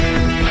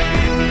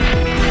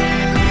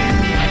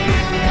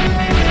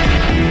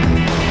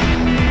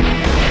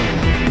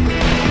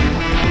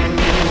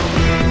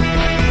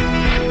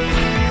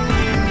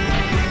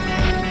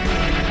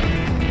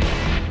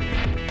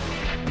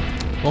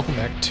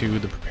to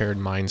the Prepared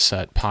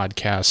Mindset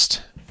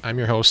podcast. I'm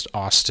your host,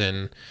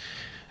 Austin.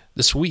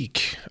 This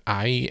week,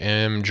 I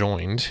am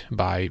joined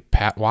by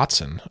Pat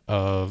Watson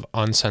of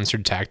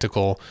Uncensored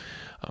Tactical.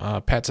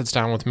 Pat sits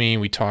down with me.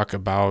 We talk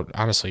about,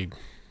 honestly,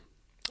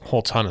 a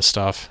whole ton of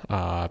stuff.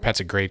 Pat's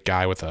a great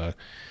guy with a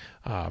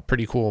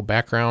pretty cool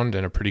background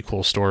and a pretty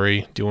cool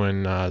story,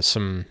 doing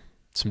some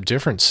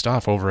different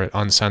stuff over at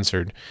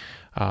Uncensored.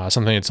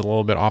 Something that's a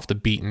little bit off the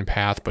beaten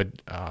path,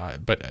 but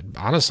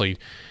honestly,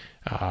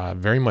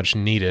 very much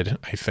needed,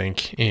 I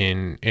think,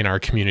 in our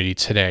community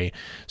today.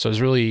 So I was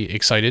really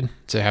excited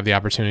to have the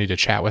opportunity to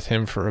chat with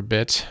him for a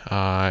bit,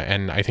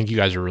 and I think you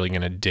guys are really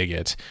going to dig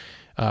it.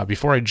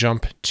 Before I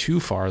jump too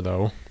far,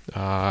 though,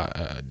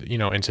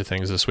 into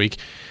things this week,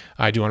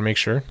 I do want to make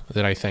sure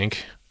that I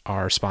thank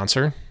our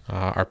sponsor,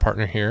 our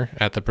partner here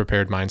at the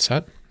Prepared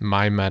Mindset,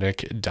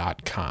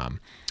 MyMedic.com.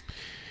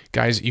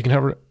 Guys, you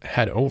can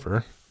head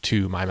over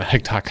to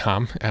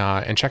MyMedic.com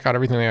and check out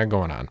everything they got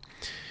going on.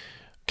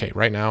 Okay,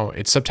 right now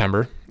it's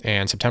September,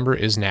 and September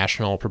is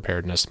National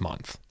Preparedness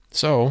Month.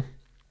 So,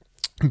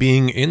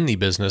 being in the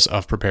business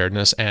of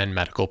preparedness and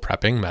medical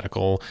prepping,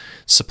 medical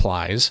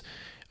supplies,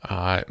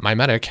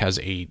 MyMedic has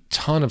a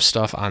ton of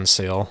stuff on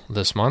sale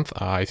this month.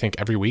 I think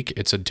every week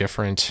it's a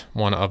different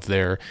one of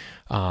their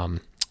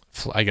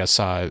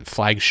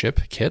flagship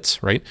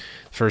kits, right?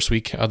 First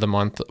week of the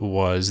month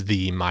was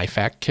the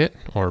MyFac kit,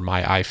 or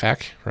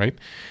MyIFAC, right?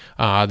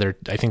 I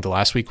think the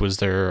last week was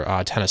their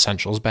 10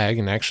 Essentials bag,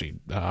 and actually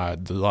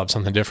they'll have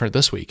something different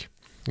this week,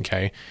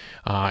 okay?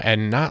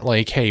 And not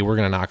like, hey, we're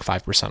going to knock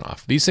 5%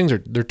 off. These things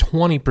they're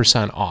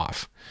 20%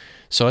 off.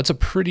 So it's a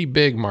pretty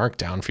big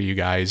markdown for you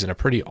guys and a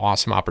pretty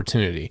awesome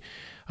opportunity.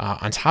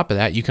 On top of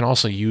that, you can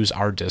also use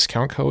our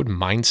discount code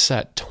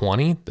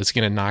Mindset20. That's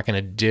going to knock an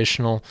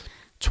additional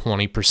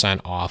 20%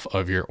 off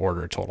of your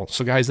order total.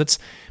 So guys, that's,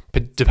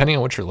 depending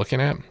on what you're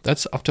looking at,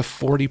 that's up to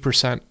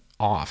 40%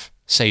 off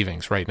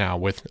savings right now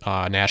with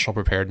National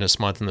Preparedness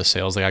Month and the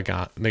sales they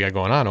got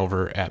going on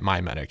over at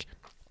MyMedic.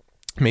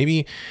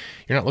 Maybe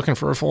you're not looking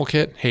for a full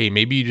kit. Hey,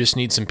 maybe you just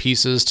need some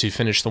pieces to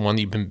finish the one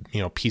that you've been,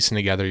 piecing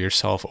together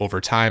yourself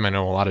over time. I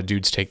know a lot of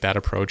dudes take that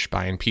approach,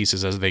 buying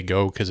pieces as they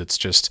go, because it's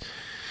just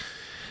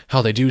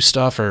how they do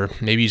stuff. Or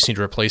maybe you just need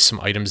to replace some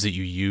items that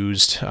you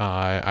used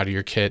out of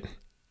your kit.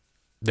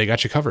 They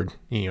got you covered.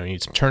 You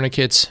need some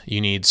tourniquets. You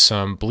need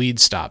some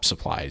bleed stop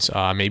supplies.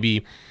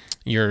 Maybe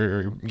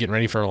you're getting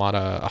ready for a lot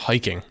of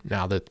hiking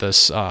now that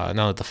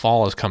the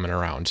fall is coming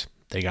around.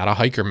 They got a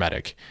hiker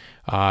medic.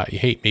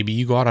 Hey, maybe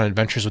you go out on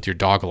adventures with your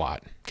dog a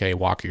lot. Okay,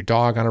 walk your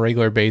dog on a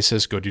regular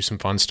basis. Go do some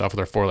fun stuff with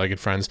our four-legged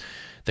friends.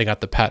 They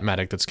got the pet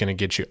medic that's going to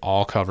get you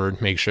all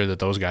covered. Make sure that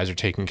those guys are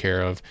taken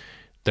care of.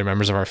 They're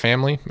members of our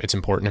family. It's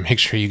important to make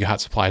sure you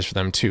got supplies for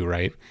them too,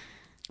 right?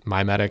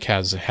 MyMedic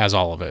has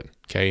all of it,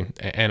 okay,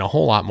 and a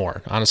whole lot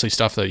more. Honestly,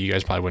 stuff that you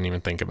guys probably wouldn't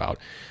even think about.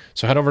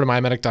 So head over to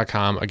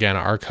MyMedic.com. Again,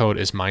 our code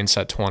is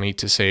Mindset20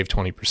 to save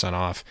 20%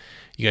 off.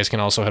 You guys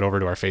can also head over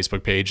to our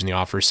Facebook page in the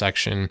offers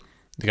section.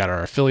 They got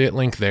our affiliate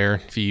link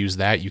there. If you use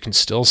that, you can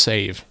still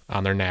save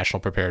on their National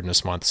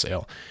Preparedness Month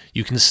sale.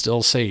 You can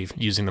still save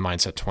using the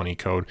Mindset20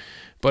 code.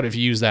 But if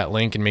you use that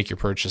link and make your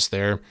purchase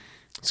there,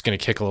 it's going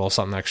to kick a little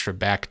something extra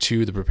back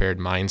to the Prepared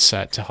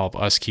Mindset to help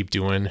us keep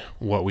doing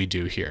what we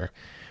do here.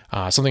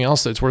 Something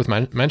else that's worth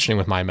mentioning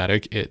with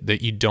MyMedic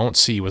that you don't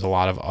see with a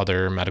lot of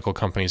other medical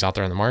companies out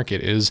there in the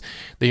market is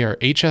they are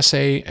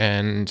HSA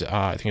and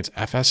I think it's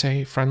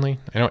FSA friendly.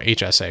 I know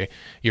HSA,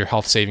 your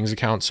health savings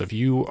account. So if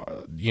you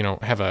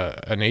have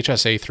an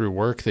HSA through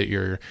work that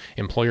your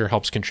employer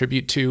helps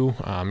contribute to, you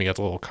got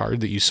the little card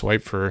that you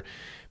swipe for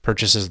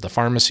purchases at the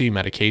pharmacy,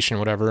 medication,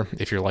 whatever.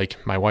 If you're like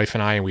my wife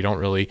and I, and we don't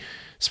really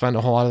spend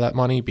a whole lot of that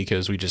money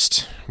because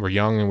we're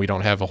young and we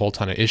don't have a whole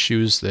ton of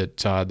issues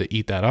that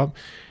eat that up.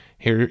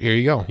 Here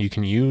you go. You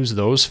can use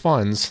those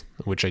funds,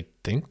 which I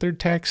think they're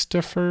tax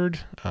deferred,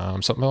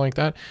 something like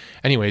that.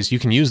 Anyways, you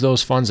can use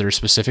those funds that are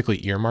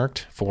specifically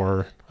earmarked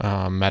for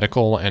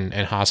medical and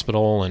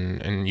hospital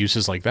and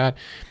uses like that.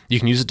 You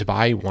can use it to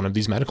buy one of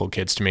these medical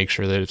kits to make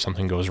sure that if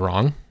something goes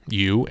wrong,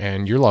 you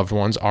and your loved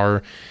ones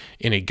are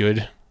in a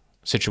good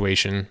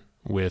situation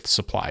with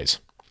supplies.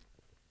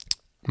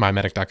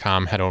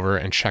 MyMedic.com, head over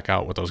and check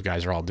out what those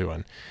guys are all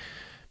doing.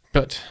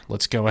 But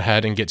let's go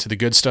ahead and get to the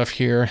good stuff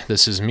here.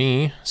 This is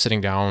me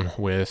sitting down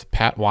with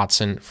Pat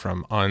Watson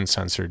from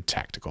Uncensored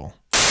Tactical.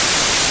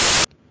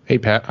 Hey,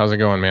 Pat, how's it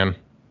going, man?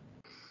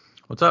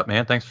 What's up,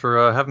 man? Thanks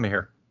for having me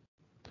here.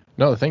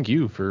 No, thank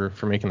you for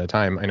making the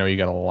time. I know you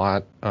got a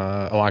lot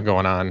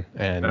going on,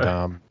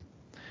 and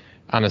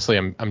honestly,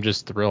 I'm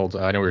just thrilled.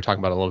 I know we were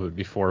talking about it a little bit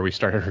before we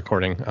started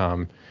recording.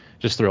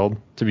 Just thrilled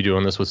to be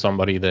doing this with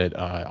somebody that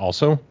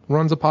also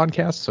runs a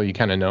podcast, so you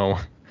kind of know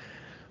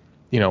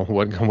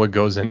what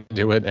goes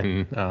into it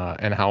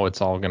and how it's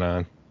all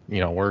gonna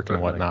work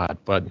and whatnot.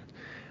 But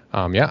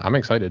I'm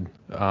excited.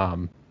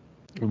 Well,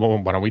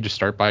 why don't we just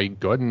start by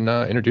go ahead and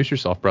introduce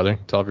yourself, brother?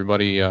 Tell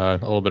everybody a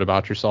little bit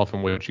about yourself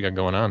and what you got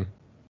going on.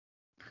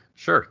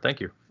 Sure, thank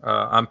you.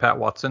 I'm Pat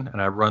Watson,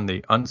 and I run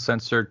the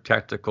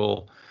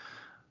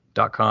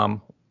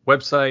uncensoredtactical.com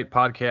website,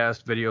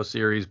 podcast, video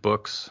series,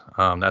 books.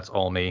 That's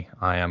all me.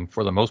 I am,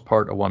 for the most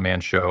part, a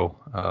one-man show,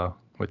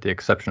 with the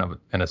exception of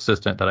an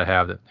assistant that I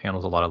have that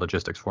handles a lot of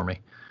logistics for me,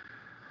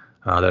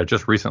 that I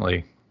just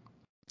recently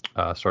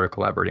started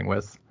collaborating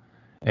with.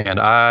 And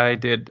I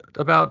did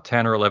about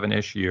 10 or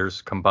 11-ish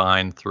years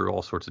combined through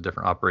all sorts of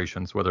different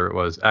operations, whether it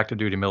was active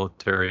duty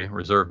military,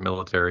 reserve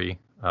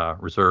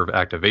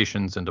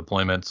activations and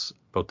deployments,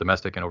 both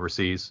domestic and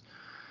overseas,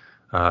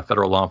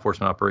 federal law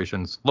enforcement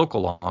operations,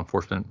 local law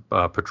enforcement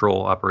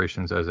patrol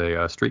operations as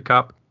a street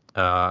cop,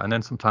 and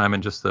then some time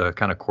in just the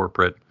kind of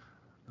corporate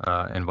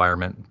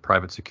environment,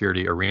 private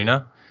security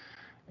arena.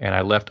 And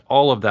I left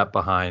all of that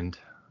behind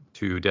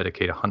to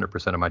dedicate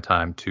 100% of my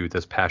time to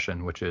this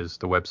passion, which is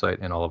the website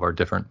and all of our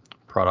different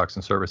products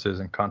and services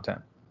and content.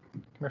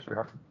 Come here,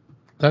 sweetheart.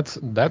 That's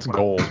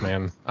goals,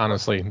 man.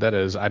 Honestly, that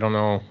is. I don't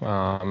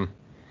know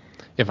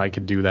if I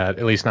could do that.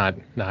 At least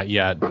not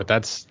yet. But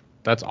that's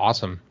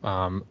awesome.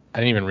 I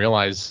didn't even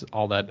realize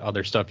all that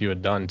other stuff you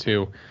had done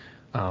too.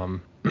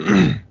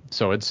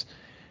 So it's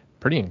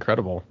pretty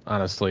incredible,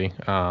 honestly.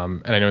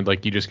 And I know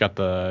like you just got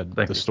the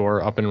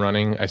store up and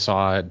running. I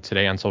saw it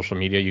today on social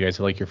media. You guys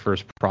had like your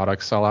first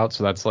product sell out.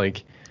 So that's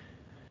like,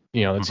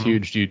 that's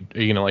huge. Are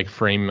you gonna like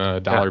frame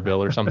a dollar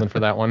bill or something for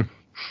that one?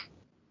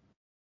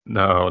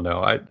 No.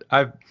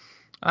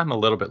 I'm a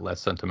little bit less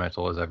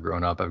sentimental as I've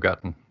grown up. I've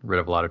gotten rid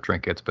of a lot of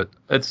trinkets, but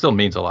it still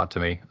means a lot to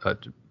me.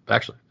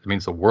 Actually, it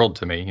means the world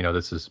to me.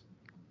 This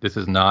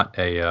is not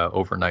a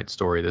overnight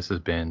story. This has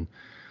been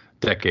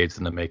decades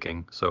in the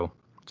making. So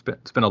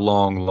it's been a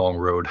long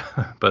road,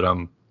 but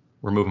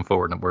we're moving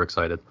forward and we're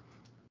excited.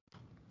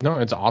 No,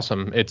 it's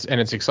awesome. It's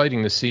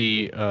exciting to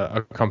see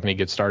a company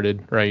get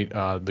started, right?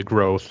 The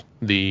growth,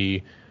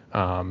 the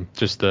growth,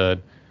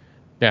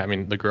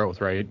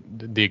 right?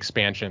 The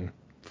expansion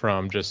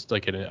from just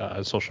like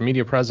a social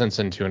media presence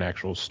into an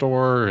actual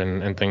store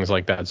and things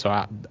like that.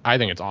 So I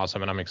think it's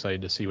awesome, and I'm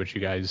excited to see what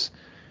you guys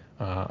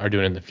are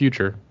doing in the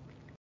future.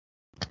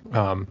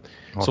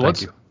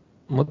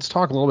 Let's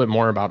talk a little bit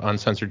more about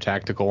Uncensored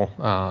Tactical.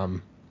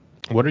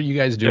 What are you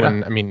guys doing?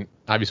 Yeah. I mean,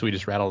 obviously we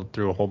just rattled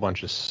through a whole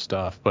bunch of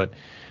stuff, but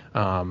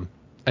I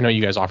know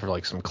you guys offer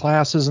like some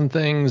classes and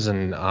things,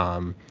 and I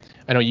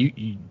know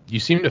you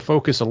seem to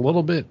focus a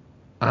little bit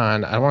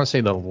on, I don't want to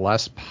say the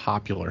less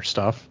popular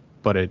stuff,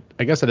 but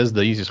I guess that is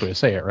the easiest way to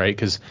say it, right?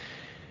 Because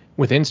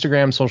with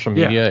Instagram, social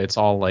media, it's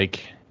all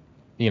like,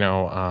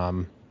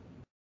 one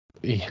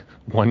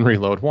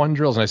reload, one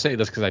drills. And I say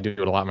this because I do it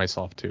a lot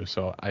myself too.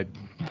 So I'm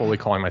fully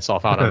calling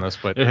myself out on this,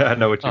 but yeah, I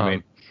know what you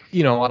mean.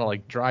 A lot of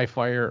like dry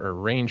fire or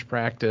range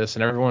practice,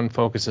 and everyone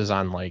focuses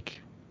on like,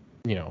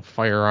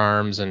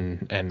 firearms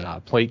and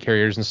plate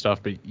carriers and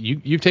stuff. But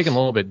you've taken a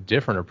little bit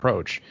different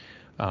approach,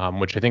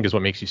 which I think is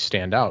what makes you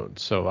stand out.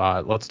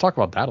 So let's talk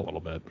about that a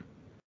little bit.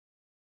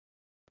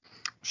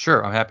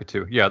 Sure, I'm happy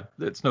to. Yeah,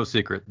 it's no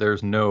secret.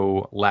 There's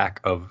no lack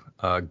of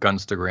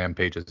Gunstagram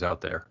pages out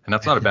there, and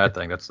that's not a bad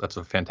thing. That's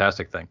a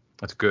fantastic thing.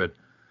 That's good.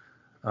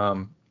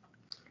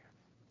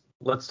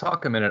 Let's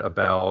talk a minute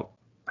about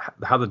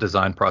how the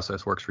design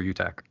process works for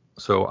UTAC.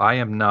 So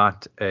I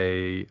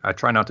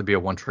try not to be a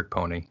one-trick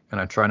pony,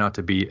 and I try not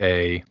to be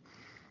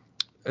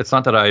it's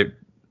not that I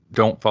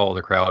don't follow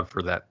the crowd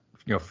for that,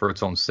 for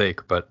its own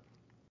sake, but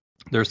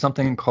there's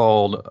something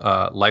called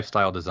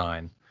lifestyle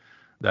design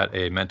that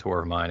a mentor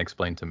of mine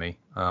explained to me.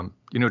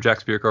 Jack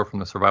Spirko from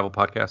the Survival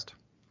Podcast?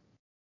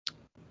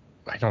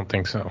 I don't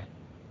think so.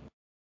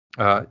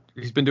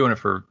 He's been doing it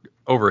for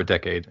over a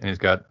decade, and he's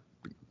got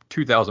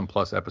 2,000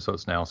 plus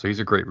episodes now, so he's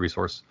a great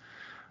resource.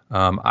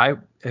 I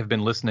have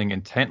been listening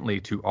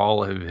intently to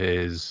all of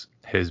his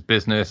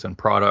business and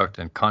product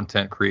and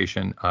content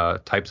creation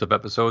types of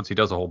episodes. He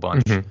does a whole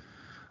bunch.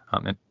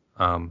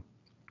 Mm-hmm.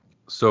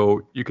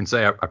 So you can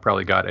say I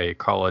probably got a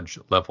college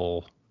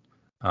level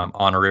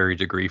honorary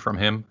degree from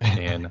him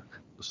in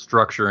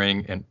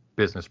structuring and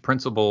business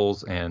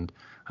principles and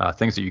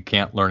things that you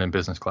can't learn in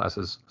business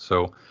classes.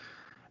 So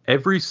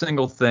every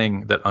single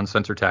thing that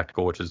Uncensored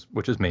Tactical, which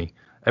is me,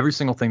 every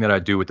single thing that I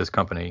do with this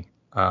company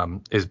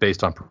is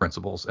based on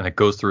principles, and it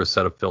goes through a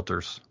set of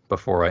filters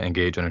before I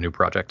engage in a new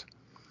project.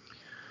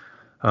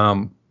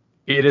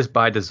 It is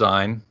by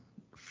design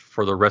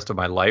for the rest of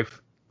my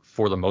life,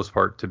 for the most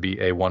part, to be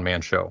a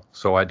one-man show.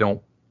 So I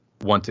don't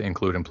want to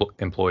include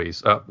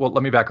employees. Well,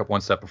 let me back up one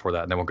step before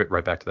that, and then we'll get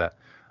right back to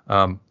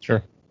that.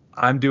 Sure.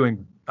 I'm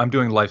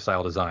doing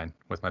lifestyle design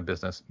with my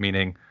business,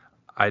 meaning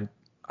I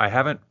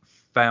haven't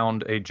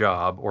found a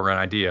job or an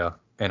idea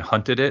and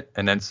hunted it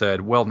and then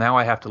said, well, now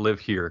I have to live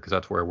here because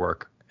that's where I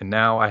work. And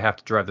now I have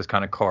to drive this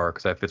kind of car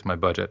because that fits my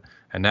budget.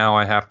 And now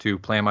I have to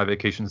plan my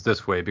vacations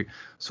this way.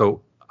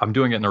 So I'm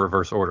doing it in the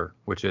reverse order,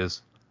 which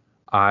is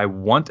I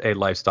want a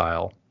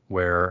lifestyle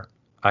where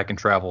I can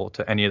travel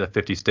to any of the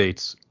 50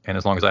 states, and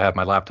as long as I have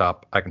my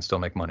laptop, I can still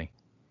make money.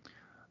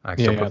 I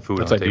can still put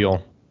food on the table.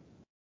 Ideal.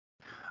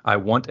 I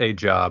want a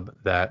job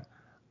that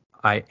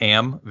I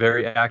am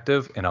very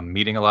active, and I'm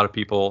meeting a lot of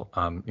people.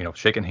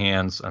 Shaking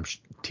hands. I'm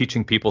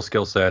teaching people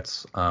skill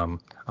sets. I'm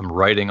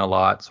writing a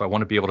lot, so I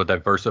want to be able to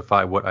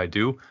diversify what I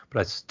do, but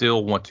I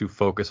still want to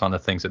focus on the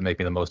things that make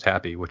me the most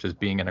happy, which is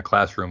being in a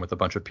classroom with a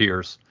bunch of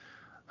peers,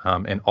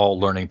 and all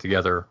learning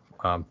together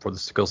for the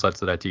skill sets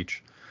that I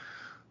teach.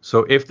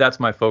 So if that's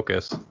my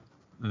focus,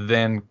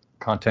 then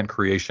content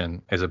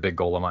creation is a big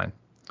goal of mine.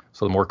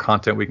 So the more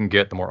content we can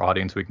get, the more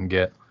audience we can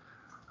get.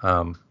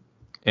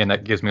 And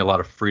that gives me a lot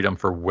of freedom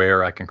for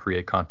where I can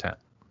create content.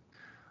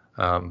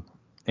 And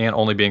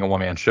only being a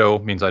one-man show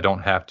means I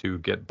don't have to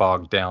get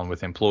bogged down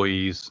with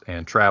employees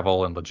and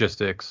travel and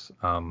logistics.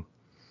 I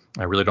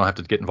really don't have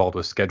to get involved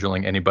with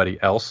scheduling anybody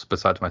else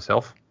besides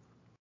myself.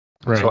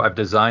 Right. So I've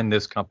designed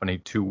this company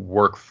to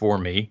work for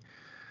me.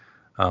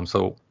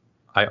 So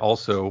I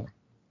also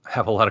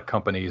have a lot of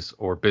companies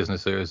or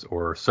businesses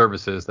or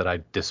services that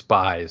I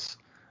despise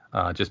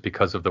just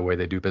because of the way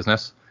they do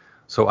business.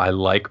 So I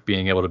like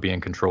being able to be in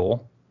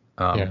control.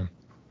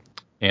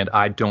 And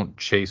I don't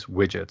chase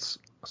widgets.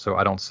 So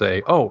I don't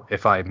say, oh,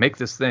 if I make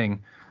this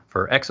thing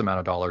for X amount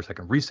of dollars, I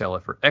can resell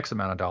it for X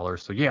amount of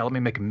dollars. So yeah, let me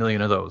make 1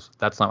 million of those.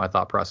 That's not my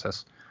thought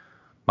process.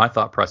 My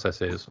thought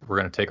process is we're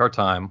going to take our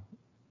time,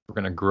 we're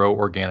going to grow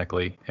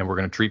organically, and we're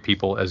going to treat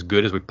people as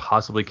good as we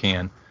possibly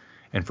can.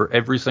 And for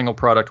every single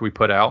product we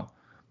put out,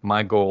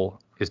 my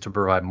goal is to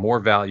provide more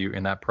value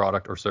in that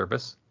product or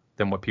service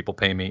than what people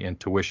pay me in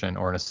tuition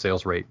or in a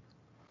sales rate.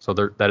 So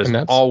that is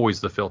always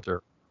the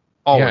filter.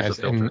 Always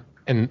the filter.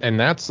 And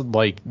that's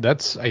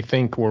I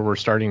think where we're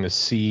starting to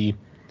see,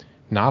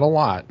 not a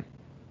lot,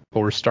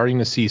 but we're starting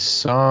to see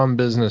some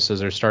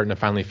businesses are starting to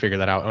finally figure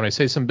that out. When I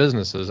say some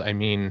businesses, I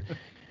mean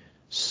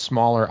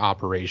smaller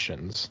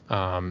operations,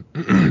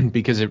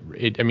 because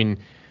I mean,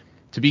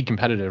 to be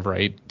competitive,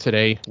 right,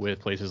 today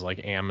with places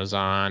like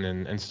Amazon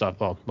and stuff,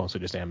 well,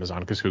 mostly just Amazon,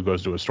 because who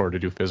goes to a store to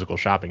do physical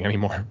shopping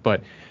anymore?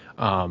 But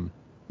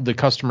the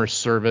customer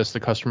service, the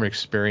customer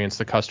experience,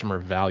 the customer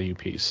value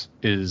piece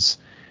is,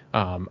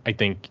 I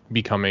think,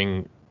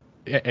 becoming,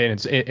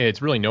 and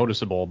it's really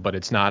noticeable, but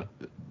it's not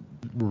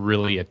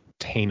really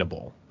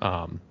attainable.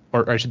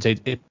 Or I should say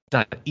it's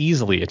not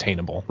easily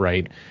attainable,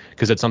 right?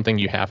 Because it's something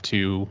you have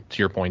to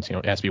your points,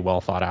 it has to be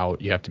well thought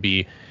out. You have to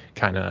be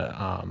kind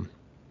of,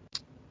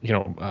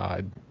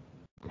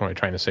 what am I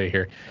trying to say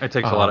here? It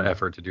takes a lot of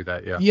effort to do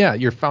that. Yeah. Yeah.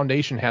 Your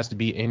foundation has to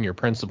be in your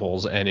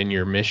principles and in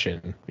your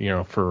mission,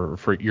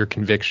 for your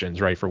convictions,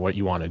 right? For what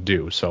you want to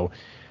do. So,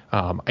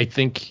 I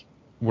think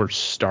we're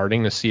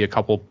starting to see a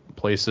couple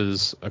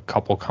places, a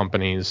couple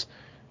companies,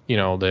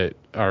 that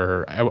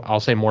are,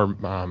 I'll say,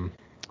 more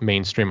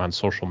mainstream on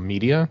social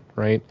media,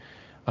 right?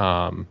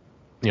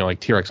 Like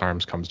TRX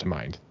Arms comes to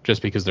mind,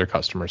 just because their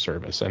customer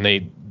service, and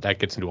that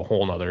gets into a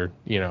whole nother,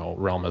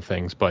 realm of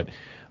things. But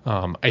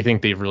I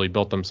think they've really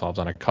built themselves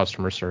on a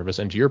customer service,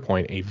 and to your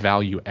point, a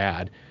value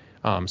add,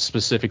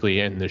 specifically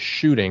in the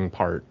shooting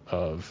part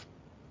of,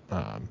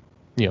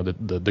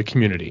 the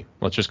community.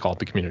 Let's just call it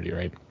the community,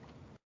 right?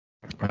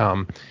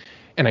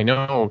 And I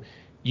know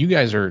you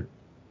guys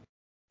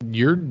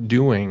you're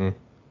doing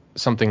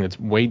something that's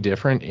way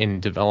different in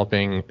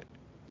developing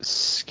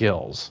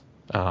skills.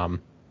 And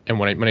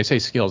when I say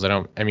skills,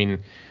 I mean,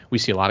 we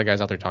see a lot of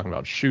guys out there talking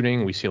about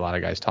shooting. We see a lot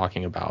of guys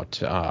talking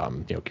about,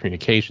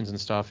 communications and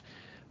stuff.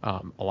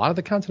 A lot of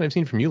the content I've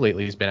seen from you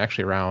lately has been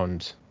actually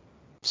around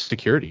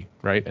security,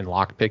 right? And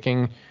lock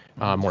picking,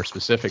 more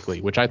specifically,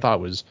 which I thought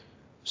was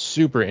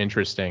super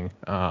interesting.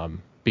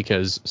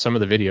 Because some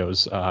of the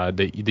videos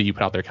that you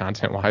put out there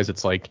content-wise,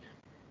 it's like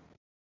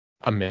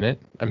a minute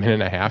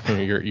and a half,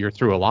 and you're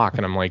through a lock,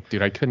 and I'm like,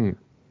 dude, I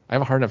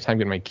have a hard enough time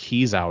getting my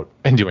keys out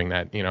and doing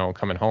that,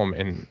 coming home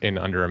in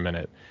under a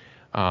minute.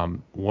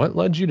 What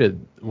led you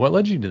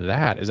to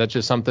that? Is that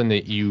just something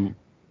that you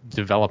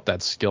developed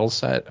that skill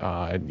set,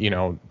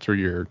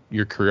 through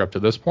your career up to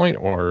this point,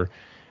 or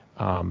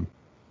I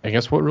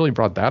guess what really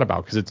brought that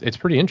about? Because it's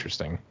pretty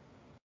interesting.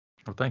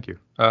 Well, thank you.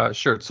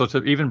 Sure. So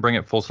to even bring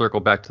it full circle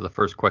back to the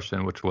first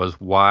question, which was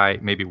why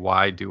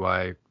do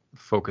I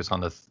focus on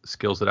the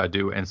skills that I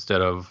do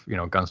instead of,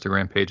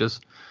 Gunstagram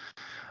pages?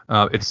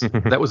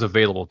 That was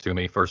available to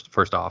me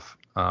first off.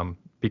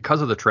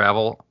 Because of the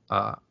travel,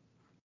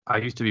 I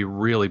used to be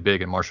really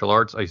big in martial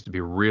arts. I used to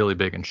be really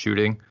big in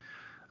shooting.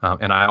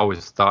 And I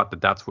always thought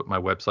that that's what my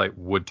website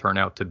would turn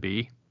out to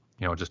be,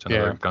 just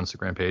another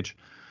Gunstagram page.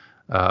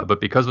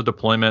 But because of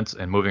deployments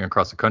and moving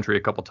across the country a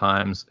couple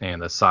times,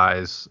 and the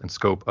size and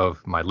scope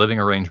of my living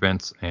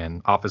arrangements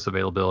and office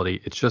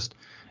availability,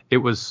 it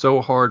was so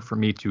hard for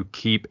me to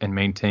keep and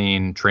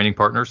maintain training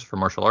partners for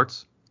martial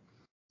arts.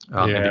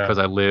 And because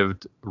I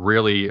lived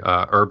really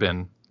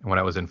urban when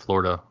I was in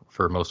Florida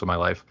for most of my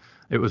life,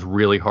 it was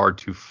really hard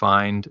to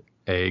find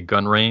a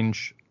gun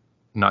range,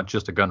 not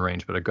just a gun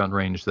range, but a gun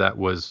range that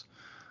was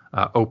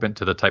open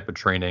to the type of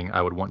training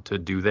I would want to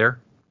do there.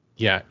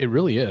 Yeah, it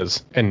really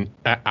is. And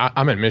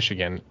I'm in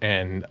Michigan,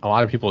 and a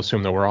lot of people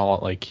assume that we're all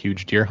like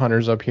huge deer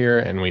hunters up here,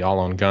 and we all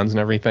own guns and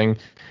everything.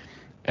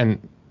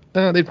 And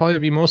they'd probably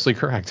be mostly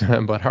correct.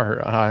 But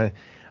our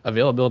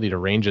availability to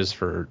ranges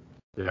for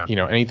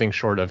Yeah, anything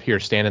short of here,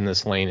 stand in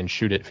this lane and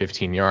shoot it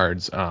 15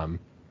 yards,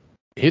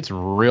 it's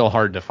real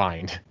hard to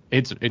find.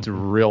 It's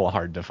real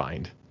hard to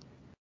find.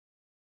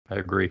 I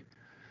agree.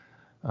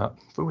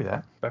 Who we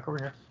that? Back over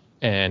here.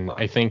 And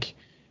I think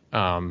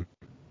I'm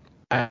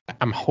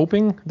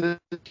hoping that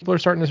people are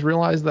starting to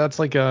realize that's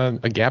like a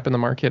gap in the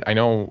market. I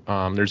know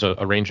there's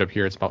a range up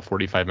here. It's about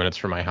 45 minutes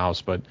from my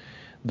house, but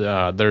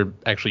they're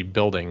actually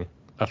building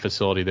a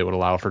facility that would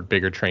allow for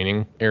bigger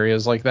training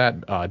areas like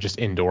that, just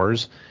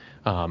indoors.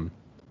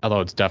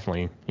 Although it's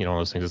definitely, one of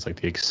those things that's like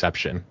the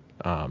exception,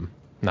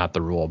 not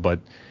the rule. But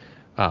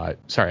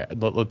sorry,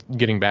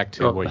 getting back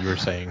to what you were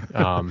saying,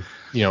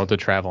 the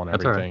travel and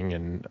everything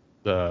and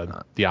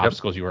the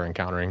obstacles you were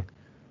encountering.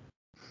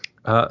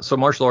 So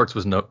martial arts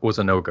was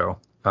a no-go.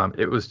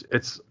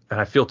 And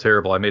I feel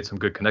terrible. I made some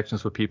good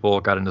connections with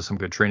people, got into some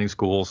good training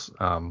schools.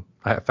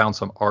 I found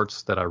some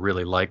arts that I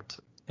really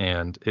liked,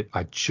 and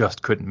I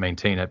just couldn't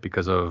maintain it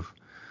because of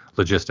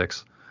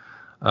logistics.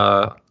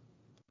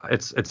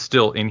 It's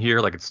still in here,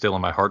 like it's still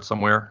in my heart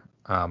somewhere.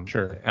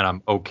 Sure. And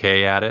I'm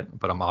okay at it,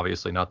 but I'm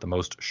obviously not the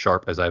most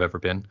sharp as I've ever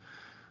been.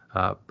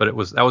 But that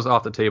was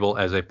off the table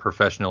as a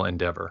professional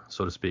endeavor,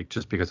 so to speak,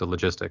 just because of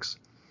logistics.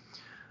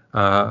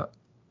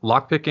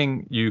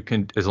 Lockpicking, you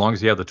can, as long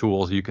as you have the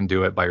tools, you can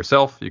do it by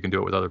yourself. You can do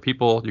it with other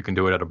people. You can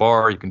do it at a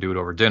bar. You can do it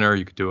over dinner.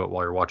 You can do it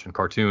while you're watching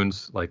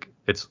cartoons. Like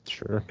it's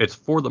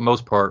for the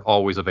most part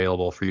always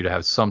available for you to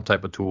have some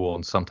type of tool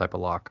and some type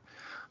of lock.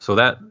 So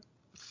that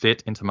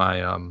fit into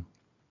my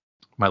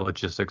my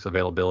logistics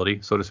availability,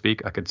 so to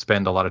speak. I could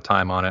spend a lot of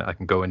time on it. I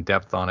can go in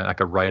depth on it. I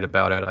could write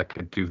about it. I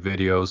could do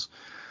videos.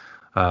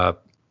 I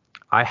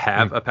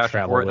have a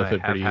passion for it. With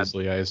it pretty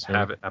easily, I assume.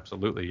 Have it,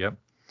 absolutely, yep.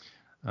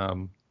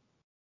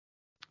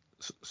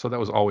 So that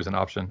was always an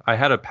option. I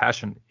had a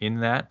passion in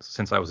that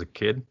since I was a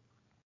kid.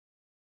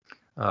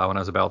 When I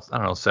was about,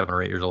 7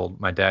 or 8 years old,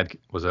 my dad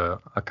was a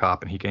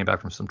cop, and he came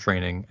back from some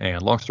training.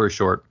 And long story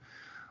short,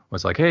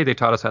 was like, hey, they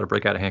taught us how to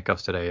break out of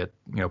handcuffs today at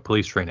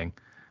police training.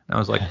 And I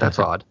was like, that's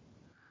odd.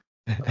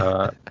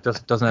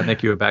 Doesn't that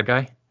make you a bad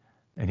guy?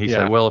 And he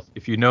said, well,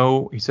 if you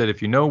know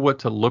what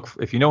to look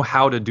for, if you know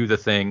how to do the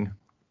thing,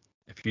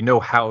 if you know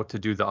how to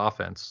do the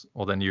offense,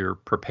 well, then you're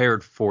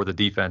prepared for the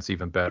defense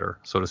even better,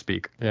 so to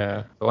speak.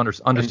 Yeah. So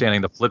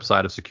understanding the flip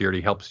side of security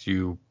helps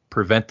you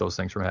prevent those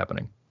things from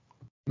happening.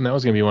 And that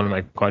was going to be one of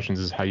my questions,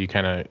 is how you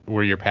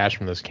where your passion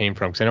for this came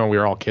from. Because I know we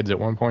were all kids at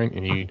one point,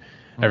 and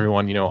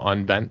everyone,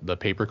 unbent the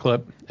paper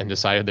clip and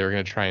decided they were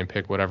going to try and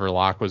pick whatever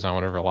lock was on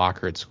whatever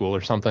locker at school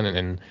or something.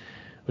 And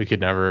we could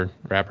never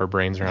wrap our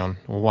brains around,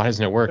 well, why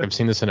doesn't it work? I've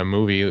seen this in a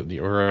movie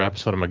or an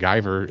episode of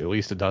MacGyver at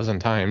least a dozen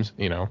times,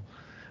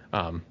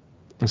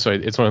 So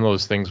it's one of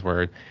those things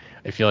where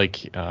I feel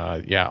like,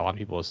 a lot of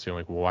people assume,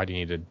 like, well, why do you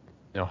need to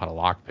know how to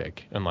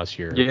lockpick unless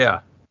you're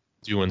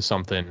doing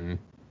something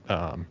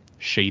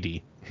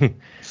shady?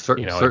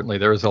 Certainly,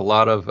 there's a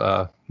lot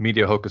of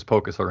media hocus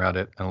pocus around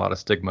it and a lot of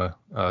stigma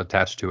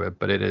attached to it,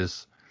 but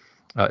it's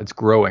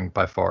growing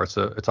by far. It's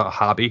a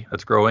hobby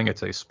that's growing.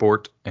 It's a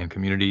sport and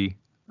community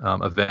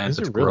event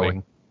that's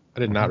growing. I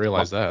did not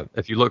realize that.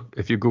 If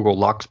you Google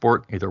lock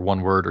sport, either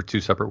one word or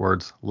two separate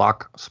words,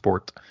 lock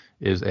sport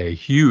is a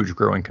huge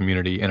growing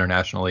community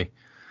internationally.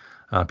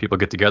 People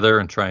get together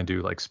and try and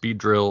do like speed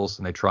drills,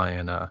 and they try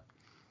and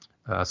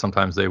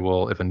sometimes they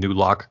will, if a new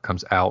lock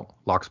comes out,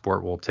 lock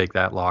sport will take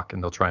that lock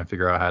and they'll try and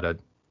figure out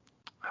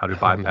how to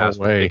bypass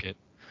and make it.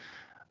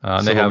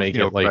 And they make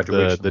it like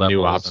the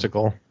new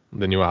obstacle,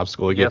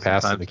 to get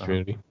past in the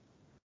community.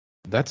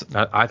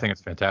 I think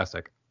it's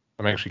fantastic.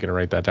 I'm actually going to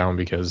write that down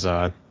because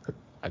now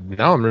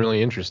I'm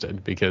really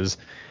interested, because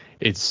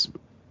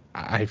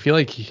I feel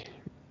like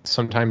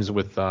sometimes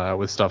with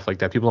stuff like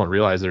that, people don't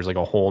realize there's like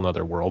a whole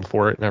nother world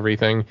for it and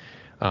everything.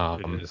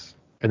 It is.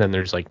 And then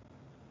there's like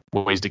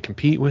ways to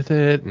compete with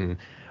it, and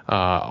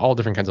all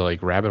different kinds of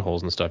like rabbit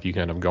holes and stuff you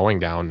can end up going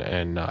down.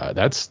 And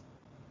that's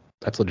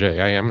legit.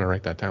 I am going to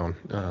write that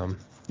down.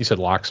 You said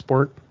lock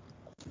sport?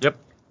 Yep.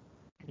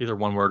 Either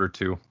one word or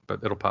two,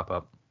 but it'll pop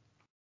up.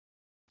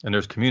 And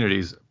there's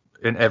communities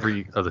in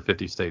every of the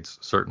 50 states,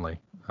 certainly.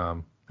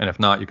 And if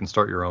not, you can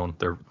start your own.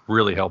 They're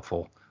really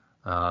helpful.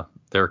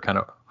 They're kind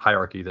of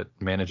hierarchy that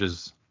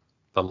manages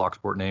the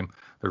Locksport name.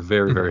 They're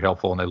very, very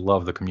helpful, and they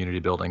love the community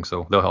building,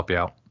 so they'll help you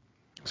out.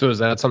 So is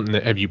that something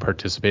that, have you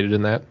participated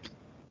in that?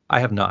 I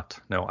have not.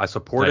 No, I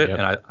support it,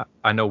 and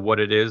I know what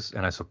it is,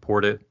 and I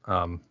support it.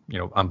 I'm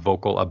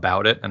vocal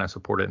about it, and I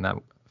support it in that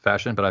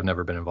fashion, but I've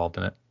never been involved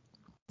in it.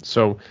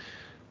 So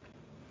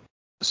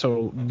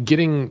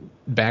getting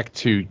back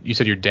to, you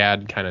said your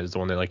dad kind of is the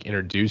one that like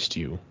introduced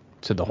you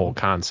to the whole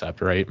concept,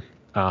 right?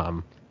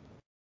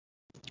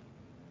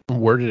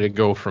 Where did it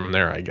go from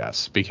there, I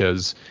guess?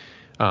 Because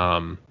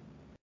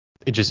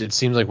it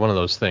seems like one of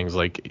those things,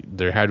 like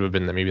there had to have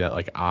been maybe that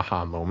like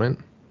aha moment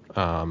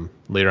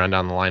later on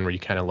down the line where you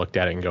kind of looked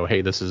at it and go,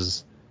 hey, this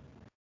is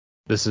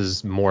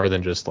more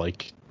than just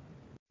like,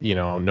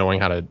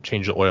 knowing how to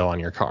change the oil on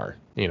your car,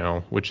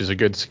 which is a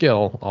good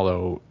skill,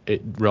 although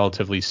it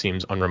relatively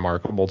seems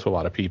unremarkable to a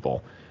lot of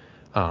people.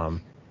 I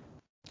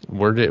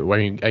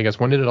guess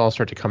when did it all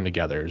start to come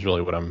together is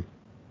really what I'm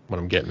what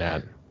I'm getting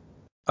at.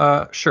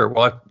 Sure.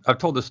 Well, I've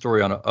told this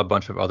story on a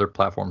bunch of other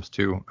platforms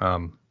too.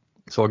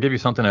 So I'll give you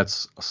something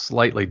that's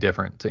slightly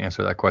different to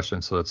answer that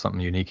question. So that's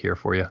something unique here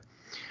for you.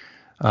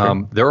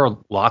 Sure. There are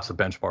lots of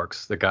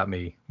benchmarks that got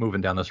me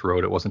moving down this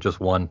road. It wasn't just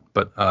one,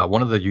 but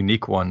one of the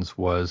unique ones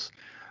was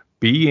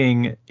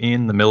being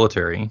in the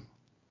military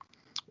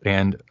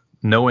and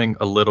knowing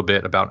a little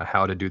bit about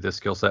how to do this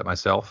skill set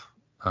myself,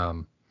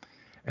 and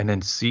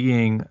then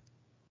seeing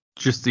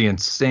just the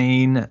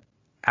insane,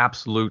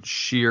 absolute,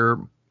 sheer,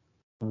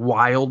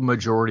 wild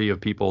majority of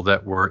people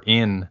that were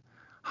in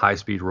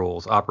high-speed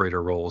roles,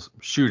 operator roles,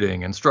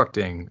 shooting,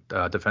 instructing,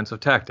 defensive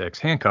tactics,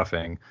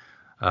 handcuffing,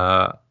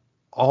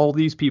 all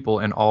these people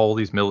in all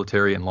these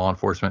military and law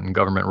enforcement and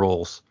government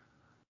roles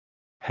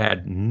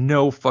had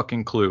no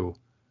fucking clue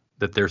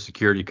that their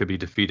security could be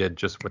defeated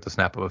just with the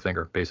snap of a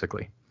finger,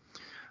 basically.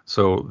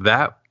 So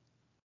that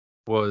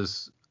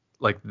was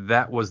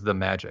the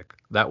magic.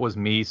 That was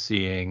me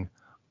seeing,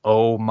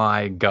 oh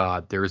my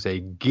God, there's a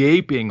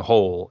gaping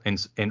hole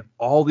in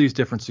all these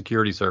different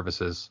security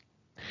services.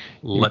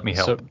 Let me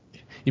help. So,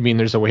 you mean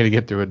there's a way to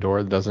get through a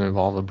door that doesn't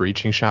involve a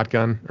breaching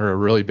shotgun or a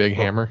really big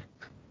hammer?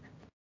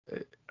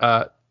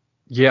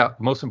 Yeah,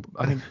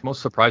 I think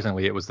most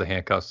surprisingly, it was the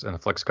handcuffs and the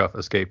flex cuff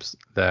escapes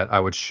that I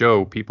would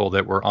show people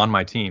that were on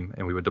my team,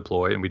 and we would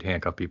deploy and we'd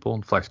handcuff people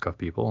and flex cuff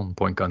people and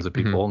point guns at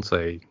people and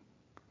say,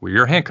 well,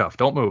 you're handcuffed,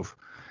 don't move.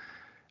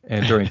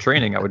 And during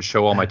training, I would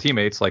show all my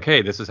teammates like,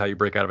 hey, this is how you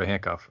break out of a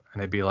handcuff.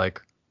 And they'd be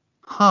like,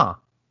 huh.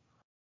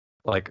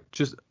 Like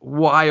just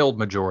wild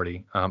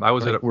majority. I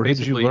was at where did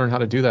you learn how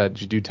to do that?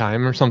 Did you do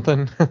time or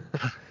something?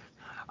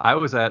 I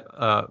was at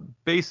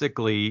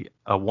basically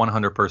a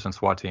 100-person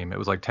SWAT team. It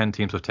was like 10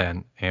 teams of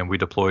 10, and we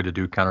deployed to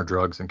do counter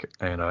drugs and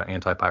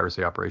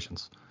anti-piracy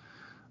operations.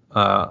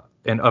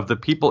 And of the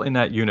people in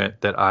that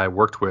unit that I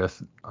worked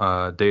with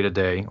day to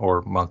day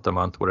or month to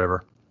month,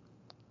 whatever,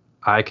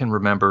 I can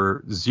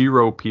remember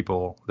 0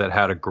 people that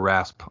had a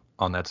grasp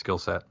on that skill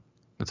set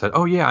that said,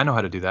 oh, yeah, I know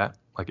how to do that.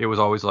 Like it was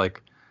always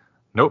like,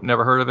 nope,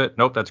 never heard of it.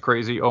 Nope, that's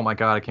crazy. Oh, my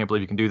God, I can't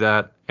believe you can do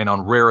that. And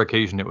on rare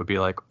occasion, it would be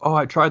like, oh,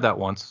 I tried that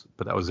once,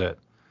 but that was it.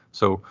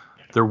 So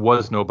there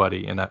was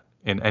nobody in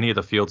any of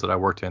the fields that I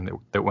worked in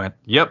that went,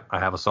 yep, I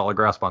have a solid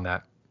grasp on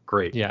that.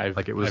 Great. Yeah,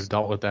 I've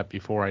dealt with that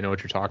before. I know what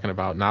you're talking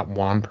about. Not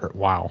one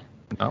wow.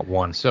 Not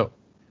one. So,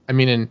 I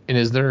mean, and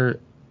is there?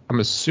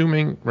 I'm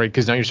assuming, right?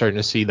 Because now you're starting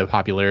to see the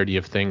popularity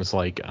of things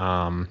like,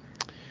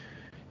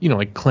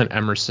 like Clint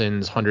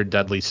Emerson's 100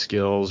 Deadly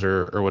Skills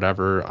or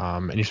whatever.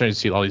 And you're starting to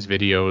see all these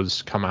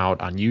videos come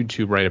out on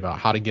YouTube, right, about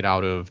how to get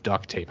out of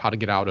duct tape, how to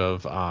get out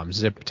of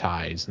zip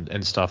ties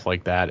and stuff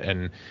like that.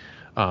 And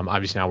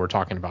obviously now we're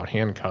talking about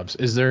handcuffs.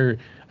 I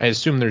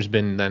assume there's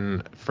been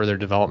then further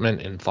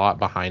development and thought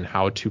behind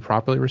how to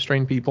properly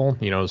restrain people.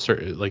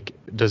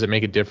 Does it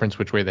make a difference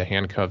which way the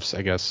handcuffs,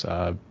 I guess,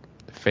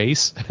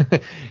 face,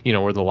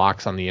 where the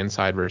lock's on the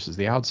inside versus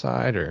the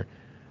outside, or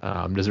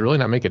does it really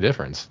not make a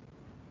difference?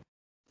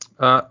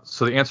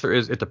 So the answer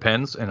is it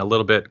depends, and a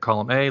little bit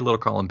column A, a little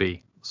column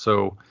B.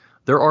 So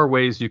there are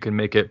ways you can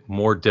make it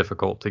more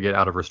difficult to get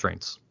out of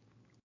restraints.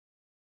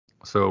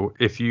 So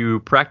if you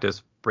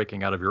practice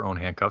breaking out of your own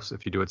handcuffs,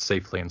 if you do it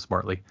safely and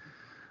smartly,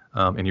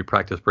 and you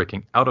practice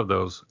breaking out of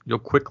those, you'll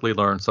quickly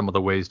learn some of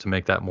the ways to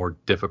make that more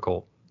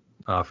difficult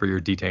for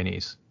your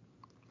detainees.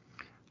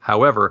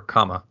 However,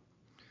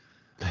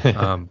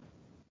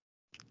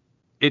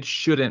 it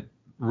shouldn't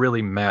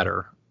really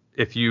matter.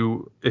 If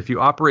you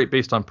operate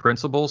based on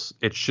principles,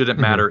 it shouldn't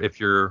matter if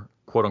you're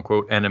quote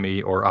unquote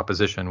enemy or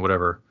opposition,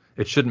 whatever.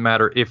 It shouldn't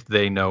matter if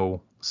they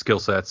know skill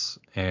sets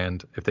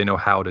and if they know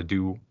how to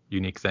do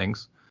unique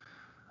things.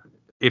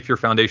 If your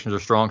foundations are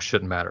strong,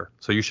 shouldn't matter.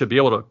 So you should be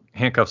able to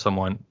handcuff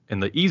someone in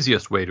the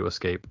easiest way to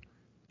escape,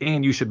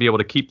 and you should be able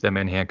to keep them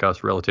in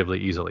handcuffs relatively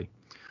easily.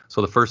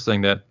 So the first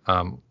thing that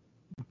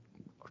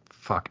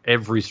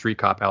every street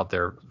cop out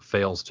there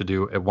fails to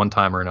do at one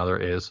time or another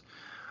is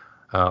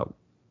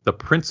the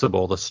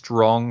principle, the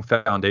strong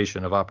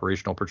foundation of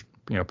operational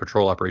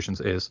patrol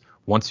operations is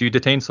once you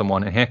detain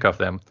someone and handcuff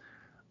them,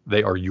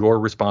 they are your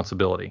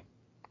responsibility.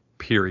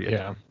 Period.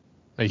 Yeah.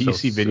 You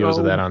see videos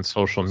of that on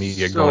social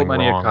media so going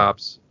many wrong.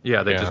 Cops, they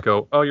just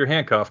go, oh, you're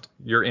handcuffed.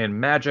 You're in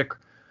magic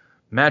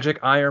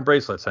iron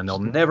bracelets, and they'll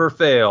never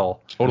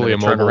fail. Totally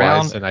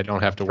immobilized, and I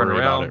don't have to worry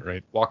about it,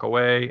 right? Walk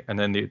away, and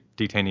then the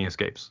detainee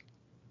escapes.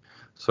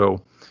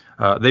 So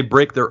they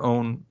break their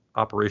own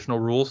operational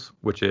rules,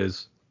 which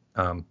is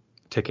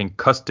taking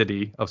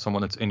custody of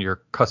someone that's in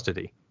your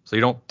custody. So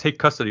you don't take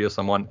custody of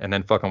someone and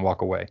then fucking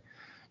walk away.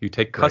 You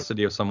take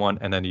custody of someone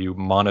and then you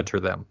monitor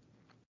them.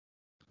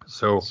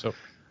 So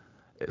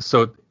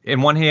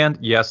in one hand,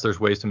 yes, there's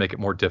ways to make it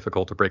more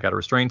difficult to break out of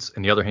restraints.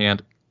 In the other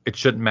hand, it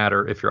shouldn't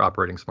matter if you're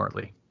operating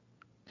smartly.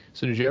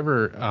 So did you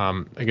ever,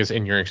 I guess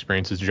in your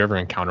experiences, did you ever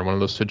encounter one of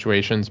those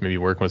situations, maybe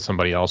working with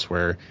somebody else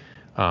where,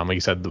 like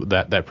you said,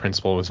 that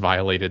principle was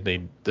violated?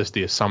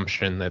 The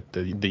assumption that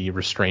the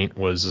restraint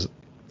was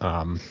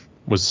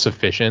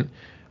sufficient,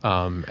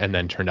 and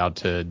then turned out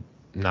to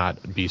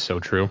not be so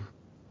true?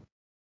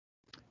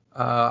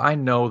 I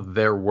know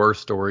there were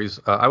stories.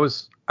 I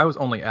was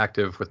only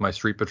active with my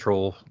street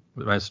patrol,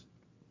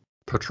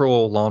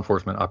 patrol law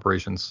enforcement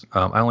operations.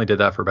 I only did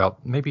that for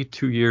about maybe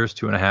 2 years,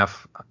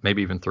 2.5,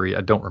 maybe even 3.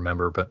 I don't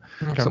remember, but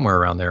Okay. somewhere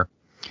around there.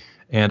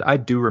 And I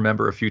do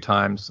remember a few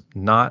times,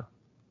 not.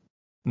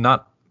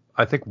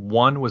 I think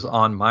one was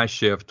on my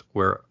shift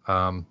where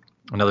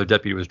another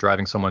deputy was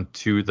driving someone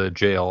to the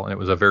jail, and it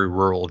was a very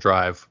rural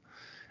drive,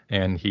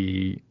 and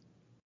the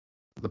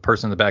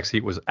person in the back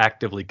seat was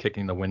actively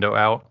kicking the window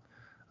out.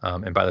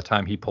 And by the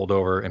time he pulled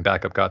over and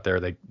backup got there,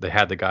 they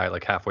had the guy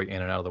like halfway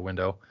in and out of the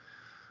window.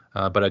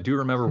 But I do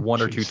remember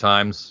one or two Jeez.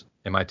 times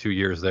in my 2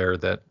 years there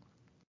that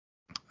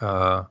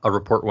a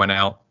report went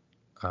out.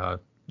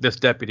 This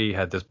deputy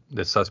had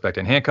this suspect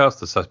in handcuffs.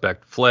 The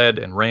suspect fled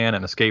and ran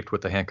and escaped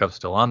with the handcuffs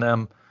still on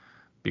them.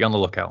 Be on the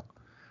lookout.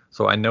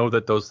 So I know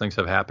that those things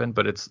have happened,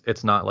 but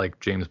it's not like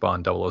James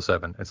Bond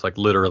 007. It's like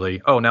literally,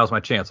 oh, now's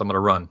my chance. I'm going to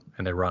run,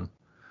 and they run.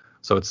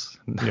 So it's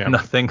Yeah.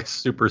 nothing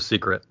super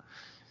secret.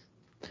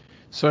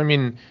 So I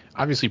mean,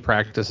 obviously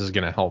practice is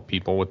going to help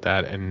people with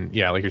that, and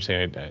yeah, like you're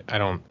saying, I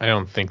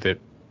don't think that,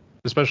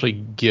 especially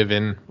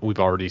given we've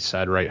already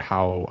said right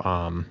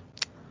how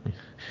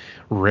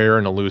rare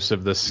and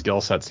elusive this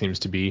skill set seems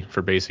to be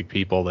for basic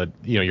people, that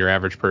your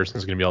average person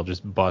is going to be able to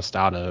just bust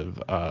out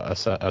of a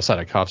set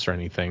of cuffs or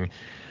anything.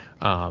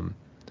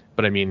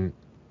 But I mean,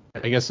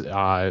 I guess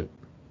I'm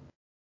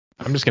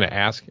just going to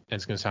ask, and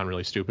it's going to sound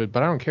really stupid,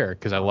 but I don't care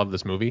because I love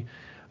this movie.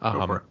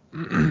 Go for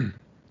it.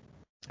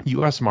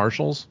 U.S.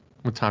 Marshals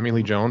with Tommy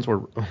Lee Jones, where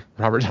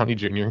Robert Downey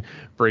Jr.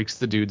 breaks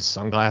the dude's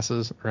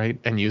sunglasses, right,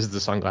 and uses the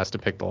sunglass to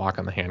pick the lock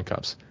on the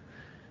handcuffs.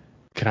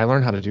 Could I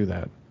learn how to do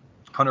that?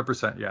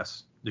 100%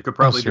 yes. You could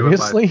probably do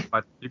seriously? it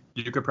by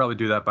you could probably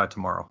do that by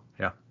tomorrow.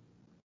 Yeah.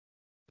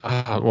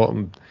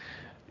 Well,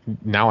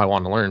 now I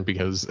want to learn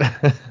because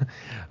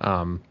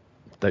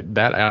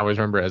that I always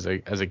remember as a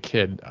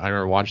kid. I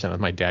remember watching that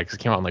with my dad because it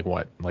came out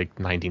in like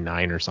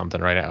 99 or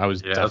something, right? I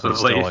was Yeah, that definitely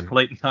was a still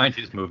late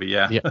 90s movie.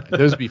 Yeah. yeah. It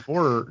was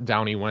before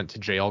Downey went to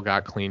jail,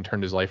 got clean,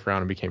 turned his life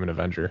around, and became an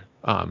Avenger.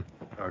 Oh,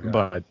 God.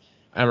 But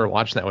I remember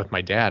watching that with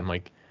my dad. I'm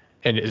like,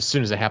 and as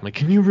soon as it happened, like,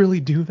 can you really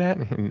do that?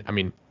 And, I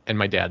mean, and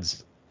my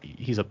dad's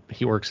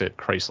he works at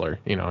Chrysler.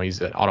 He's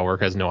at Auto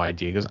Work, has no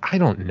idea. He goes, I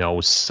don't know,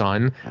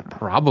 son.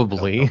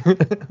 Probably.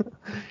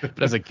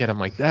 But as a kid, I'm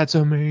like, that's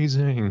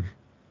amazing.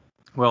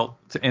 Well,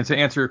 to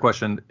answer your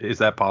question, is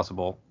that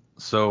possible?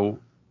 So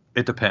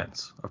it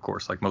depends, of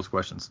course, like most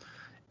questions.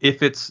 If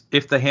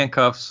the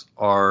handcuffs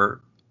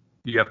are,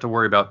 you have to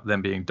worry about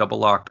them being double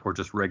locked or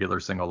just regular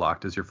single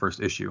locked is your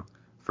first issue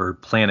for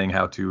planning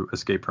how to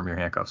escape from your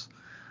handcuffs.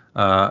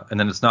 And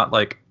then it's not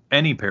like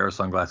any pair of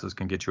sunglasses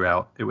can get you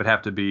out. It would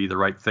have to be the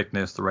right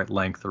thickness, the right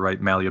length, the right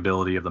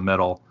malleability of the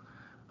metal.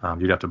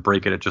 You'd have to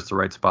break it at just the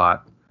right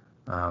spot.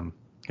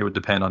 It would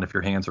depend on if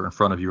your hands are in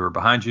front of you or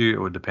behind you.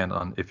 It would depend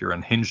on if you're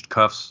in hinged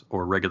cuffs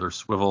or regular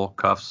swivel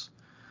cuffs.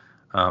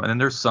 And then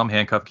there's some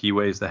handcuff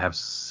keyways that have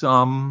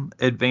some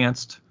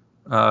advanced,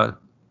 I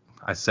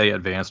say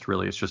advanced,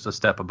 really, it's just a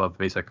step above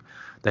basic.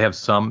 They have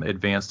some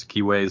advanced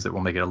keyways that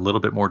will make it a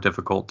little bit more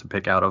difficult to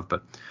pick out of.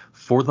 But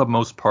for the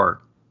most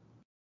part,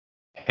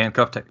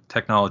 handcuff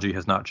technology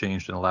has not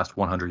changed in the last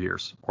 100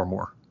 years or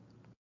more.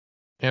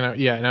 And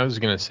I was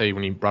gonna say,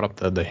 when you brought up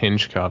the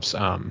hinge cuffs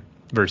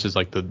versus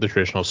like the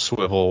traditional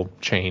swivel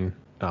chain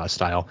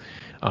style,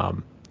 I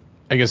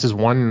guess is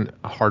one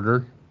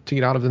harder to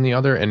get out of than the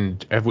other?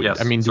 And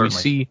Yes, I mean,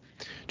 certainly.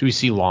 do we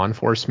see law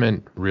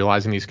enforcement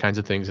realizing these kinds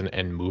of things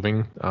and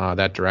moving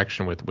that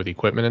direction with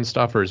equipment and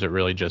stuff, or is it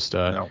really just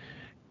No.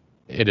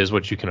 it is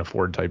what you can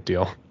afford type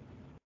deal?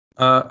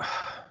 Uh,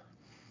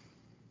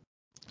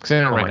 Because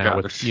I know Oh right my now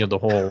God, with there's- the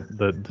whole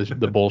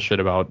the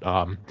bullshit about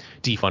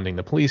defunding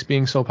the police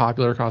being so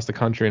popular across the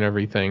country and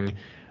everything,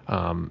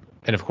 and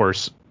of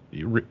course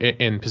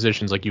in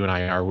positions like you and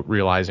I are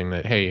realizing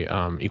that, hey,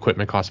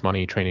 equipment costs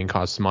money, training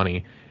costs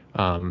money.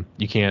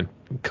 You can't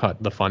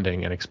cut the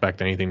funding and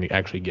expect anything to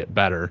actually get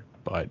better.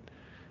 But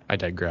I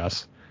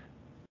digress.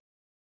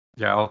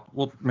 Yeah,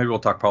 maybe we'll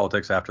talk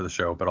politics after the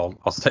show, but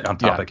I'll stay on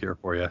topic here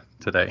for you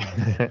today.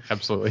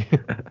 Absolutely.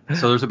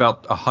 So there's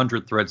about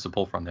 100 threads to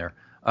pull from there.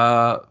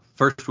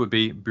 First would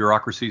be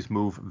bureaucracies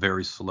move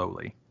very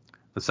slowly.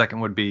 The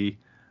second would be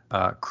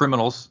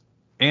criminals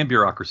and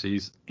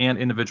bureaucracies and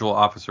individual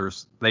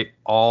officers. They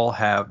all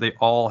have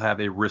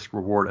a risk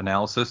reward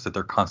analysis that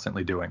they're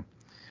constantly doing,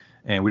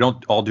 and we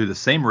don't all do the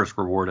same risk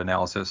reward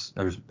analysis.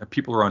 There's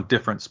people are on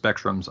different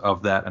spectrums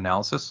of that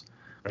analysis,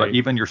 but Right.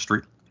 even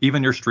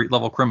your street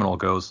level criminal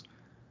goes,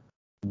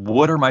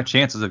 what are my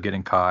chances of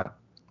getting caught,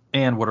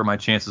 and what are my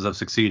chances of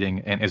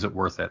succeeding, and is it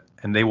worth it?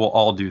 And they will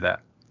all do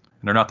that.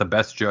 And they're not the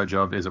best judge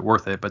of is it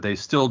worth it, but they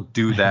still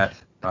do that.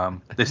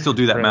 They still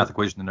do that Right. math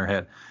equation in their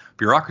head.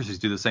 Bureaucracies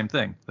do the same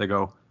thing. They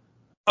go,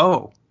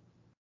 oh,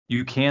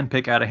 you can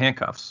pick out of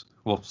handcuffs.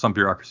 Well, some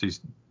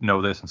bureaucracies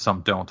know this and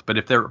some don't. But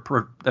if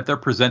they're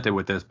presented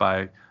with this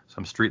by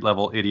some street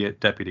level idiot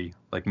deputy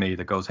like me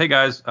that goes, hey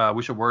guys,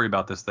 we should worry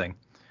about this thing.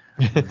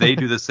 They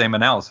do the same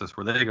analysis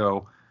where they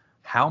go,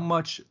 how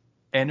much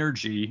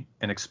energy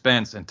and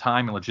expense and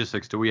time and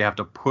logistics do we have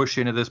to push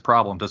into this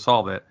problem to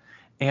solve it?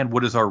 And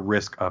what is our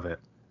risk of it?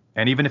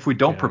 And even if we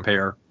don't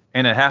prepare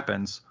and it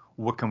happens,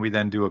 what can we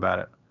then do about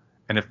it?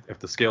 And if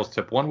the scales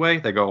tip one way,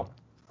 they go,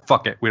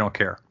 fuck it, we don't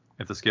care.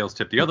 If the scales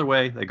tip the other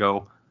way, they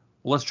go,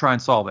 well, let's try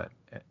and solve it.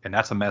 And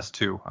that's a mess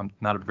too. I'm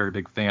not a very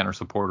big fan or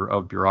supporter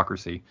of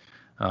bureaucracy.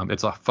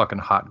 It's a fucking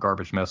hot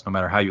garbage mess no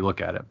matter how you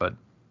look at it. But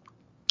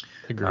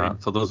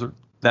so those are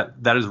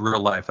that is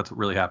real life. That's what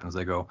really happens.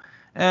 They go,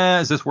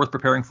 is this worth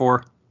preparing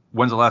for?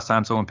 When's the last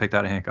time someone picked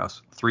out of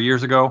handcuffs? 3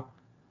 years ago.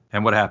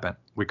 And what happened?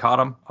 We caught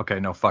them. Okay,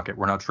 no, fuck it.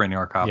 We're not training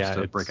our cops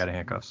to break out of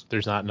handcuffs.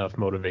 There's not enough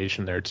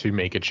motivation there to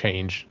make a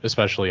change,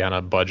 especially on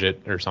a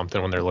budget or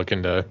something when they're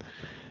looking to,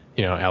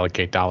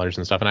 allocate dollars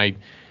and stuff. And I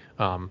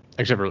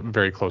actually have a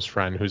very close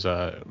friend who's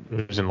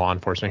in law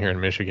enforcement here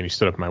in Michigan. He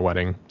stood up at my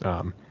wedding,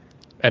 and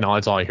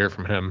that's all I hear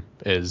from him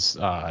is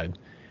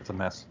it's a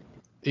mess.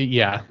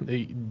 Yeah,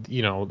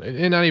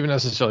 and not even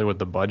necessarily with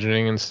the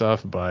budgeting and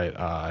stuff,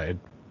 but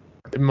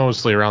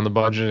mostly around the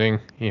budgeting.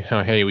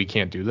 Hey, we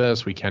can't do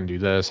this, we can do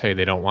this. Hey,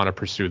 they don't want to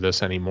pursue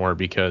this anymore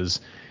because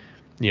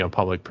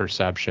public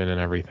perception and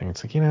everything.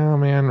 It's like,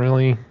 man,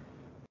 really.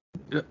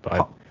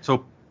 But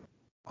so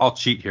I'll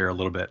cheat here a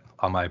little bit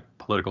on my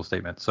political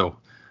statement. So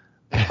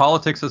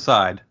politics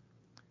aside,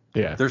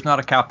 there's not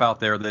a cop out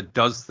there that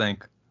does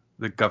think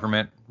the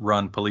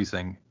government-run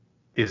policing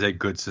is a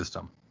good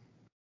system.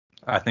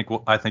 I think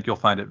you'll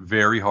find it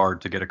very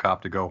hard to get a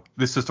cop to go,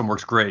 this system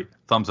works great,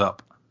 thumbs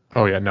up.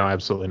 Oh yeah, no,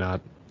 absolutely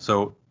not.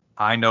 So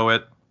I know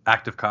it,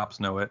 active cops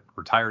know it,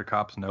 retired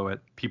cops know it,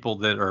 people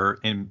that are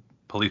in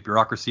police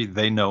bureaucracy,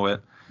 they know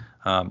it,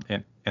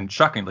 and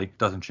shockingly, it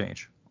doesn't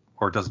change,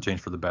 or it doesn't change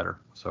for the better.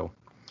 So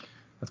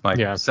that's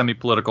my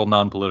semi-political,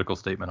 non-political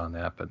statement on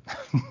that. But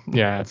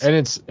yeah, and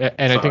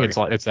I think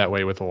it's that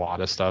way with a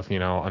lot of stuff.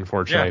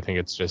 Unfortunately, I think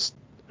it's just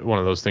one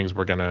of those things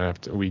we're gonna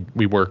have to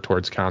we work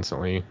towards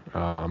constantly.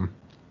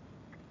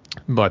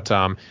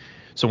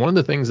 So one of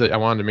the things that I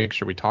wanted to make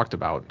sure we talked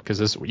about,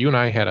 because you and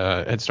I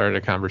had started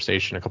a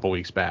conversation a couple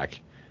weeks back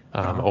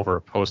over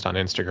a post on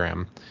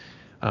Instagram,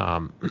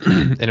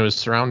 and it was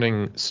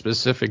surrounding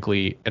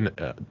specifically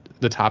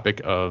the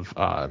topic of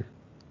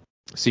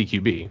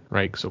CQB,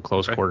 right? So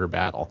close quarter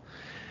battle,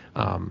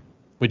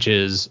 which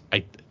is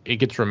it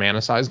gets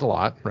romanticized a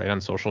lot, right,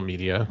 on social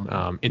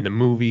media, in the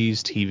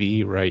movies,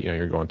 TV, right?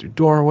 You're going through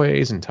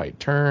doorways and tight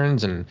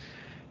turns and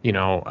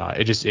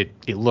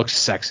it looks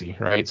sexy,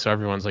 right? So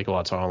everyone's like, well,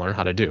 that's all I learn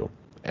how to do.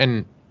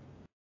 And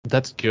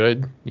that's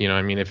good.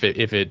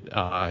 If it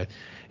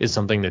is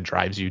something that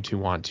drives you to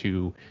want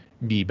to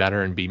be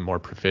better and be more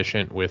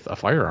proficient with a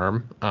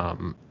firearm,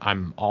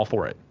 I'm all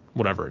for it,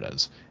 whatever it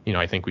is.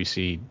 I think we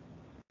see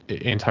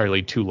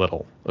entirely too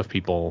little of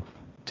people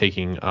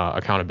taking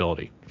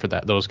accountability for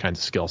those kinds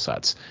of skill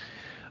sets.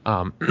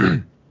 But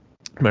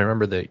I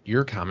remember that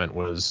your comment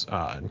was,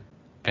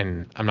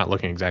 and I'm not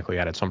looking exactly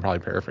at it, so I'm probably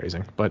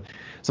paraphrasing, but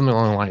something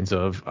along the lines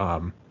of,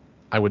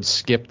 I would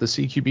skip the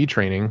CQB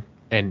training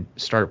and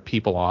start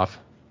people off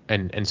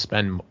and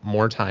spend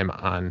more time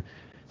on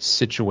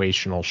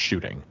situational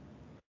shooting.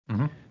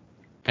 Mm-hmm.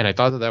 And I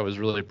thought that was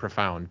really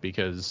profound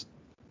because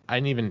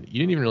you didn't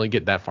even really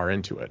get that far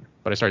into it,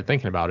 but I started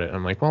thinking about it and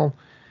I'm like, well,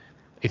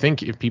 I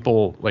think if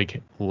people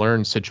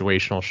learn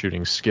situational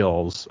shooting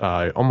skills,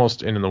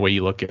 almost in the way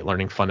you look at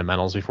learning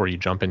fundamentals before you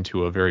jump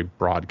into a very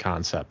broad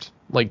concept,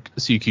 like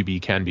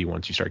CQB can be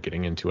once you start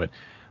getting into it,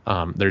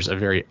 there's a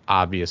very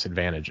obvious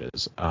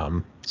advantages.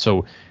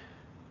 So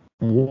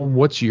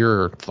what's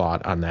your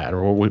thought on that?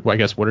 Or I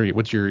guess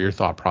what's your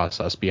thought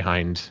process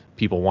behind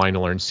people wanting to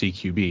learn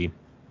CQB?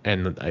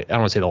 And I don't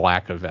want to say the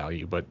lack of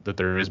value, but that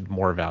there is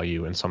more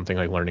value in something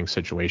like learning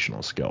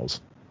situational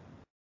skills.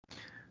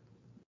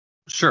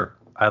 Sure.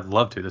 I'd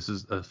love to. This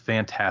is a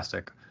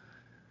fantastic.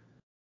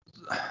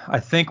 I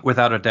think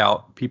without a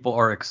doubt, people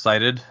are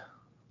excited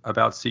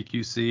about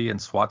CQC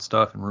and SWAT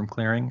stuff and room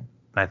clearing.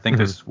 And I think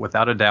this,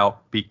 without a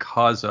doubt,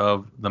 because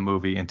of the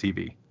movies and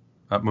TV.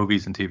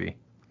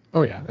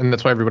 Oh yeah, and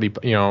that's why everybody,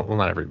 well,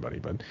 not everybody,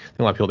 but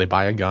a lot of people, they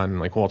buy a gun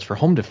like, well, it's for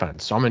home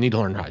defense, so I'm gonna need to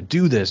learn how to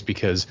do this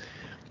because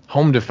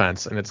home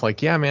defense. And it's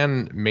like, yeah,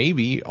 man,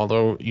 maybe.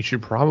 Although you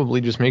should probably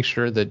just make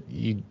sure that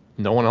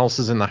no one else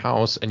is in the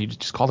house, and you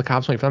just call the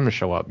cops when you find them to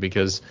show up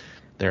because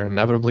they're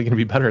inevitably going to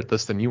be better at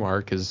this than you are.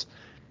 Because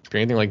if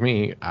you're anything like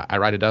me, I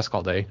ride a desk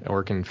all day. I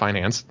work in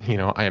finance.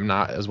 I am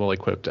not as well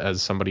equipped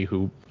as somebody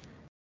who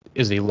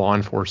is a law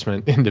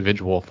enforcement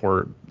individual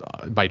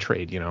by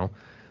trade.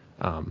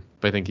 But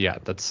I think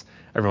that's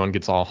everyone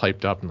gets all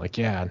hyped up and like,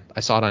 yeah,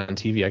 I saw it on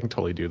TV. I can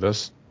totally do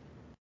this.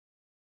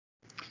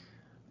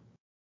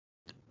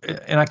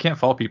 And I can't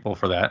fault people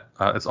for that.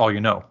 It's all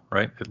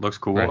right? It looks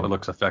cool. Right. It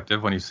looks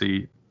effective. When you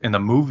see in the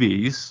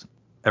movies,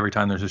 every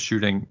time there's a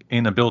shooting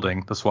in a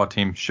building, the SWAT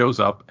team shows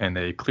up and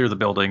they clear the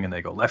building and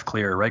they go left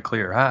clear, right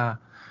clear.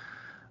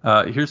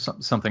 Here's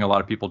something a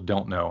lot of people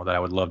don't know that I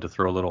would love to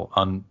throw a little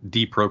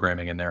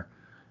deprogramming in there.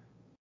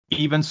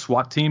 Even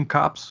SWAT team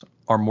cops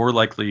are more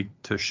likely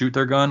to shoot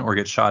their gun or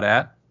get shot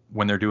at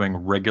when they're doing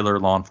regular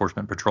law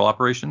enforcement patrol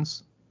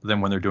operations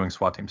than when they're doing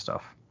SWAT team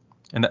stuff.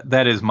 And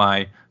that is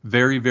my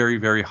very, very,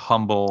 very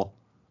humble,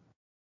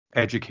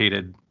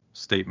 educated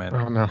statement.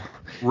 Oh no,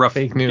 Rough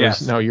fake news.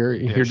 guess. No, you're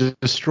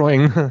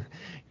destroying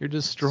you're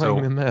destroying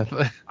So the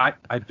myth.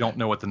 I don't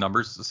know what the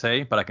numbers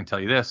say, but I can tell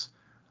you this: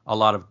 a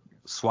lot of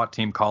SWAT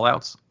team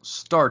callouts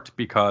start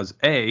because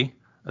a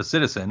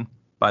citizen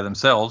by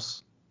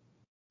themselves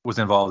was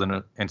involved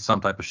in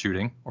some type of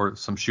shooting or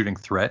some shooting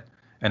threat,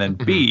 and then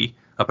B,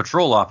 a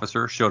patrol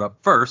officer showed up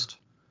first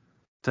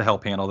to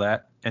help handle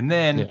that, and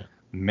then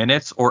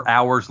minutes or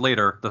hours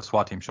later, the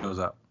SWAT team shows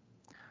up.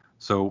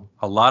 So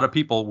a lot of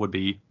people would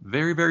be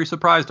very, very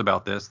surprised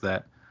about this,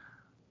 that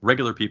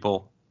regular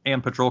people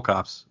and patrol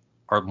cops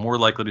are more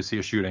likely to see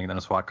a shooting than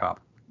a SWAT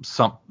cop.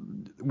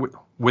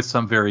 With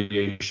some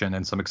variation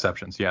and some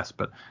exceptions, yes,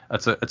 but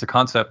it's a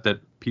concept that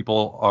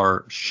people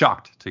are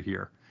shocked to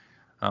hear,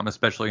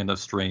 especially in the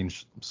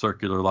strange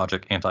circular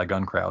logic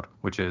anti-gun crowd,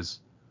 which is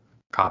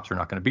cops are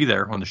not going to be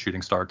there when the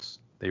shooting starts.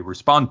 They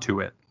respond to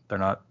it. They're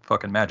not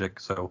fucking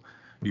magic, so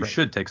you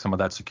should take some of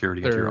that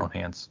security into your own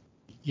hands.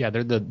 Yeah,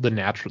 they're the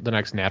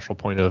next natural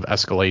point of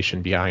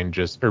escalation beyond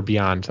just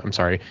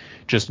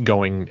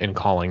going and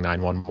calling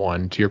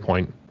 911. To your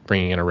point,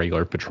 bringing in a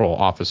regular patrol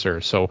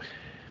officer. So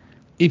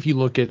if you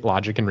look at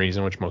logic and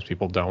reason, which most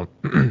people don't,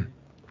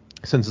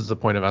 since it's a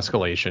point of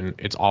escalation,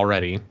 it's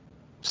already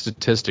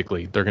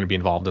statistically they're going to be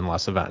involved in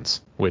less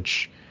events,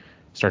 which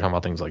start talking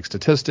about things like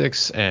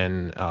statistics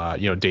and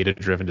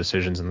data-driven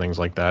decisions and things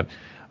like that.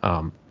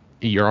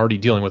 You're already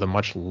dealing with a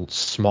much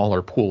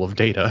smaller pool of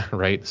data,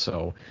 right?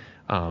 So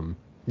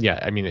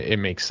it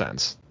makes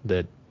sense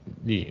that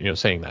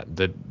saying that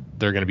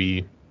they're going to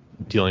be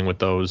dealing with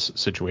those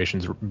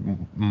situations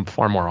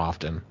far more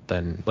often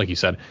than, like you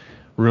said,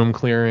 room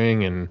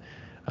clearing and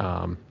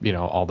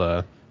all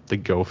the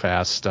go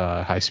fast,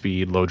 high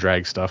speed, low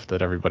drag stuff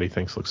that everybody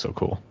thinks looks so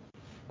cool,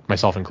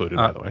 myself included,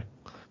 by the way.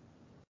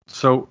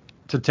 So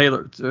to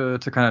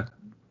kind of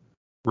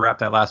wrap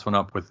that last one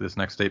up with this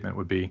next statement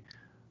would be,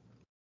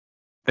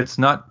 it's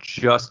not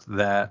just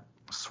that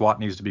SWAT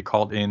needs to be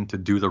called in to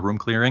do the room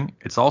clearing.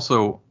 It's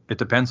also, it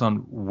depends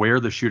on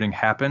where the shooting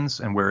happens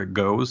and where it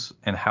goes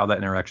and how that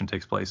interaction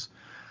takes place.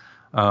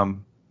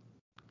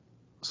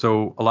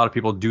 So a lot of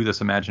people do this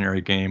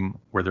imaginary game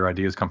where their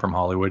ideas come from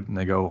Hollywood and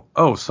they go,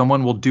 oh,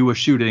 someone will do a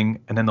shooting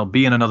and then they'll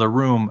be in another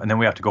room and then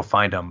we have to go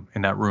find them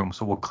in that room.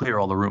 So we'll clear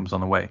all the rooms on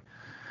the way.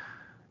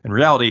 In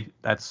reality,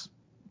 that's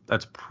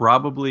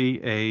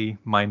probably a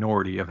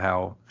minority of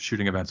how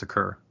shooting events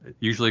occur. It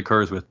usually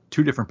occurs with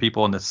two different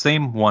people in the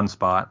same one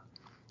spot,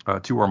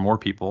 two or more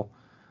people.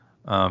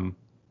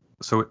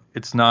 So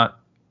it's not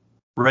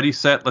ready,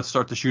 set, let's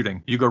start the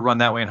shooting. You go run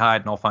that way and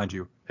hide and I'll find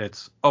you.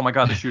 It's, oh my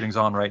God, the shooting's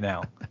on right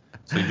now.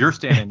 So you're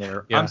standing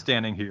there, I'm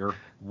standing here,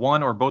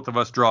 one or both of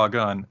us draw a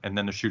gun, and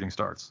then the shooting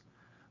starts.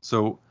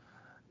 So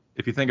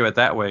if you think of it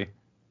that way,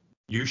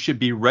 you should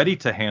be ready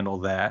to handle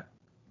that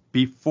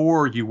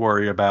before you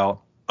worry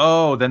about,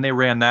 oh, then they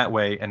ran that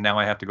way, and now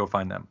I have to go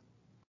find them.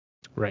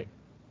 Right.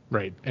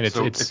 And it's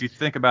if you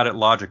think about it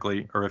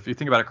logically, or if you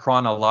think about it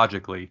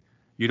chronologically,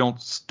 you don't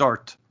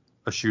start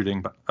a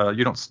shooting,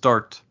 you don't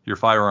start your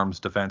firearms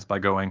defense by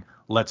going,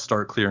 let's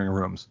start clearing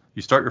rooms.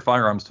 You start your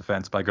firearms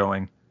defense by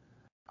going,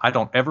 I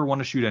don't ever want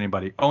to shoot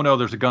anybody. Oh no,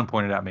 there's a gun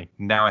pointed at me.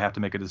 Now I have to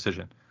make a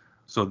decision.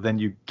 So then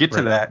you get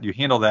to that, you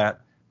handle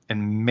that,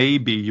 and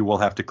maybe you will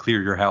have to clear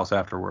your house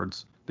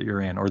afterwards that you're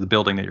in, or the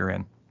building that you're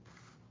in.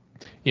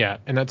 Yeah,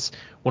 and that's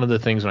one of the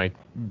things when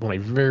I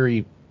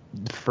very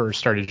first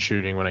started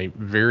shooting, when I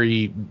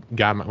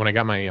got my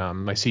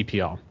my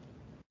CPL,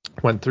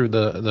 went through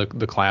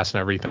the class and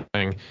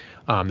everything.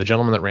 The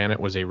gentleman that ran it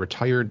was a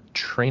retired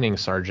training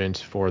sergeant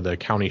for the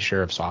county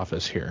sheriff's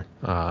office here.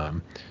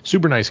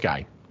 Super nice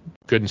guy.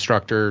 Good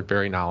instructor,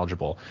 very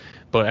knowledgeable.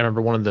 But I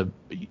remember one of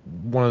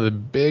the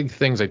big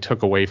things I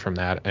took away from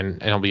that,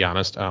 and I'll be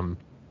honest,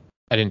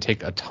 I didn't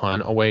take a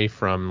ton away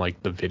from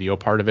like the video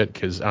part of it,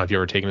 because I don't know if you've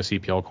ever taken a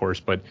CPL course,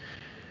 but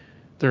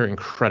they're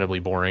incredibly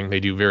boring. They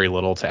do very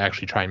little to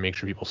actually try and make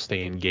sure people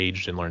stay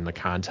engaged and learn the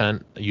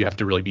content. You have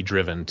to really be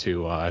driven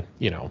to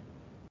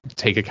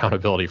take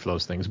accountability for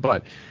those things.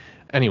 But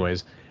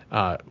anyways,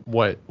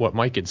 what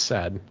Mike had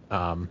said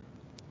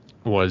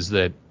was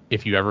that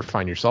if you ever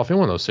find yourself in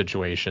one of those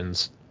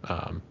situations,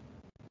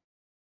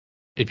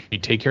 if you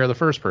take care of the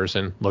first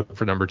person, look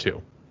for number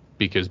two,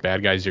 because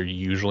bad guys are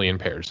usually in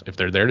pairs. If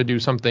they're there to do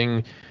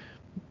something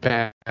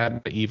bad,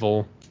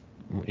 evil,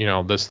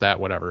 this, that,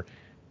 whatever,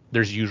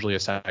 there's usually a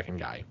second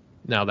guy.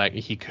 Now that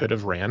he could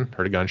have ran,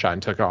 heard a gunshot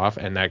and took off,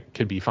 and that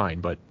could be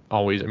fine. But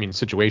always,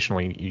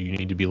 situationally, you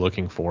need to be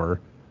looking for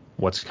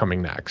what's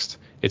coming next.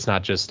 It's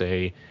not just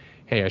hey,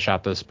 I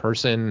shot this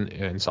person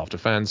in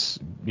self-defense,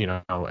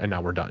 and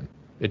now we're done.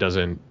 It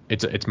doesn't.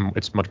 It's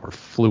much more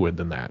fluid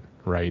than that,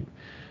 right?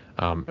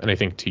 And I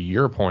think to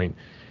your point,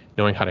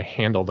 knowing how to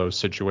handle those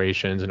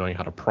situations and knowing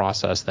how to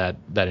process that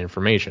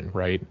information,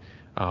 right?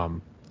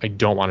 I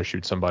don't want to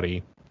shoot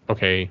somebody.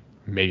 Okay,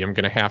 maybe I'm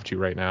going to have to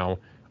right now.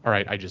 All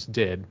right, I just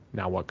did.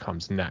 Now what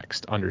comes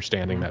next?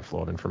 Understanding that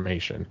flow of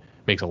information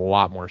makes a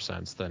lot more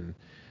sense than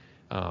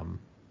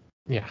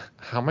Yeah,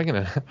 how am I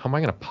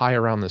gonna pie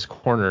around this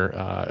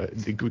corner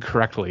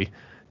correctly?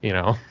 You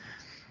know?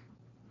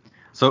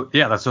 So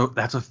yeah, that's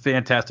a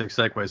fantastic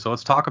segue. So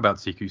let's talk about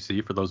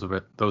CQC for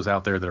those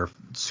out there that are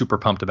super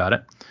pumped about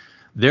it.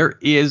 There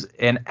is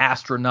an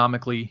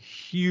astronomically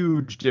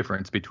huge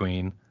difference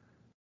between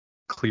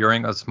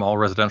clearing a small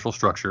residential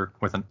structure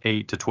with an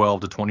 8 to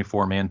 12 to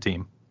 24 man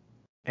team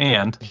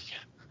and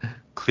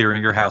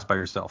clearing your house by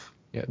yourself.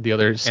 Yeah, the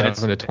other And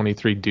 7 to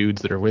 23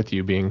 dudes that are with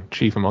you being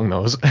chief among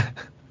those.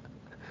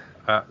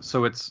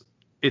 so it's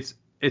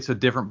a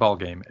different ball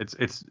game.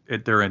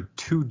 They're in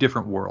two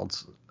different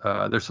worlds.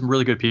 There's some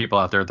really good people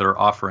out there that are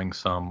offering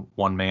some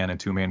 1 man and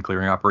 2 man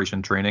clearing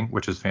operation training,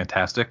 which is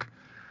fantastic.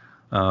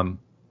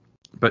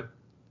 But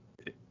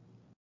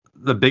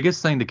the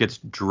biggest thing that gets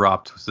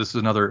dropped, this is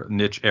another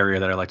niche area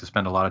that I like to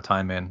spend a lot of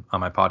time in on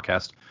my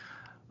podcast.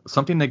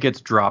 Something that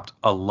gets dropped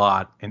a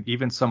lot, and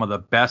even some of the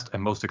best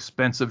and most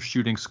expensive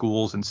shooting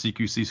schools and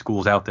CQC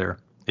schools out there,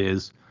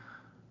 is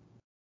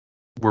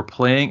we're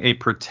playing a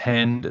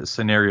pretend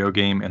scenario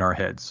game in our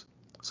heads.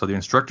 So the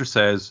instructor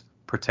says,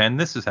 pretend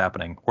this is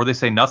happening, or they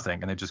say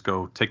nothing and they just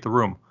go, take the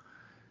room.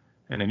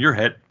 And in your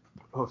head,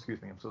 oh,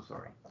 excuse me, I'm so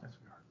sorry.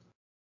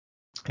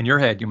 In your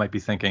head, you might be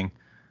thinking,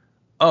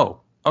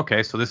 oh,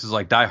 okay, so this is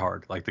like Die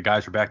Hard. Like the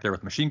guys are back there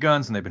with machine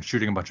guns and they've been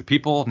shooting a bunch of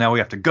people. Now we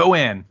have to go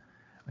in.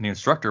 And the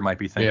instructor might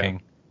be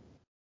thinking,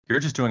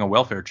 you're just doing a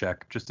welfare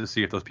check just to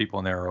see if those people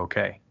in there are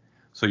okay.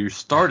 So you're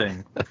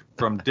starting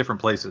from different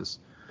places.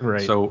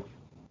 Right. So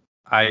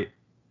I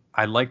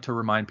like to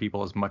remind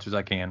people as much as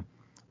I can,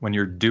 when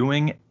you're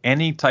doing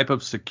any type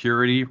of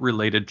security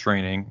related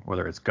training,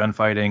 whether it's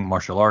gunfighting,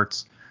 martial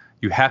arts,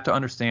 you have to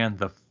understand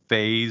the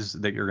phase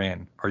that you're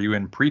in. Are you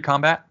in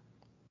pre-combat,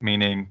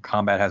 meaning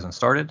combat hasn't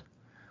started?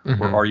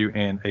 Mm-hmm. Or are you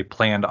in a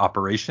planned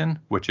operation,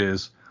 which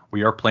is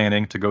we are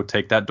planning to go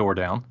take that door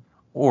down?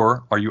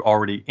 Or are you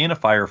already in a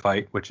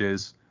firefight, which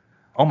is,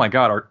 oh my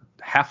God,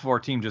 half of our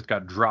team just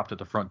got dropped at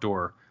the front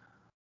door.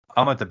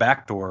 I'm at the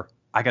back door.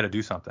 I got to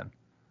do something.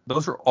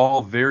 Those are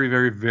all very,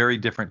 very, very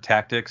different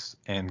tactics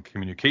and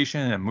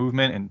communication and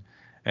movement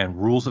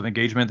and rules of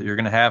engagement that you're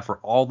going to have for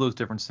all those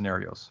different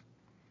scenarios.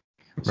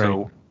 Right.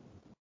 So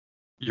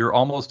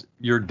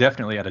you're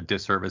definitely at a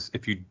disservice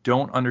if you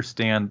don't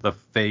understand the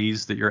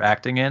phase that you're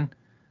acting in.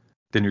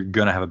 Then you're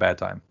going to have a bad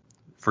time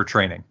for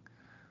training.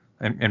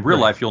 And in real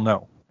life, you'll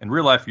know. In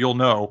real life, you'll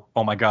know,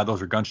 oh my God,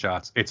 those are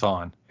gunshots. It's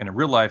on. And in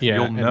real life,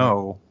 you'll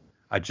know,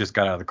 I just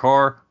got out of the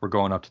car. We're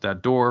going up to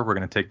that door. We're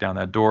going to take down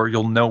that door.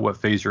 You'll know what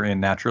phase you're in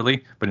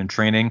naturally. But in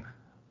training,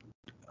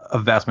 a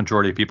vast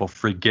majority of people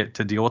forget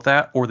to deal with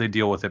that, or they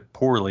deal with it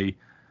poorly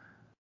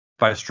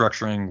by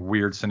structuring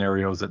weird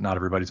scenarios that not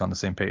everybody's on the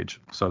same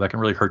page. So that can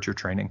really hurt your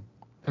training.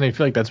 And I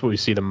feel like that's what we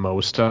see the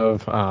most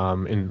of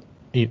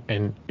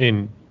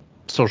in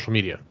social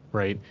media,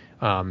 right?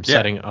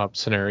 Setting up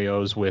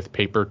scenarios with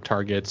paper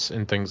targets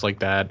and things like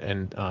that,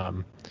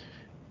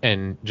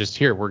 and just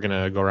here we're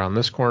gonna go around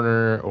this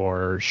corner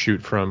or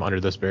shoot from under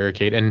this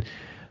barricade, and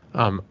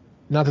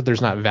not that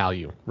there's not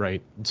value,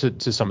 right,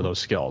 to some of those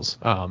skills.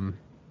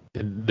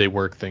 They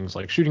work things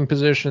like shooting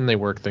position, they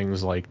work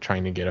things like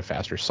trying to get a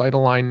faster sight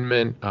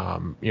alignment,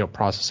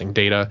 processing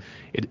data.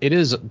 It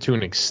is to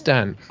an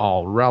extent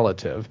all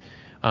relative,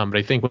 but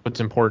I think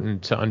what's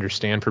important to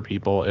understand for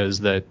people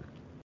is that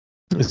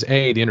is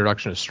the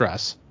introduction of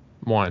stress.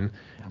 One,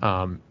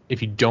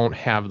 if you don't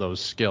have those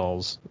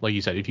skills, like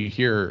you said, if you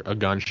hear a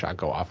gunshot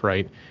go off,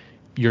 right,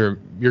 you're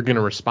going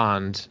to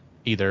respond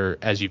either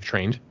as you've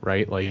trained,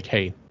 right, like,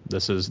 hey,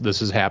 this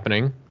is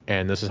happening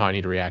and this is how I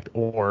need to react,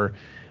 or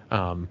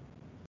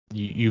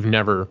you've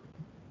never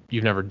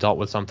dealt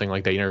with something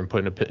like that. You never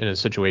been put in a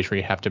situation where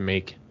you have to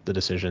make the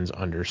decisions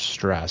under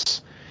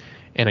stress.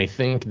 And I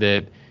think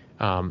that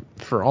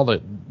for all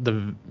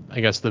the I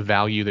guess the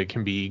value that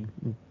can be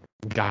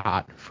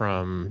got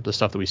from the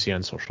stuff that we see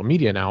on social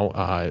media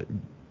now,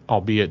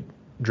 albeit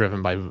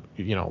driven by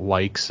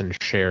likes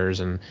and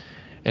shares and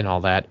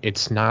all that,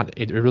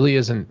 it really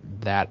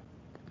isn't that,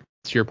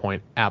 to your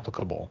point,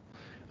 applicable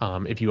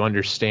if you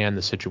understand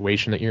the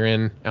situation that you're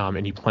in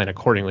and you plan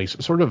accordingly,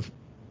 sort of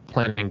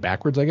planning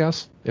backwards, I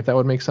guess, if that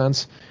would make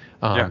sense.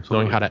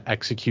 Knowing how to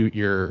execute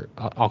your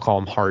I'll call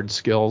them hard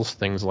skills,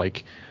 things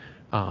like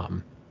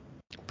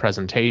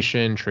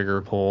presentation,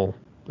 trigger pull,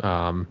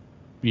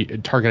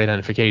 target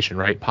identification,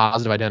 right?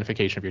 Positive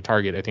identification of your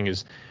target, I think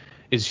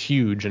is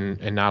huge,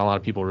 and not a lot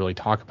of people really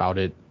talk about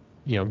it.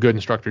 Good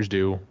instructors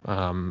do.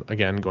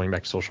 Again, going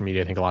back to social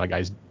media, I think a lot of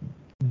guys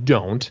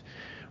don't,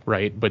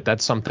 right? But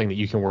that's something that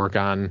you can work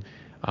on,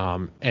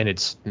 and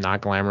it's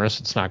not glamorous,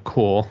 it's not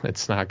cool,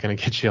 it's not going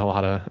to get you a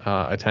lot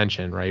of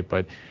attention, right?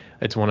 But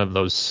it's one of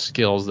those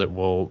skills that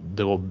will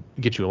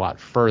get you a lot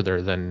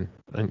further than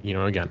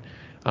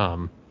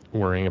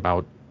worrying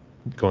about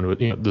going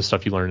to the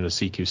stuff you learn in a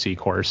CQC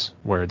course,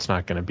 where it's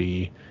not going to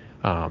be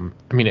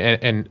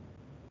and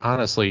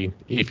honestly,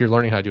 if you're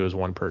learning how to do it as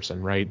one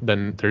person, right,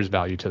 then there's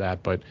value to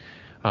that. But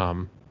I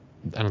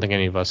don't think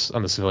any of us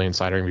on the civilian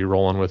side are going to be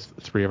rolling with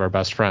 3 of our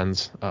best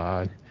friends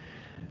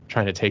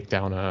trying to take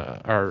down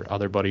our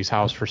other buddy's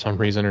house for some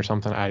reason or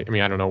something. I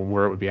mean, I don't know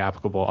where it would be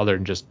applicable other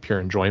than just pure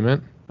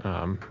enjoyment.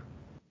 And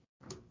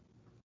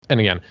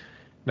again,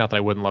 not that I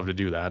wouldn't love to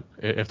do that.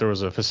 If there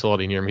was a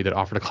facility near me that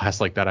offered a class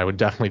like that, I would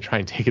definitely try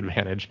and take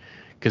advantage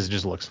because it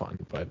just looks fun.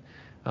 But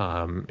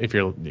if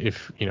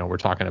we're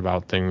talking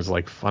about things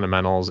like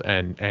fundamentals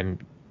and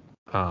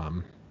I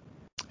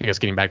guess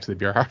getting back to the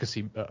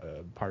bureaucracy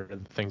part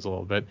of things a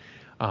little bit,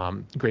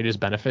 greatest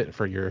benefit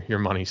for your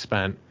money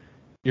spent,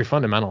 your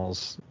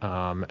fundamentals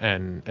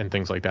and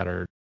things like that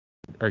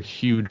are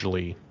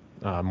hugely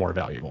more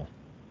valuable.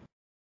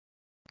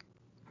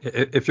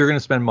 If you're going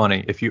to spend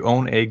money, if you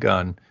own a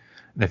gun,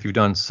 and if you've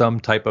done some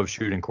type of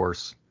shooting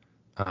course,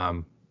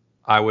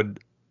 I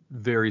would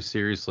very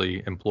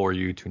seriously implore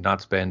you to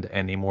not spend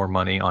any more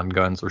money on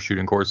guns or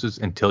shooting courses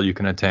until you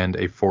can attend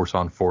a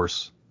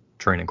force-on-force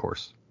training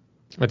course.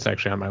 It's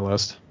actually on my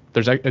list.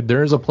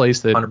 There is a place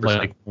that 100%.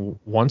 like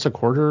once a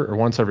quarter or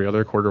once every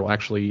other quarter will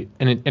actually,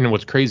 and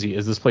what's crazy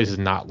is this place is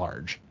not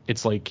large.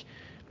 It's like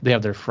they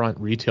have their front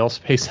retail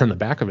space and the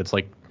back of it's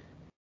like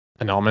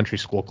an elementary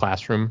school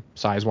classroom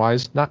size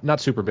wise, not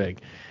super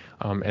big.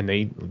 And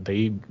they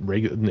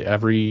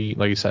every,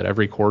 like you said,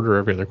 every quarter,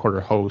 every other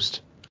quarter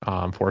host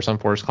force on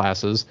force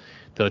classes.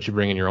 They let you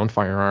bring in your own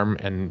firearm,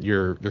 and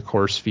your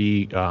course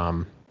fee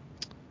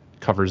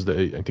covers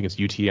I think it's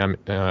UTM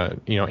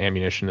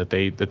ammunition that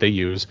they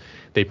use.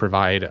 They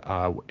provide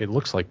it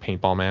looks like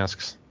paintball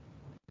masks.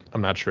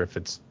 I'm not sure if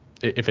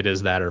it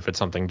is that or if it's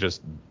something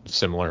just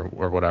similar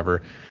or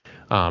whatever.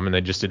 And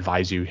they just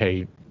advise you,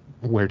 hey,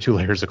 wear 2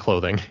 layers of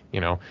clothing,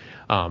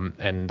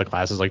 and the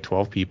class is like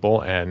 12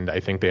 people, and I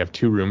think they have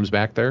 2 rooms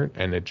back there,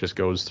 and it just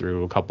goes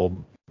through a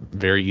couple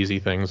very easy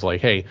things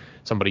like, hey,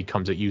 somebody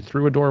comes at you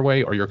through a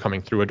doorway, or you're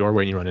coming through a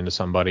doorway and you run into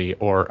somebody,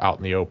 or out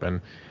in the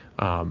open.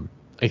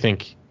 I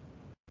think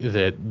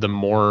that the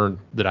more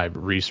that I've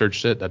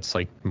researched it, that's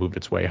like moved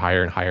its way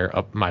higher and higher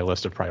up my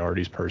list of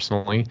priorities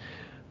personally.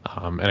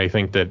 And I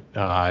think that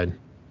I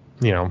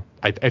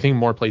think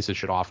more places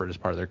should offer it as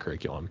part of their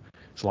curriculum.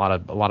 It's a lot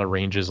of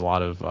ranges, a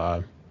lot of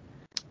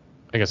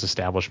I guess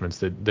establishments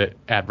that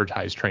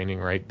advertise training,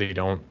 right?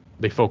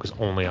 They focus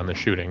only on the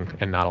shooting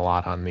and not a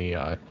lot on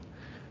the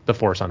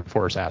force on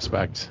force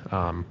aspect,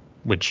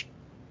 which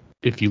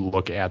if you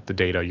look at the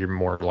data, you're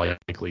more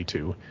likely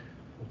to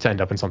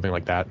end up in something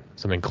like that,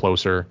 something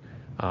closer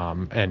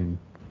and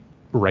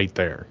right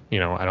there.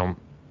 I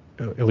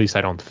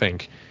don't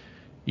think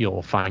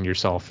you'll find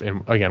yourself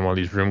in, again, one of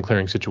these room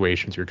clearing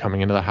situations. You're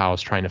coming into the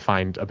house trying to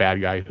find a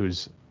bad guy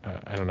who's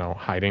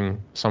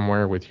hiding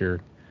somewhere with your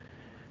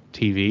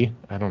TV.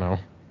 I don't know.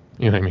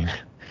 You know what I mean?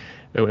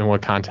 In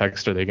what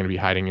context are they going to be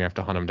hiding? You have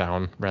to hunt them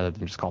down rather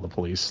than just call the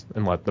police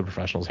and let the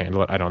professionals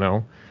handle it. I don't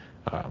know.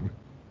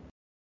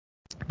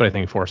 But I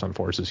think force on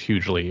force is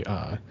hugely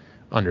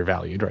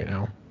undervalued right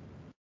now.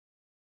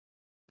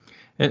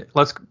 And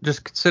let's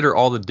just consider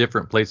all the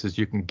different places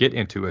you can get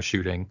into a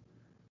shooting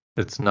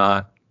that's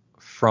not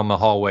from a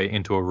hallway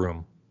into a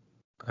room.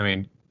 I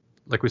mean,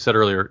 like we said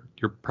earlier,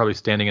 you're probably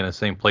standing in the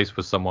same place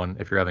with someone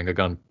if you're having a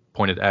gun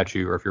pointed at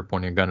you, or if you're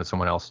pointing a gun at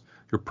someone else.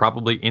 You're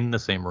probably in the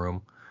same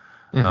room,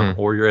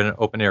 or you're in an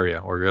open area,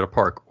 or you're at a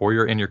park, or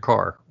you're in your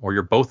car, or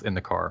you're both in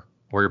the car,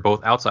 or you're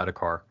both outside a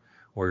car,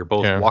 or you're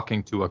both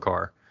walking to a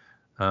car.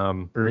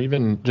 Or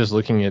even just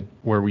looking at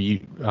where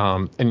we,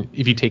 and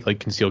if you take like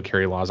concealed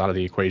carry laws out of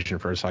the equation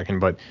for a second,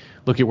 but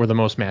look at where the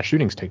most mass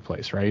shootings take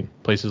place, right?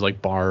 Places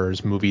like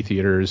bars, movie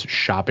theaters,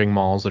 shopping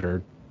malls that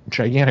are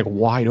gigantic,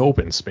 wide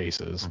open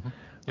spaces.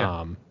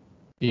 Mm-hmm.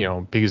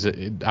 Yeah. Because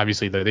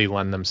obviously they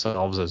lend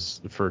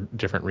themselves for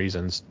different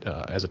reasons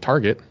as a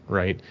target,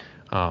 right?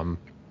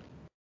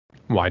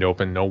 Wide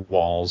open, no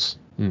walls.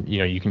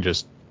 You can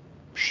just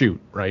shoot,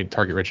 right?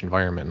 Target rich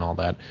environment and all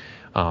that.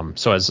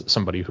 So as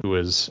somebody who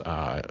is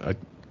a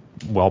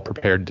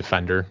well-prepared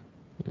defender,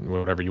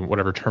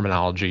 whatever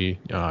terminology,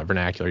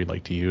 vernacular you'd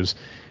like to use,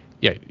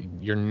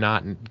 you're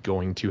not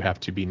going to have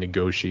to be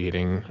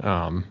negotiating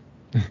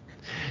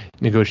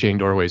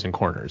doorways and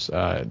corners.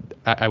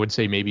 I would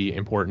say maybe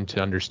important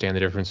to understand the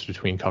difference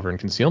between cover and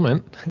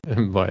concealment,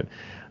 but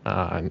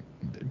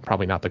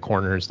probably not the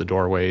corners, the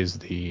doorways,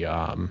 the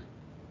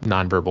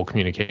nonverbal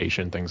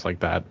communication, things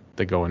like that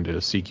go into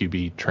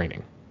CQB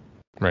training,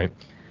 right?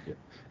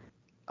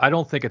 I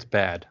don't think it's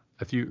bad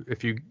if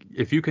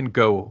you can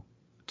go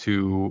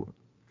to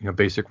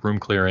basic room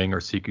clearing or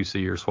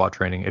CQC or SWAT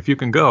training. If you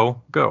can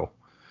go.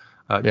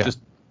 Just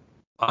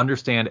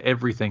understand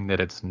everything that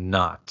it's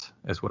not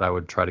is what I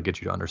would try to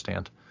get you to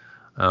understand.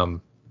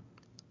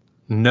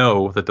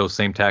 Know that those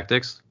same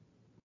tactics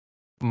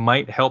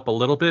might help a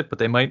little bit, but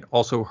they might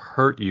also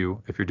hurt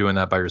you if you're doing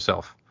that by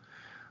yourself.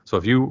 So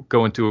if you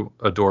go into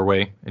a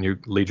doorway and you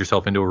lead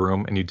yourself into a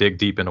room and you dig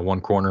deep into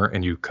one corner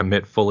and you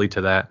commit fully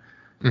to that,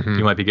 mm-hmm.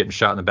 you might be getting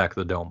shot in the back of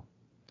the dome.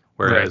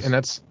 Whereas right. And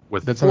that's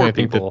 4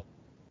 people,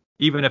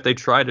 even if they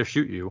try to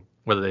shoot you,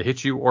 whether they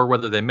hit you or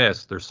whether they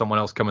miss, there's someone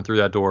else coming through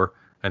that door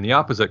and the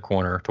opposite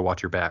corner to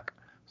watch your back.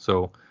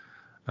 So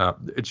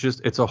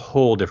it's a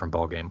whole different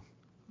ballgame.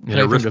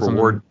 Risk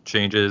reward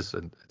changes,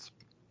 and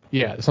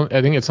Yeah,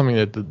 I think it's something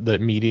that the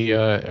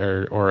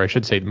media, or I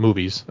should say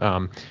movies,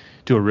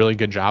 do a really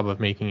good job of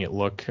making it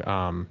look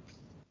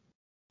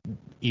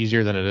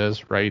easier than it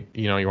is, right?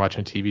 You know, you're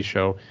watching a TV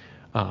show.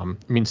 I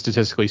mean,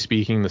 statistically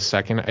speaking, I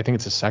think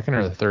it's the second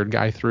or the third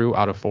guy through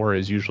out of four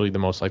is usually the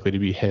most likely to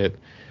be hit.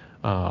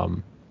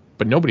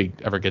 But nobody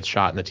ever gets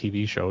shot in the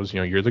TV shows. You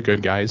know, you're the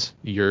good guys.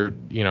 I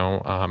don't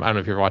know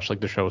if you ever watched like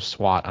the show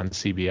SWAT on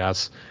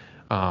CBS,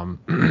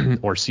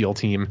 or SEAL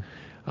Team.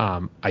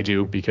 I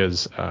do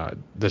because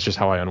that's just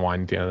how I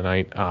unwind at the end of the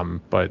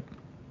night. But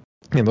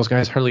those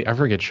guys hardly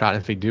ever get shot.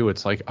 If they do,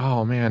 it's like,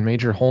 oh man,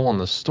 major hole in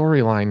the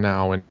storyline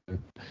now, and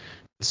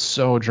it's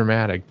so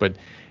dramatic. But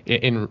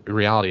in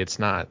reality, it's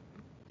not.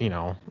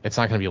 It's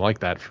not going to be like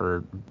that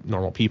for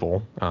normal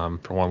people.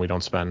 For one, we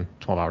don't spend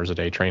 12 hours a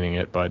day training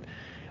it, but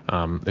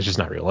it's just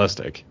not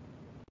realistic.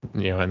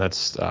 And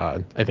that's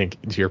I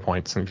think to your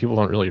point, some people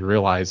don't really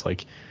realize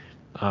like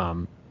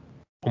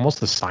almost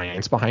the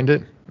science behind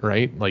it,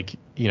 right? Like,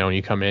 when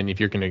you come in, if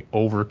you're going to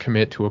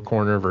overcommit to a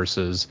corner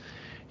versus,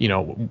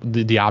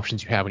 the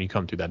options you have when you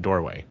come through that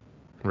doorway,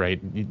 right?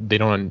 They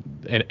don't,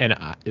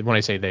 when I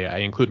say they, I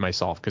include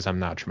myself because I'm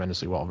not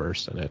tremendously well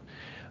versed in it.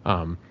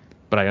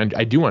 But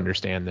I do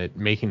understand that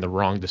making the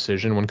wrong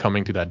decision when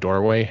coming through that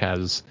doorway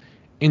has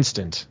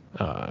instant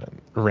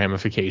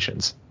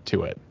ramifications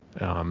to it.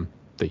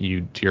 That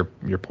to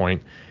your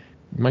point,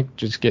 you might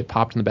just get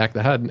popped in the back of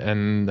the head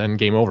and then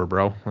game over,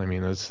 bro. I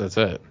mean, that's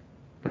it,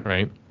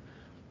 right?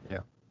 Yeah,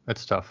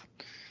 that's tough.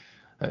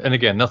 And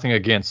again, nothing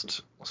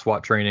against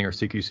SWAT training or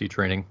CQC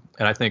training.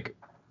 And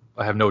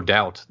I have no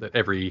doubt that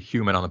every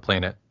human on the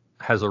planet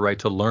has a right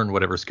to learn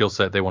whatever skill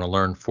set they want to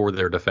learn for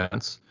their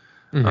defense,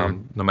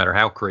 no matter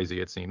how crazy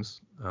it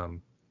seems,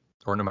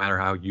 or no matter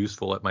how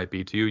useful it might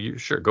be to you.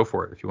 Sure, go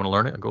for it. If you want to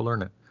learn it, go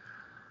learn it.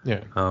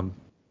 Yeah.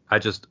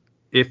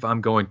 If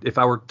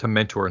I were to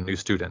mentor a new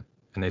student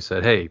and they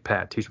said, hey,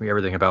 Pat, teach me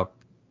everything about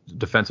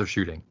defensive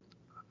shooting,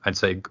 I'd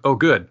say, oh,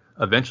 good.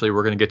 Eventually,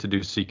 we're going to get to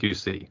do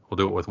CQC. We'll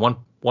do it with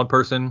one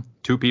person,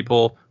 2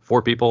 people,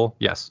 4 people.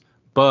 Yes.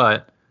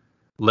 But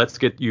let's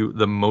get you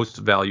the most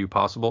value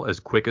possible as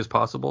quick as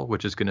possible,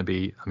 which is going to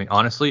be, I mean,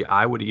 honestly,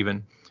 I would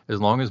even, as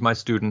long as my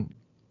student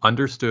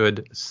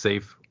understood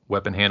safe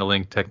weapon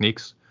handling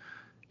techniques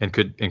and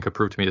could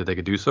prove to me that they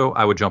could do so,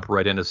 I would jump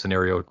right into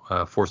scenario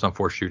force on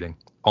force shooting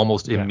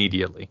almost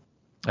immediately.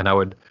 And I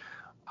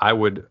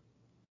would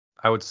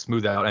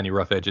smooth out any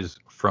rough edges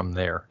from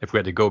there. If we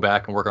had to go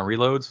back and work on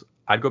reloads,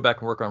 I'd go back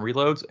and work on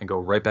reloads and go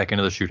right back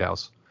into the shoot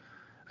house.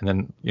 And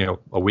then,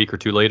 a week or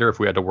 2 later, if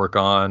we had to work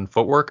on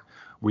footwork,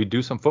 we'd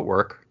do some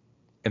footwork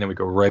and then we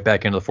go right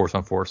back into the force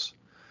on force.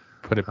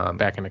 Put it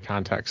back into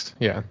context.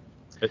 Yeah.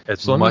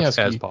 As much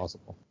as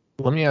possible.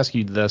 Let me ask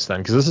you this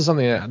then, because this is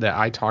something that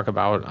I talk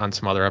about on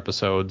some other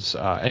episodes.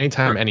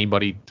 Anytime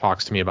anybody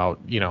talks to me about,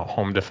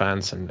 home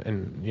defense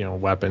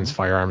and weapons,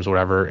 firearms,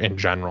 whatever in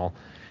general,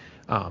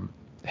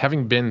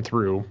 having been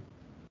through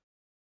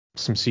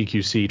some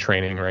CQC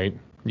training, right?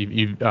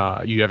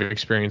 You have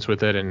experience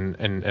with it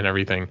and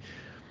everything.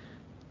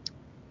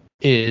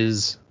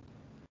 Is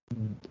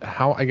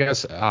how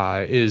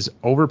is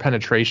over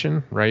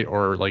penetration, right?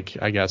 Or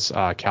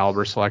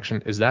caliber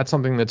selection. Is that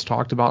something that's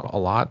talked about a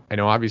lot? I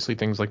know obviously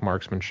things like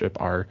marksmanship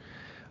are,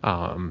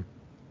 and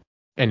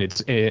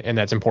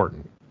that's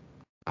important.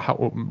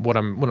 What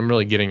I'm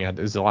really getting at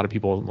is a lot of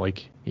people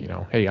like, hey,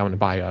 I'm going to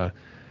buy a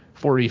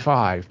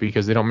 45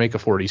 because they don't make a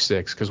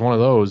 46 because one of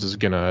those is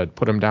going to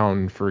put them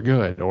down for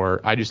good, or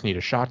I just need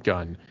a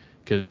shotgun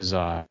because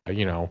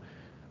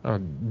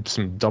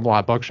some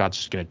double-aught buckshot's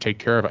just going to take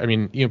care of it. I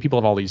mean, people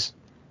have all these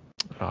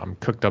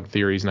cooked up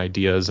theories and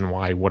ideas and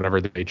why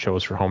whatever they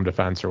chose for home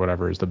defense or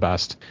whatever is the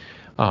best.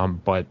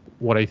 But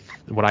what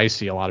I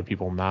see a lot of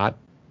people not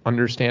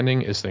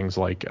understanding is things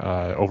like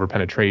over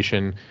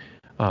penetration,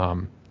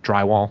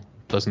 drywall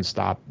doesn't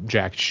stop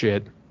jack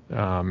shit.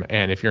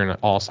 And if you're in an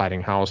all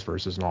siding house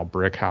versus an all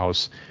brick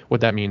house,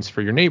 what that means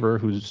for your neighbor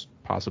who's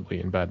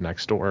possibly in bed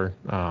next door,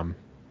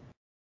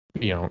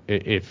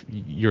 if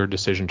your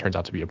decision turns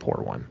out to be a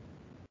poor one.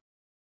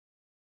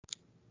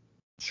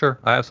 Sure.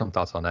 I have some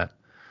thoughts on that.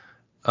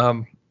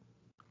 How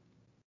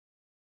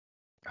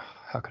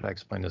could I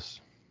explain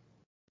this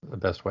the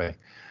best way?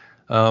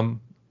 In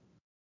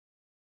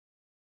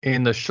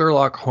the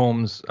Sherlock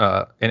Holmes,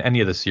 in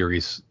any of the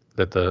series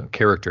that the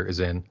character is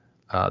in,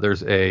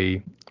 there's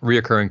a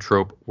reoccurring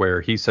trope where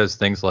he says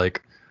things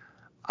like,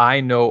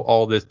 I know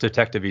all this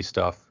detective-y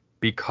stuff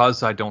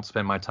because I don't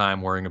spend my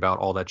time worrying about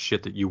all that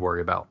shit that you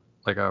worry about.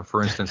 Like,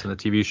 for instance, in the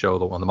TV show,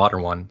 the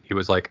modern one, he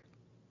was like,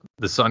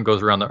 the sun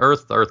goes around the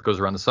earth goes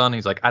around the sun.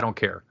 He's like, I don't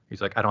care.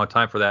 He's like, I don't have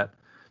time for that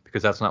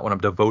because that's not what I'm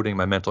devoting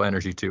my mental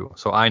energy to.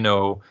 So I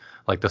know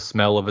like the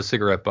smell of a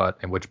cigarette butt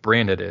and which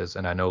brand it is.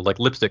 And I know like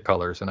lipstick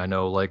colors and I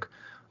know like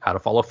how to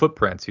follow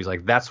footprints. He's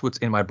like, that's what's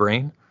in my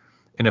brain.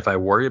 And if I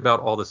worry about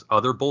all this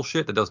other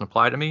bullshit that doesn't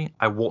apply to me,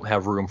 I won't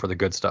have room for the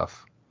good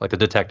stuff, like the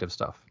detective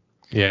stuff.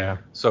 Yeah.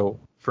 So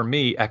for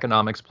me,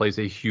 economics plays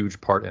a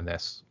huge part in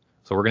this.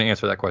 So we're going to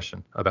answer that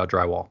question about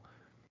drywall.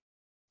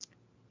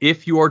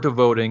 if you are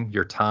devoting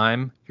your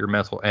time, your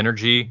mental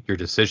energy, your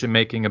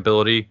decision-making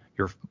ability,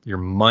 your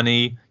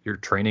money, your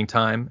training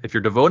time, if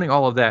you're devoting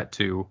all of that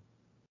to,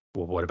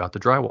 well, what about the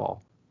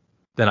drywall?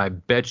 Then I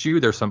bet you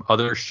there's some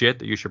other shit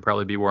that you should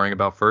probably be worrying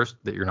about first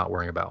that you're not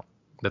worrying about.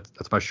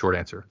 That's my short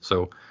answer.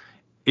 So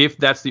if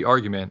that's the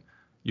argument,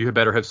 you had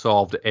better have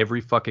solved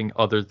every fucking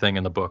other thing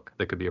in the book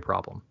that could be a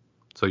problem.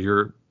 So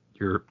your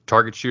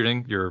target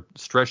shooting, your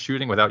stress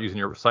shooting without using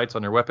your sights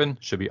on your weapon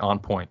should be on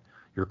point.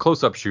 Your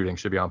close-up shooting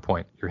should be on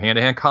point. Your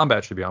hand-to-hand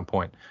combat should be on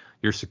point.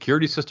 Your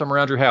security system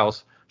around your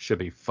house should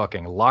be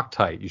fucking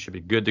Loctite. You should be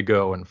good to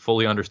go and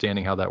fully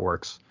understanding how that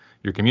works.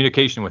 Your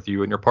communication with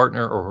you and your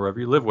partner or whoever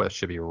you live with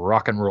should be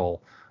rock and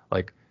roll.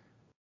 Like,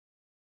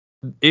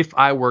 if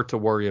I were to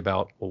worry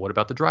about, well, what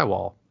about the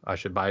drywall? I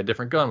should buy a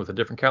different gun with a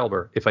different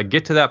caliber. If I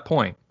get to that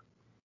point,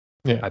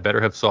 I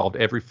better have solved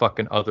every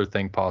fucking other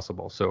thing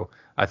possible. So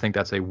I think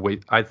that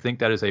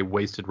is a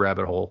wasted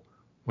rabbit hole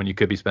when you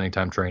could be spending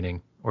time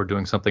training or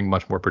doing something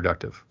much more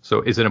productive.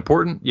 So is it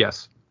important?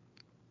 Yes.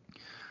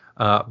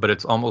 But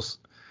it's almost,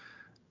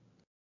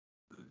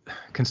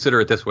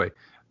 consider it this way.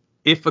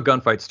 If a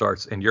gunfight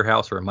starts in your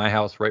house or in my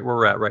house, right where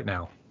we're at right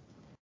now,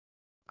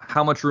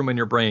 how much room in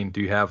your brain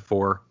do you have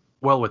for,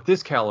 well, with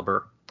this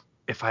caliber,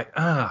 if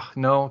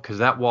no, because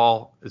that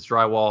wall is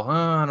drywall.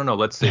 I don't know.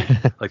 Let's see.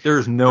 Like,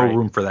 there's no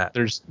room for that.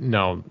 There's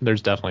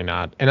definitely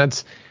not. And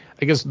that's,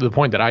 I guess, the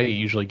point that I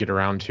usually get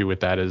around to with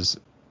that is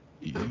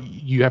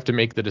you have to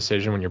make the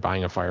decision when you're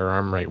buying a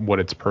firearm, right, what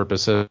its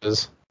purpose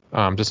is,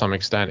 to some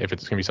extent, if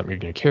it's going to be something you're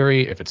going to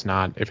carry, if it's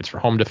not, if it's for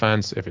home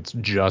defense, if it's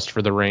just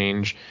for the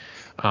range.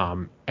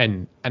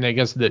 And I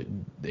guess that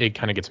it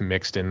kind of gets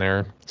mixed in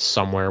there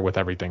somewhere with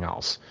everything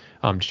else.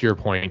 To your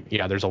point,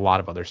 yeah, there's a lot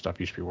of other stuff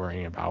you should be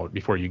worrying about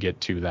before you get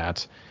to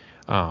that.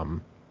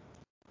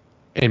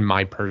 In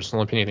my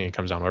personal opinion, I think it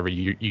comes down to whether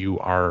you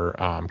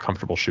are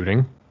comfortable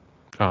shooting,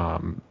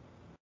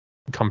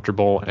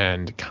 comfortable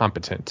and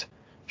competent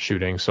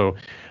shooting. So,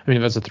 I mean,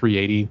 if that's a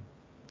 380,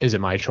 is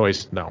it my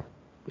choice? No,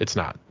 it's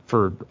not,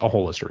 for a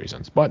whole list of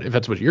reasons. But if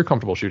that's what you're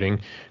comfortable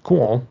shooting,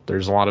 cool.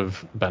 There's a lot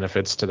of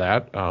benefits to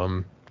that.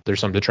 There's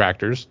some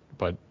detractors,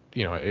 but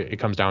it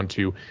comes down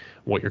to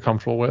what you're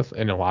comfortable with.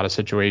 In a lot of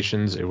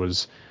situations, it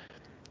was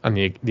on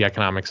the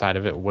economic side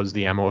of it, was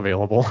the ammo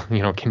available?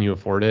 Can you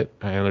afford it?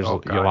 And there's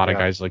a lot of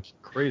guys like,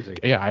 crazy.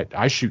 Yeah,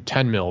 I shoot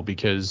 10 mil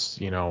because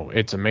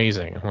it's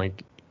amazing. I'm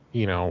like,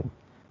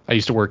 I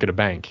used to work at a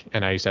bank,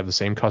 and I used to have the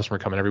same customer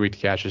come in every week to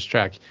cash his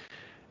check,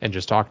 and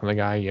just talking to the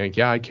guy,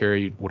 I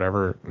carry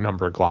whatever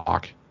number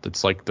Glock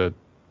that's like the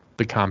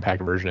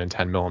compact version in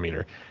 10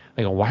 millimeter.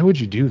 I go, why would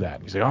you do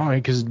that? He's like, oh,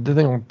 because the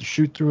thing will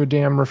shoot through a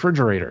damn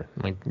refrigerator.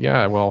 I'm like,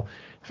 yeah, well,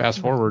 fast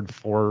forward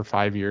 4 or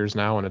 5 years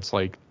now, and it's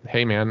like,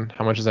 hey, man,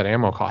 how much does that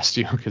ammo cost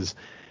you? Because,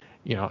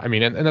 I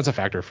mean, and that's a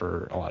factor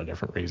for a lot of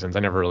different reasons. I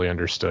never really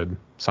understood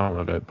some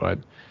of it, but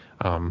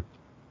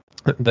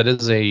that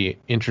is a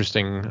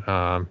interesting,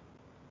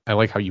 I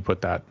like how you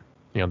put that.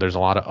 There's a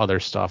lot of other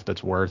stuff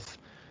that's worth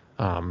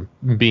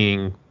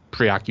being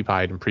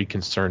preoccupied and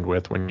pre-concerned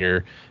with when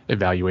you're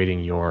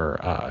evaluating your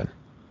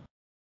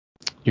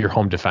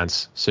home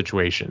defense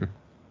situation,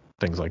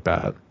 things like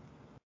that.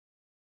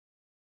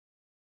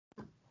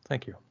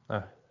 Thank you.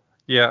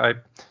 Yeah,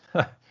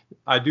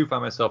 I do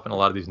find myself in a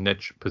lot of these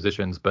niche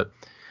positions, but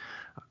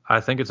I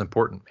think it's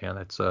important, man.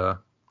 It's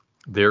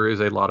there is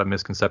a lot of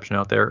misconception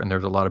out there, and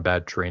there's a lot of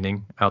bad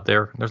training out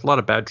there. And there's a lot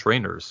of bad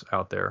trainers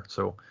out there.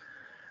 So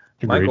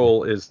my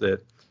goal is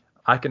that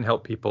I can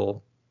help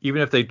people,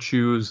 even if they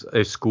choose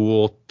a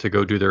school to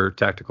go do their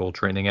tactical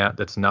training at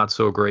that's not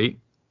so great.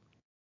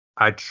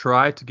 I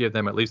try to give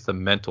them at least the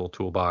mental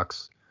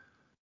toolbox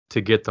to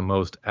get the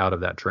most out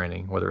of that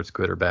training, whether it's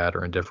good or bad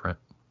or indifferent.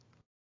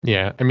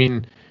 Yeah, I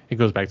mean, it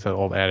goes back to the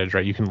old adage,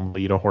 right? You can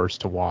lead a horse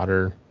to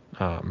water,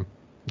 you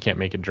can't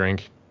make it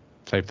drink,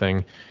 type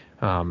thing.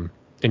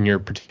 In your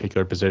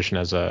particular position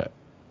as an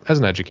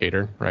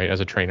educator, right, as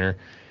a trainer,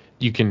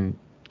 you can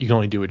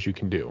only do what you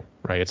can do,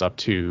 right? It's up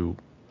to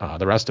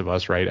the rest of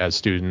us, right, as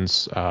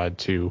students,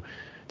 to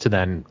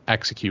then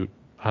execute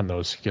on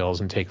those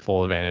skills and take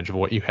full advantage of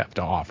what you have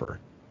to offer,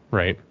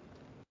 right?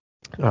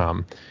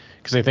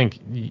 Because I think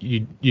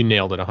you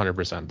nailed it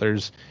 100%.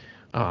 There's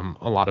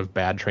a lot of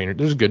bad trainers.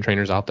 There's good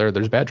trainers out there.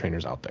 There's bad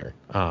trainers out there.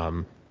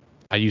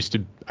 I used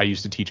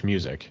to teach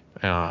music,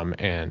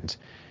 and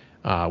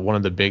one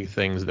of the big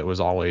things that was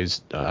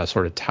always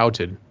sort of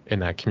touted in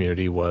that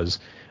community was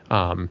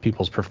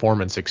people's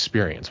performance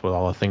experience with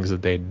all the things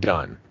that they'd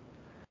done.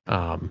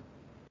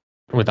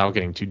 Without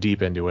getting too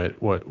deep into it,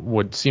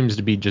 what seems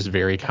to be just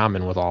very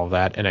common with all of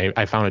that, and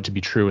I found it to be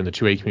true in the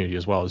 2A community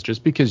as well, is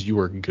just because you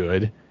were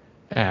good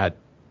at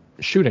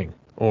shooting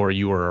or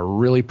you were a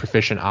really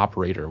proficient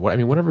operator,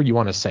 whatever you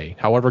want to say,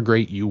 however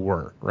great you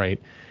were,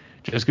 right?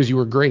 Just because you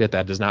were great at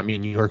that does not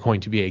mean you are going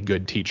to be a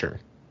good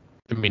teacher.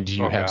 I mean, do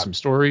you have some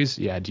stories?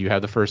 Yeah. Do you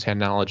have the firsthand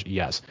knowledge?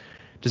 Yes.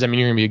 Does that mean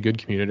you're going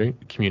to be a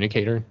good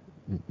communicator?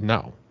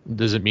 No.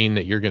 Does it mean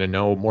that you're going to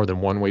know more than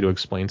one way to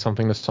explain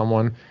something to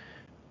someone?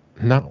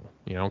 No,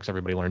 because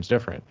everybody learns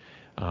different.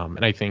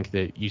 And I think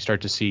that you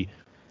start to see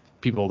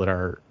people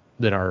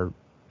that are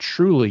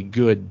truly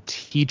good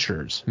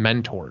teachers,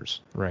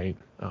 mentors, right?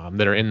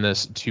 That are in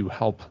this to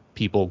help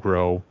people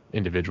grow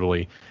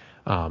individually.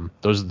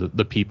 Those are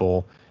the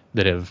people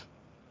that have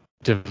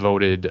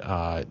devoted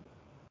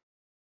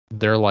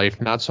their life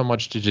not so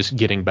much to just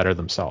getting better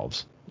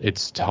themselves,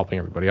 it's to helping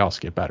everybody else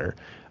get better,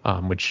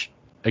 which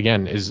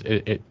again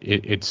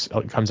it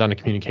comes down to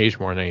communication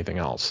more than anything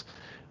else.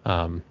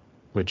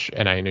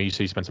 And I know you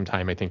said you spent some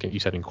time, I think you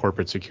said, in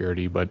corporate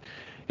security, but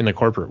in the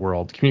corporate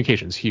world,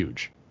 communication is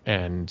huge.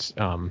 And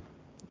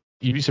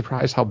you'd be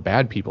surprised how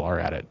bad people are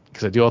at it,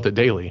 because I deal with it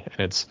daily,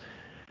 and it's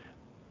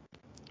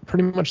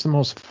pretty much the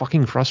most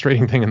fucking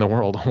frustrating thing in the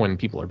world when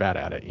people are bad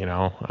at it,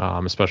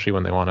 especially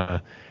when they want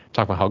to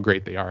talk about how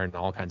great they are in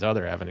all kinds of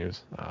other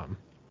avenues.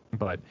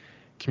 But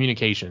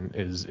communication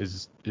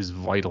is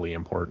vitally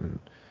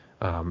important.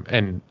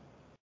 And,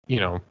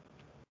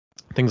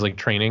 things like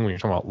training, when you're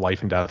talking about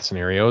life and death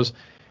scenarios,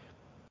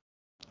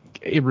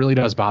 it really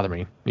does bother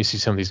me. You see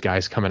some of these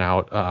guys coming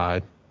out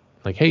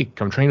like, hey,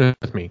 come train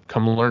with me,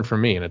 come learn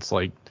from me. And it's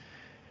like,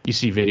 you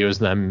see videos of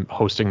them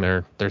hosting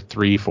their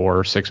 3,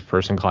 4, 6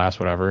 person class,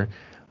 whatever,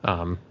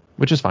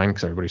 which is fine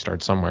because everybody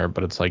starts somewhere.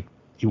 But it's like,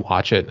 you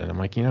watch it and I'm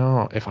like,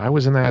 if I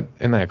was in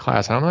that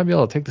class, I don't know if I'd be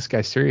able to take this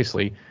guy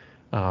seriously,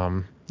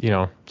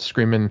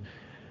 screaming,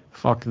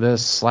 fuck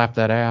this, slap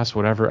that ass,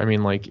 whatever. I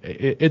mean, like,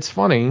 it's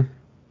funny,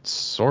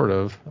 sort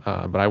of,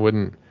 but I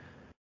wouldn't,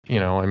 I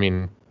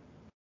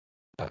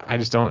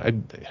just don't, I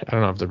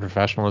don't know if the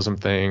professionalism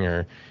thing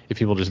or if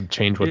people just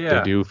change what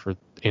they do for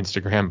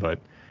Instagram, but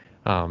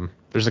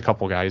there's a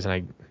couple guys,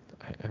 and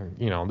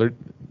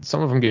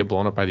some of them get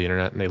blown up by the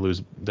internet and they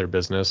lose their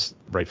business,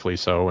 rightfully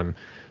so, and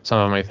some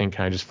of them I think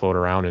kind of just float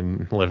around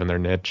and live in their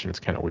niche, and it's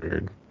kind of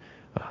weird.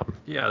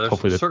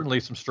 There's certainly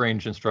some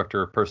strange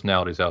instructor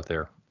personalities out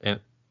there, and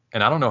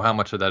I don't know how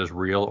much of that is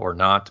real or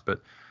not,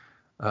 but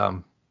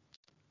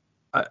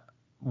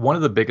one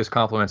of the biggest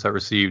compliments I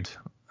received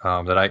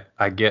that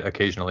I get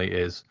occasionally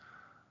is,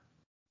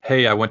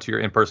 hey, I went to your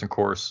in-person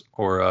course,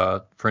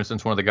 or for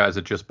instance, one of the guys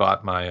that just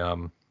bought my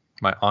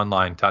my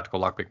online tactical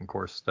lockpicking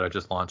course that I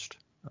just launched.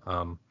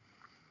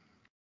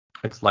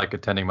 It's like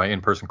attending my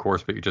in-person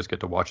course, but you just get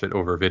to watch it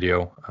over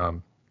video,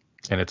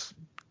 and it's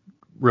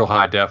real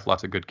high def,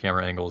 lots of good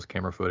camera angles,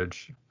 camera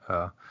footage.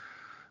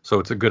 So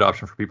it's a good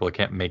option for people that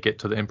can't make it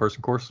to the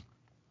in-person course.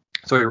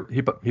 So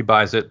he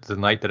buys it the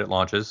night that it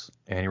launches,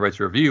 and he writes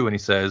a review, and he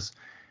says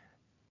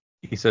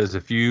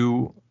if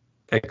you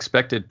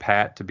expected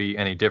Pat to be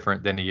any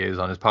different than he is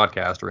on his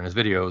podcast or in his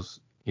videos,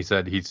 he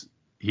said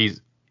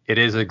it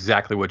is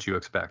exactly what you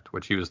expect,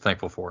 which he was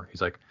thankful for.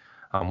 He's like,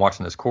 I'm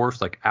watching this course,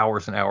 like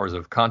hours and hours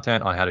of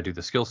content on how to do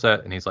the skill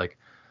set, and he's like,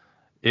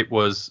 it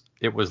was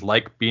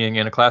like being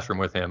in a classroom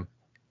with him,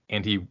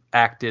 and he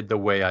acted the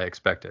way I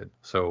expected.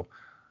 So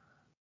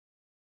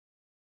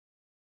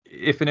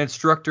if an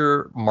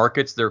instructor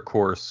markets their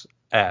course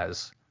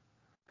as,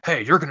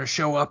 hey, you're going to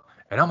show up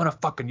and I'm going to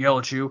fucking yell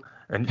at you,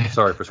 and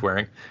sorry for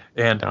swearing,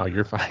 and no,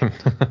 you're fine.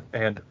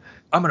 and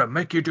I'm going to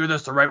make you do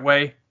this the right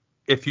way.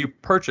 If you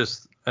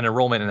purchase an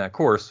enrollment in that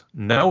course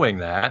knowing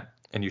that,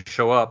 and you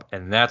show up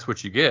and that's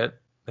what you get,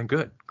 then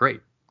good,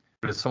 great.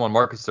 But if someone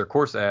markets their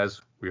course as,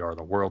 we are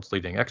the world's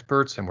leading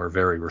experts, and we're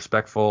very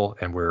respectful,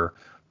 and we're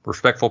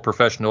respectful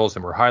professionals,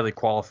 and we're highly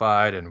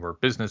qualified, and we're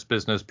business,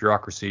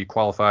 bureaucracy,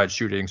 qualified,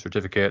 shooting,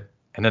 certificate,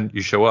 and then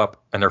you show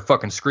up and they're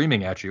fucking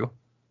screaming at you,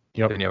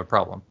 then you have a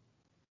problem.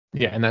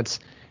 Yeah, and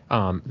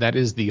that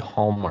is the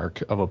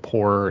hallmark of a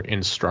poor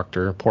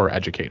instructor, poor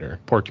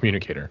educator, poor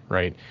communicator,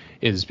 right?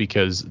 Is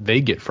because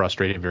they get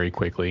frustrated very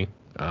quickly.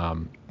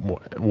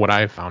 What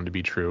I've found to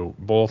be true,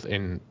 both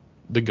in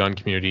the gun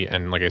community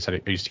and, like I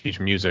said, I used to teach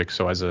music,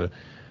 so as a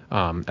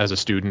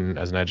student,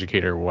 as an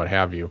educator, what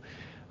have you,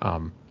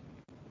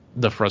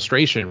 the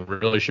frustration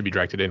really should be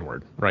directed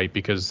inward, right?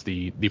 Because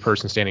the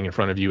person standing in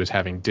front of you is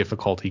having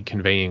difficulty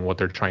conveying what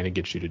they're trying to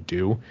get you to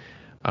do.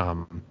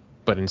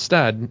 But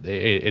instead,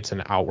 it's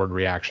an outward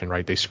reaction,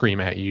 right? They scream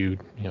at you,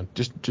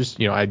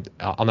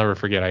 I'll never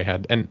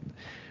forget, and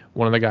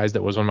one of the guys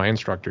that was one of my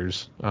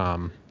instructors,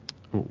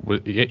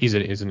 he's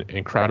an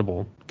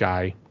incredible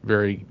guy,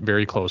 very,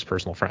 very close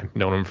personal friend,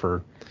 known him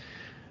for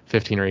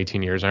 15 or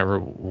 18 years. I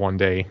remember one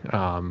day,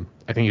 I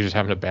think he was just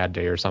having a bad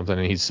day or something,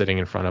 and he's sitting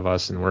in front of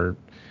us, and we're,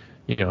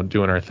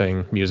 doing our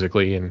thing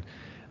musically, and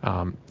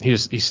he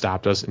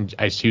stopped us, and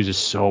he was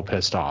just so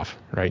pissed off,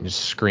 right, and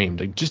just screamed,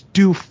 like, just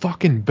do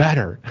fucking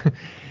better.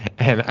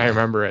 And I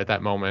remember at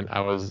that moment,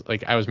 I was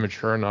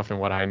mature enough in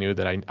what I knew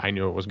that I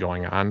knew what was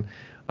going on,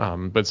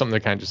 but something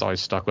that kind of just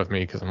always stuck with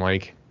me, because I'm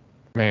like,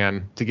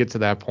 man, to get to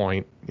that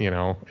point,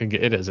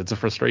 it's a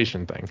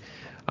frustration thing.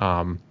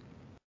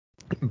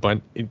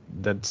 But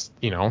that's,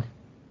 and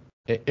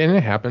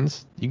it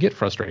happens, you get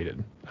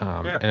frustrated,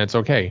 and it's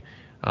okay.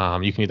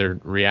 You can either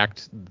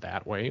react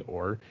that way,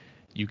 or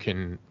you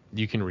can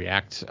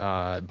react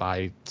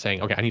by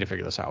saying, okay, I need to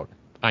figure this out.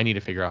 I need to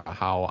figure out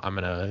how I'm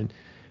going to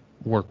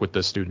work with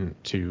this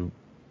student to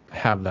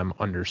have them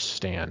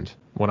understand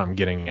what I'm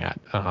getting at.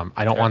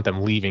 I don't want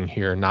them leaving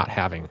here not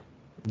having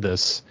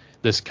this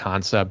this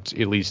concept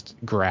at least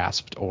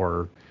grasped,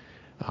 or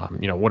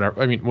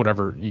whatever. I mean,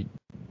 whatever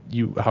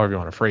you however you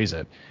want to phrase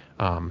it.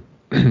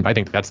 I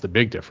think that's the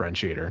big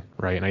differentiator,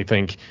 right? And I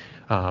think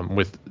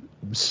with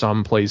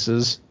some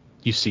places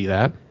you see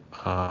that.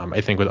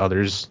 I think with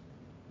others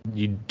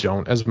you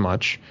don't as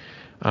much.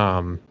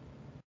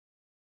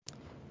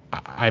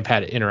 I've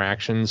had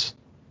interactions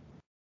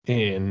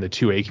in the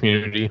 2A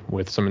community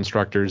with some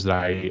instructors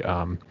that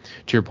to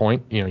your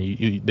point,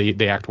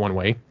 they act one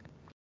way,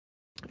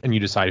 and you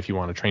decide if you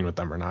want to train with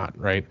them or not,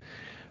 right?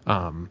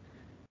 And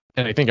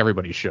I think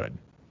everybody should.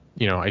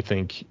 I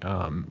think,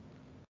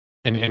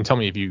 and tell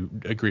me if you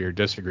agree or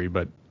disagree,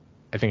 but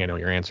I think I know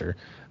your answer.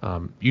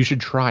 You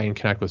should try and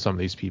connect with some of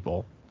these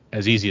people.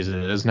 As easy as it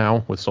is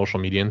now with social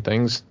media and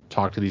things,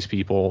 talk to these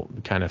people,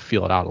 kind of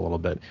feel it out a little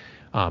bit.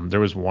 There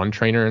was one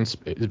trainer,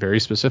 very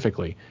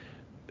specifically,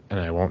 and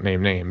I won't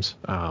name names,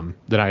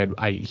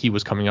 that he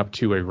was coming up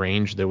to a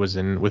range that was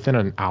within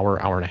an hour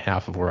and a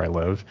half of where I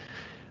live.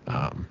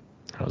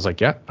 I was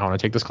like, yeah, I want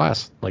to take this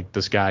class. Like,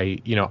 this guy,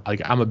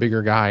 like, I'm a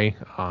bigger guy.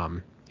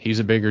 He's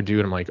a bigger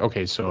dude. I'm like,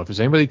 okay, so if there's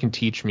anybody who can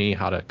teach me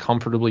how to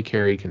comfortably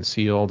carry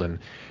concealed and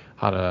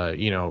how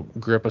to,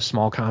 grip a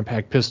small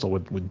compact pistol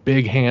with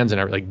big hands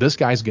and everything, like, this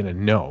guy's going to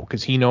know,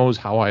 because he knows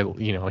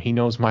he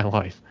knows my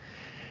life.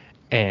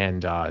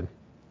 And I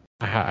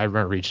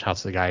remember reaching out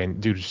to the guy, and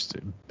dude, just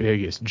the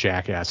biggest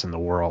jackass in the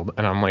world.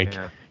 And I'm like,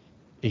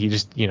 he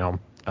just,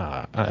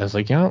 I was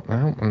like, well,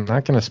 I'm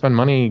not going to spend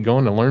money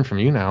going to learn from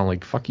you now.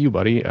 Like, fuck you,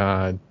 buddy.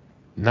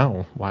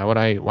 No, why would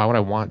I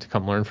want to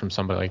come learn from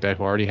somebody like that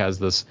who already has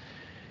this?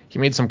 He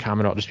made some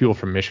comment about just people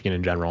from Michigan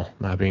in general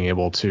not being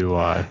able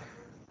to,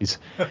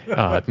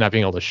 not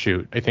being able to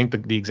shoot. I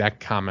think the exact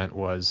comment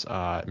was,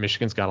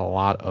 Michigan's got a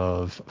lot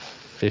of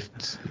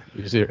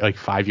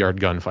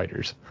 5-yard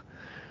gunfighters.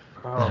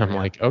 Oh, I'm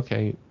like,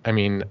 okay. I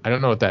mean, I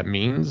don't know what that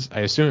means.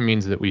 I assume it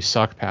means that we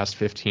suck past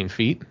 15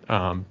 feet.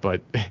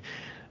 But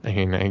I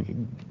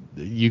mean,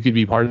 you could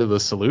be part of the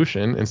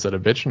solution instead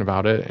of bitching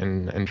about it,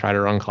 and try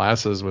to run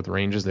classes with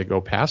ranges that go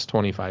past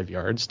 25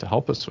 yards to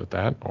help us with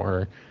that,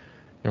 or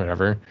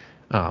whatever.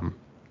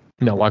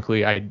 No,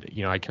 luckily I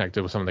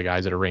connected with some of the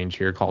guys at a range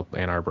here called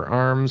Ann Arbor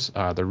Arms.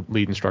 The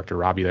lead instructor,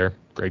 Robbie, there,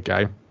 great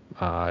guy.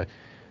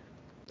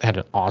 Had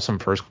an awesome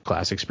first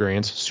class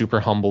experience. Super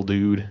humble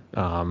dude.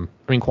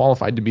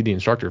 Qualified to be the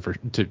instructor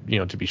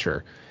to be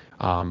sure.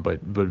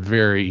 But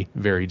very,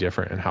 very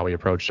different in how he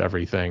approached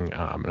everything.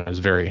 And I was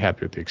very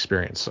happy with the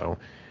experience. So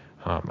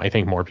I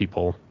think more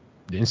people,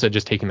 instead of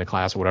just taking the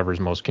class, whatever is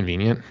most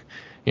convenient,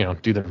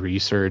 do the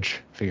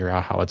research, figure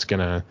out how it's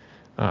gonna,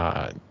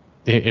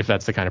 if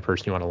that's the kind of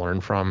person you want to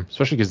learn from,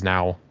 especially because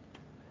now,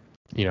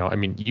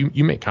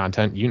 you make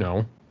content,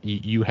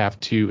 you have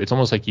to, it's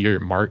almost like you're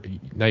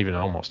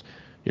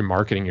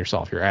marketing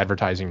yourself, you're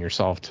advertising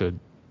yourself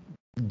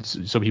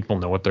so people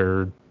know what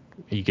they're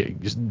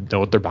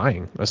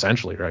buying,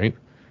 essentially, right?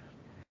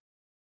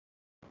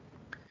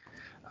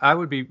 I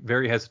would be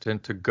very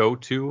hesitant to go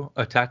to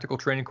a tactical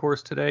training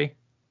course today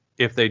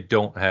if they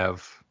don't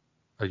have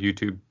a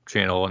YouTube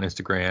channel, an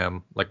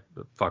Instagram, like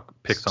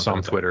pick something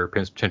on Twitter,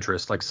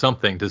 Pinterest, like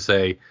something to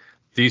say,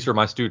 these are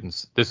my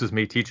students, this is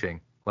me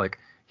teaching, like,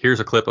 here's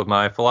a clip of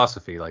my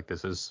philosophy, like,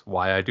 this is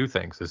why I do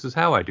things, this is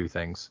how I do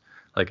things.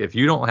 Like, if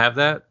you don't have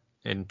that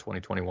in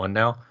 2021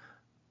 now,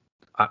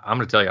 I'm going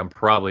to tell you, I'm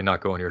probably not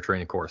going to your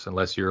training course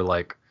unless you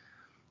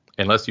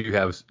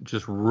have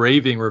just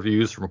raving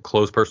reviews from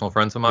close personal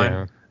friends of mine.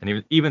 Yeah.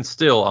 And even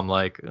still, I'm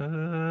like,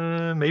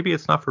 maybe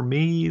it's not for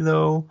me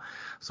though.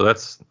 So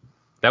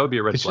that would be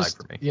a red flag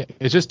for me. Yeah,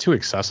 it's just too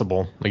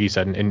accessible. Like you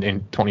said, in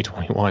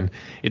 2021,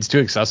 it's too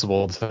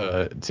accessible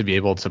to be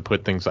able to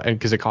put things,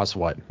 because it costs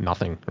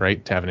nothing,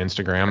 right? To have an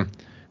Instagram,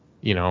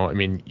 you're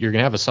going to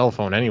have a cell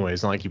phone anyways.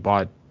 It's not like you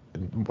bought,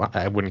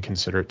 I wouldn't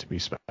consider it to be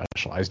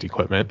specialized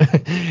equipment,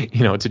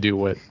 to do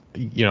what,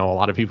 a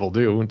lot of people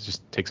do.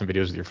 Just take some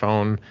videos with your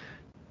phone,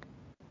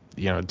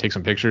 take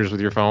some pictures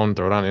with your phone,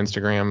 throw it on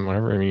Instagram,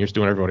 whatever. I mean, you're just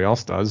doing what everybody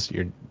else does.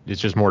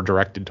 It's just more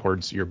directed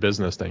towards your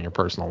business than your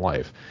personal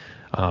life.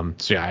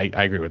 So yeah,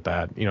 I agree with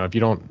that. If you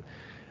don't,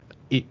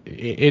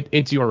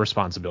 it's your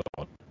responsibility,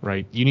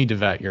 right? You need to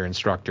vet your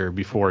instructor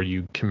before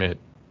you commit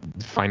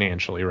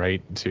financially,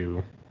 right,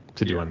 to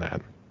doing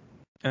that.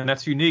 And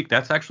that's unique.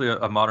 That's actually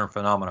a modern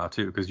phenomenon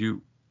too, because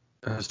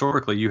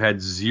historically you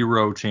had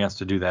zero chance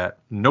to do that.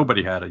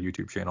 Nobody had a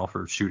YouTube channel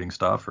for shooting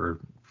stuff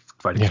or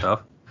fighting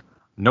stuff.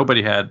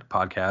 Nobody had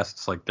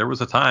podcasts. Like, there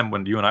was a time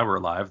when you and I were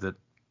alive that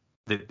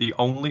the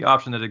only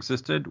option that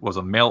existed was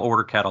a mail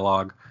order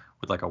catalog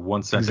with like a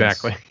one sentence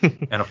exactly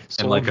and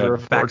like a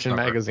Fortune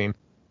magazine.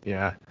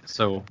 Yeah.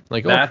 So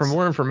like, for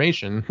more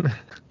information.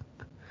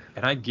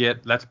 And I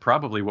get that's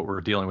probably what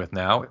we're dealing with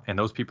now, and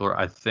those people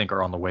I think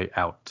are on the way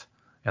out.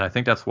 And I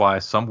think that's why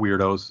some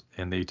weirdos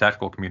in the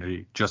tactical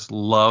community just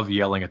love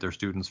yelling at their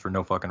students for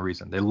no fucking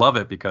reason. They love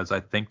it because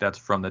I think that's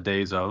from the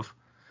days of,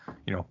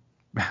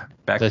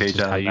 Backpage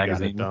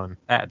magazine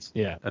ads.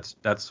 Yeah.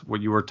 That's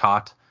what you were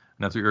taught,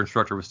 and that's what your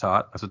instructor was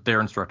taught. That's what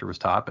their instructor was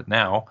taught. But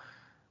now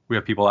we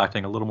have people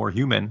acting a little more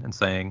human and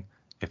saying,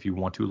 if you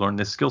want to learn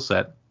this skill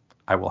set,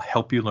 I will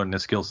help you learn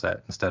this skill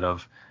set, instead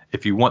of,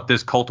 if you want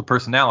this cult of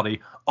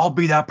personality, I'll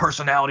be that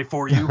personality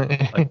for you.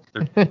 Like,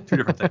 they're two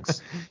different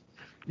things.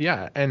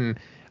 Yeah, and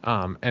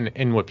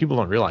what people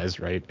don't realize,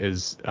 right,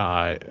 is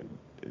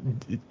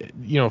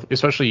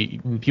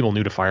especially people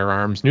new to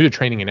firearms, new to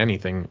training in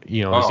anything,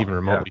 is even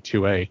remotely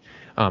 2A,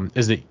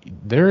 is that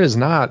there is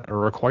not a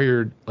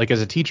required, like,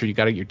 as a teacher, you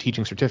got to get your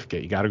teaching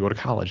certificate, you got to go to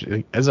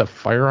college. As a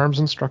firearms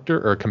instructor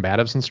or a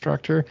combatives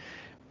instructor,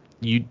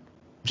 you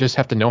just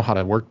have to know how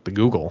to work the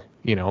Google.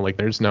 Like,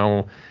 there's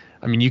no,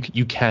 I mean,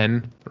 you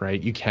can,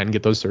 right? You can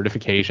get those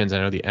certifications. I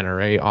know the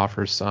NRA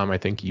offers some. I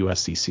think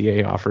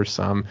USCCA offers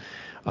some.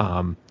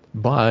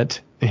 But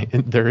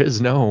there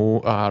is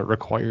no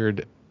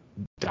required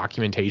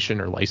documentation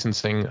or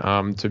licensing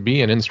to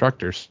be an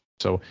instructor.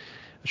 So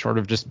short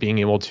of just being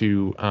able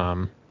to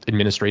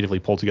administratively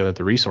pull together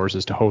the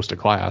resources to host a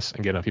class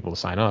and get enough people to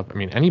sign up, I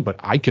mean,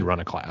 I could run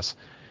a class.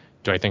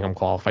 Do I think I'm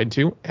qualified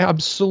to?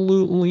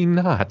 Absolutely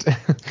not.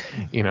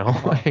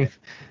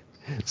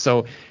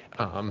 So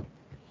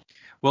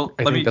well,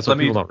 I think that's what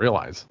people don't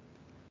realize.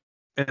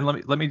 And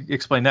let me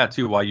explain that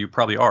too, why you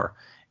probably are.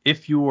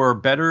 If you are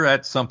better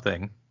at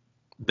something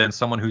than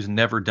someone who's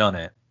never done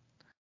it,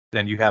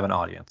 then you have an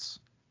audience.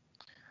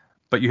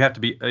 But you have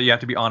to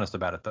be honest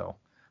about it, though.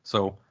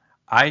 So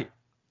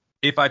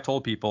if I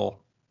told people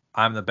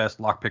I'm the best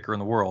lockpicker in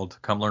the world,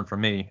 come learn from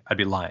me, I'd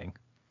be lying.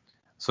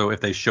 So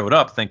if they showed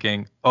up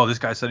thinking, oh, this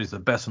guy said he's the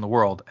best in the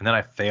world, and then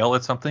I fail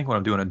at something when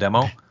I'm doing a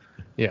demo,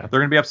 yeah, they're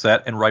gonna be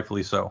upset, and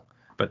rightfully so.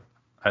 But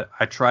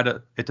I try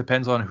to. It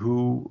depends on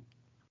who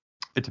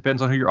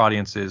your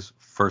audience is,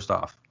 first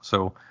off.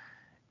 So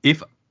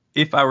if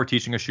I were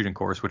teaching a shooting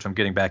course, which I'm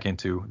getting back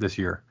into this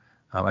year,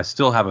 I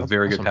still have a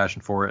very good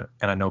passion for it,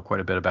 and I know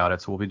quite a bit about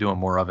it, so we'll be doing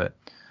more of it.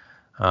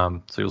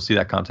 So you'll see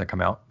that content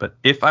come out. But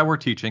if I were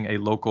teaching a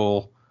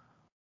local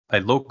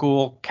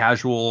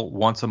casual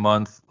once a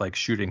month like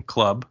shooting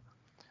club,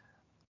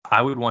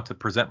 I would want to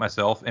present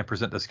myself and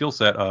present the skill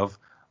set of,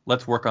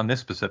 let's work on this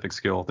specific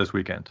skill this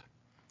weekend.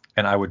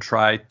 And I would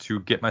try to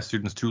get my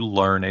students to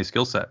learn a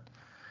skill set.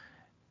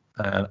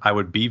 And I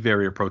would be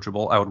very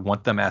approachable. I would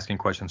want them asking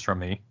questions from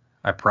me.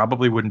 I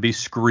probably wouldn't be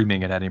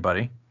screaming at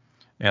anybody.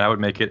 And I would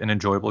make it an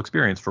enjoyable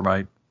experience for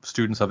my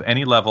students of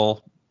any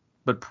level,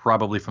 but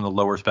probably from the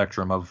lower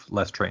spectrum of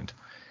less trained.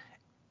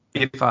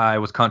 If I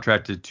was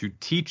contracted to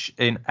teach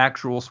an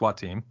actual SWAT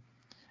team,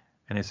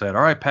 and they said,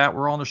 all right, Pat,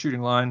 we're on the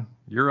shooting line,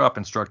 you're up,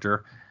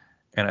 instructor,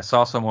 and I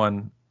saw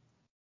someone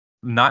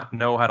not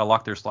know how to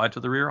lock their slide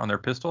to the rear on their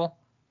pistol,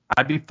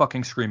 I'd be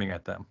fucking screaming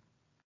at them.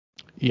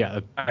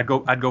 Yeah. I'd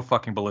go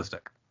fucking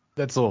ballistic.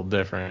 That's a little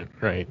different,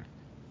 right?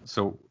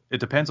 So it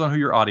depends on who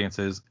your audience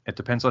is. It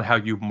depends on how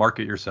you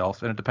market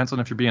yourself, and it depends on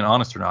if you're being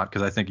honest or not,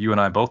 because I think you and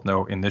I both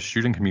know in this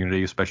shooting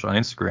community, especially on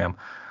Instagram,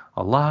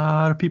 a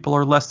lot of people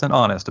are less than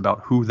honest about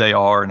who they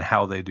are and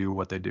how they do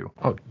what they do.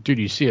 Oh, dude,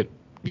 you see it.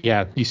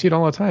 Yeah, you see it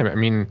all the time. I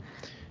mean,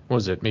 what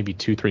was it, maybe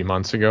 2-3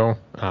 months ago?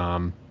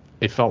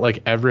 It felt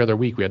like every other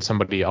week we had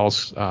somebody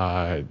else.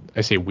 I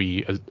say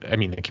we, I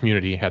mean the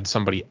community had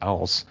somebody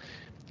else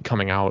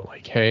coming out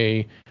like,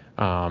 hey,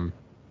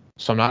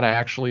 so I'm not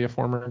actually a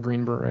former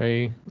Green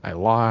Beret. I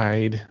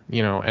lied,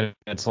 and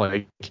it's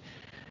like,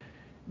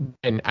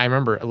 and I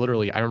remember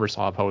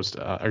saw a post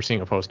or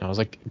seeing a post, and I was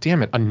like,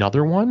 damn it,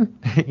 another one,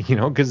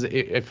 because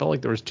it felt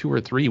like there was 2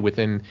 or 3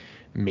 within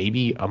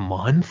maybe a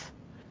month,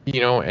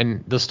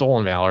 and the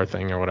stolen valor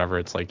thing or whatever.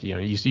 It's like,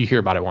 you hear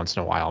about it once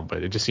in a while,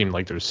 but it just seemed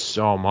like there's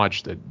so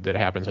much that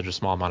happened in such a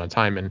small amount of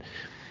time, and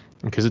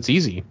because it's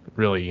easy,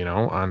 really,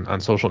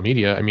 on social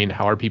media. I mean,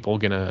 how are people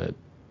gonna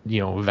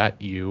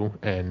vet you?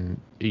 And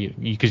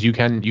because you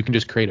can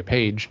just create a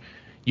page.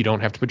 You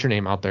don't have to put your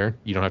name out there.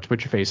 You don't have to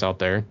put your face out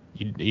there.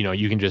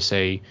 You can just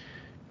say,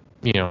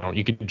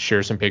 you could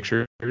share some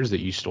pictures that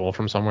you stole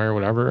from somewhere or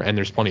whatever. And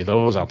there's plenty of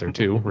those out there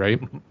too, right?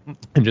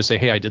 And just say,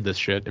 hey, I did this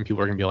shit. And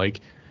people are going to be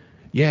like,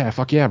 yeah,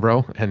 fuck yeah,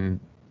 bro.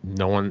 And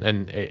no one,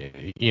 and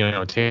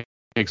it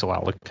takes a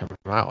while to come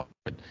out.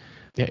 But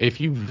yeah, if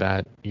you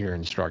vet your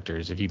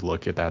instructors, if you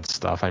look at that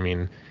stuff, I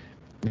mean,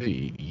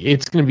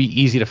 it's going to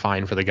be easy to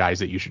find for the guys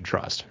that you should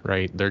trust,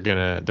 right? They're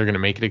gonna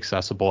make it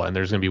accessible, and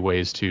there's going to be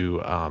ways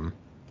to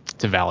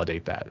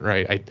validate that,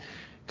 right?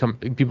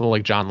 People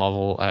like John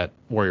Lovell at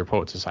Warrior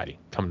Poet Society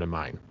come to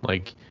mind.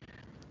 Like,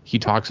 he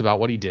talks about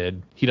what he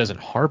did. He doesn't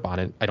harp on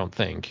it, I don't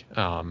think.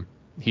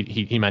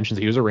 He mentions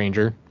that he was a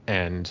ranger,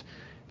 and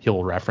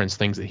he'll reference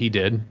things that he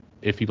did.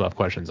 If people have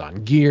questions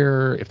on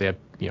gear, if they have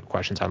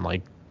questions on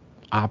like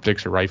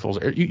optics or rifles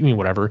or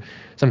whatever,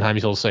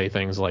 sometimes he'll say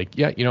things like,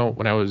 yeah,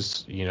 when I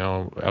was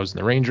I was in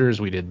the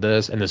Rangers, we did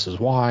this and this is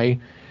why.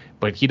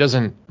 But he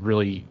doesn't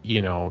really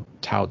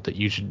tout that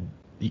you should,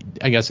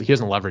 I guess he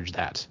doesn't leverage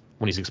that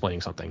when he's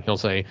explaining something. He'll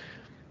say,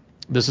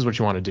 this is what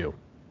you want to do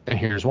and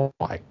here's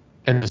why,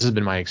 and this has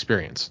been my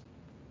experience.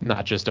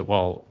 Not just that,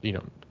 well,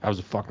 I was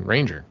a fucking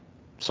Ranger,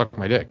 suck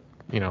my dick,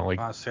 like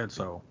I said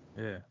so.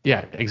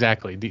 Yeah,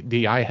 exactly.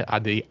 The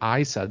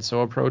I said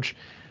so approach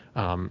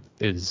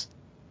is,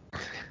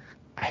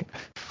 I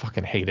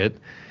fucking hate it.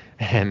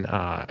 And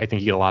I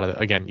think you get a lot of,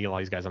 again, you get a lot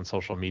of these guys on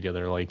social media.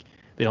 They're like,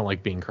 they don't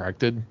like being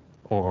corrected,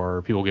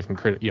 or people give them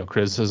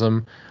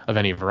criticism of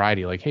any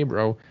variety. Like, hey,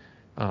 bro,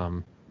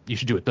 you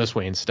should do it this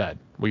way instead.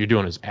 What you're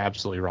doing is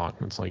absolutely wrong.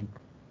 It's like,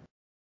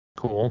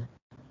 cool,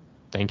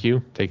 thank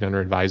you, take it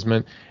under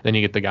advisement. And then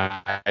you get the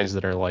guys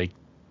that are like,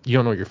 you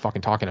don't know what you're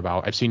fucking talking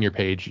about. I've seen your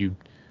page. You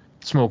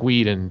smoke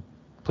weed and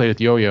play with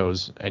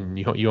yo-yos, and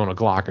you own a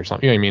Glock or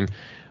something. You know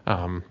what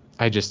I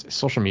mean?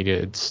 Social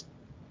media. It's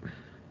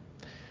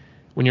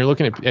when you're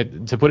looking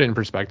at to put it in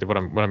perspective. What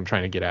I'm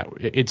trying to get at.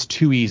 It's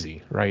too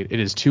easy, right? It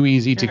is too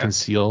easy to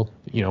conceal.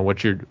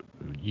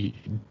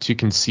 To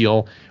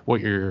conceal what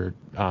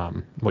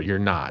you're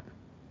not,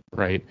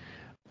 right?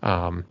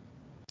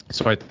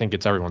 So I think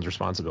it's everyone's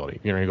responsibility.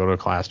 If you're going to go to a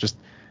class, just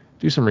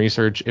do some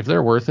research. If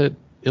they're worth it,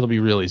 it'll be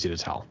real easy to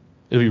tell.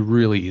 It'll be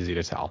really easy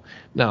to tell.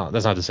 Now,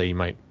 that's not to say you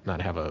might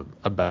not have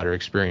a better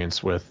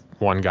experience with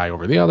one guy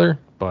over the other,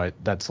 but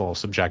that's a little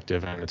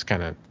subjective, and it's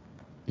kind of,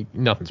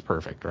 nothing's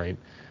perfect, right?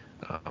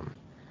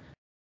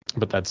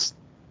 But that's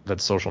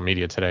social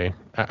media today.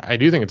 I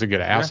do think it's a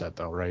good asset,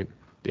 though, right?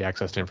 The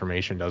access to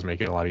information does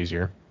make it a lot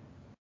easier.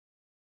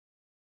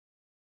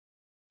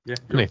 Yeah,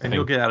 and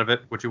you'll get out of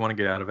it what you want to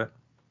get out of it.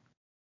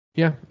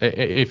 Yeah,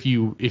 if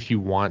you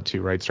want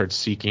to, right, start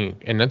seeking.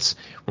 And that's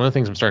one of the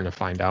things I'm starting to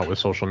find out with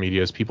social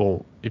media is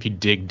people, if you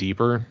dig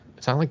deeper,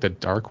 it's not like the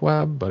dark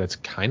web, but it's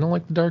kind of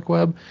like the dark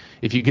web.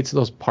 If you get to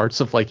those parts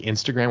of like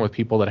Instagram with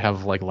people that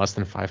have like less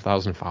than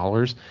 5,000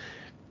 followers,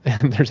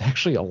 and there's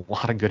actually a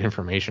lot of good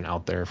information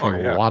out there from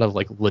a lot of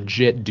like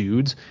legit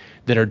dudes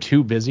that are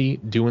too busy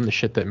doing the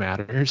shit that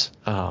matters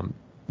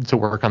to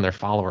work on their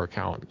follower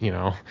count,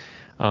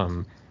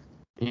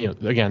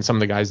 again, some of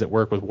the guys that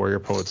work with Warrior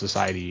Poet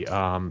Society,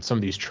 some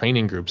of these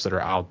training groups that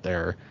are out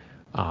there,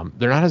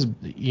 they're not as,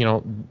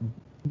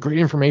 great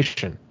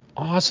information,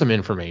 awesome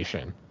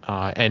information,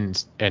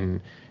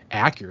 and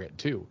accurate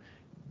too,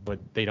 but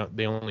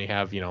they only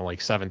have,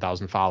 like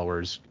 7,000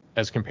 followers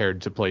as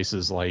compared to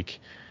places like,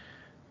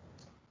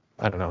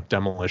 I don't know,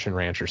 Demolition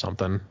Ranch or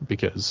something,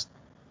 because,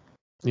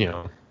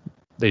 they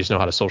just know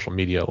how to social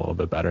media a little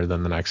bit better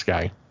than the next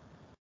guy.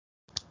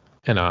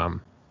 And,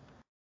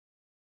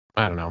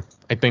 I don't know.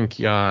 I think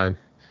I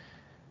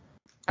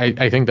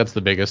think that's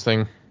the biggest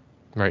thing,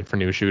 right, for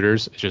new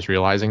shooters, is just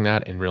realizing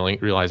that and really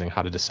realizing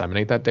how to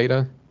disseminate that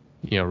data.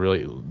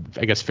 Really,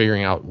 I guess,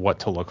 figuring out what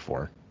to look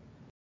for.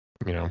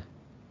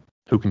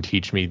 Who can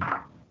teach me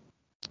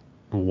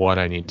what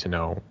I need to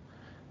know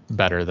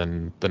better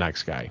than the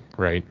next guy,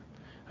 right?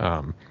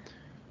 And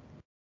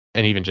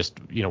even just,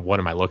 what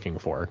am I looking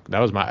for? That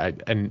was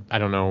and I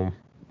don't know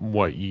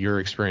what your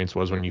experience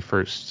was when you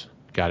first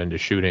got into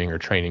shooting or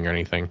training or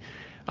anything.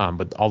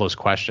 But all those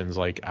questions,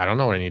 like, I don't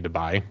know what I need to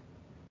buy.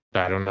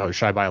 I don't know.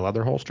 Should I buy a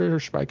leather holster or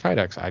should I buy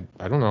Kydex?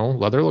 I don't know.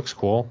 Leather looks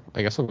cool.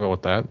 I guess I'll go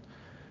with that.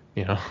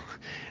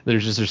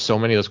 There's so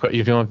many of those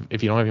questions.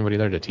 If you don't have anybody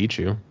there to teach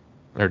you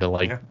or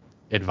to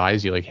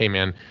advise you, like, hey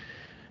man,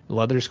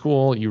 leather's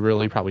cool. You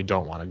really probably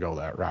don't want to go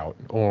that route.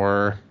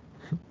 Or,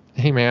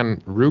 hey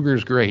man,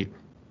 Ruger's great,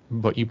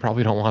 but you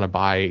probably don't want to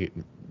buy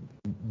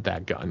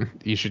that gun.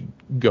 You should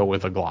go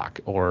with a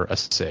Glock or a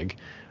SIG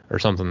or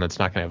something that's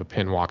not going to have a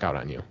pin walk out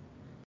on you.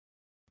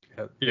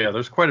 Yeah,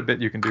 there's quite a bit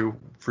you can do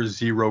for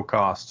zero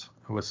cost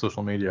with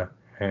social media.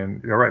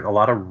 And you're right, a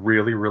lot of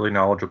really, really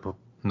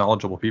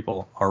knowledgeable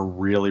people are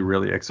really,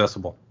 really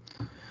accessible.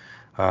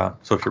 So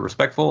if you're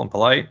respectful and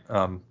polite,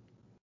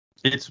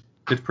 it's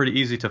pretty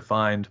easy to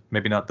find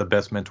maybe not the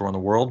best mentor in the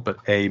world, but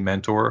a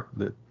mentor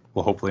that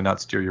will hopefully not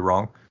steer you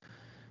wrong.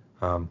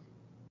 And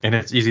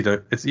it's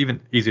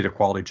even easy to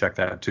quality check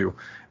that too.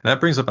 And that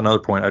brings up another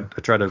point. I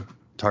tried to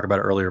talk about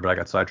it earlier, but I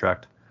got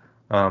sidetracked.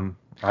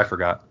 I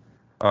forgot.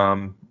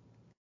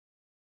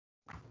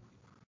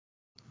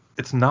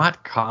 It's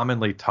not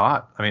commonly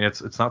taught. I mean,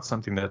 it's not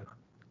something that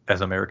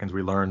as Americans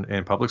we learn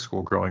in public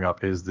school growing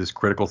up, is this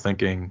critical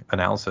thinking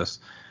analysis.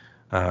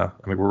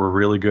 We're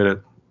really good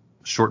at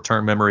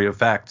short-term memory of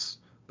facts,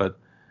 but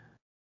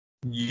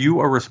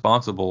you are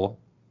responsible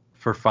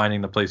for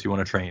finding the place you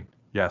want to train.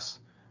 Yes,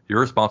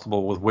 you're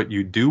responsible with what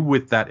you do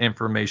with that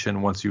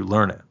information once you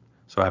learn it.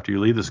 So after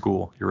you leave the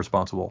school, you're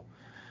responsible.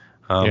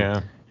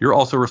 You're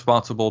also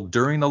responsible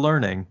during the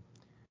learning.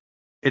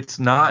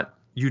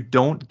 You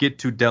don't get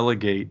to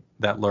delegate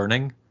that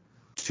learning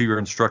to your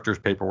instructor's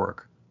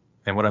paperwork.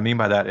 And what I mean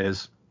by that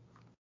is,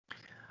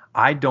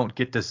 I don't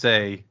get to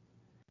say,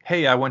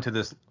 hey, I went to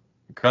this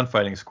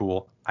gunfighting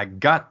school. I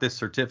got this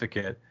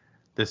certificate.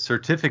 This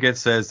certificate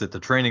says that the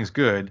training's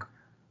good,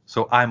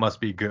 so I must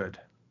be good.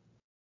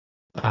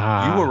 You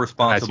are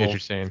responsible. That's what you're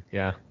saying.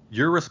 Yeah.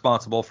 You're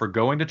responsible for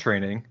going to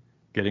training,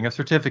 getting a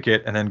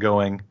certificate, and then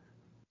going,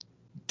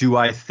 do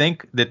I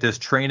think that this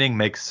training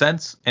makes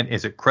sense, and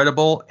is it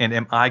credible, and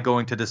am I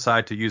going to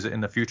decide to use it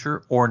in the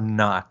future or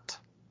not?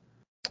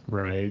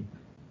 Right.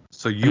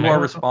 So you are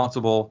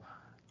responsible,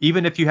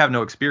 even if you have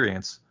no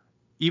experience,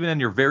 even in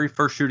your very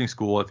first shooting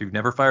school, if you've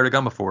never fired a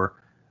gun before,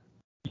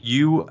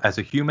 you as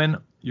a human,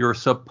 you're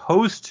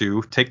supposed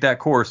to take that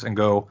course and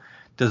go,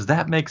 does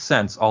that make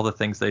sense, all the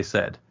things they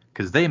said?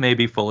 Because they may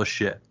be full of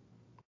shit.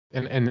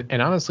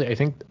 And honestly, I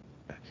think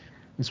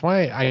that's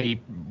why I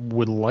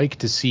would like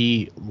to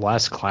see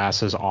less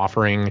classes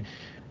offering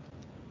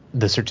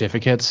the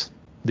certificates,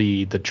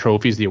 the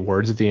trophies, the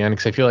awards at the end,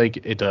 because I feel like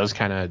it does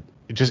kind of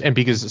just, and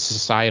because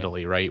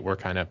societally, right, we're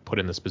kind of put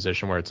in this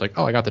position where it's like,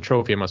 oh, I got the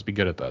trophy, I must be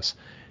good at this,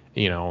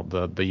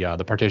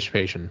 the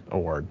participation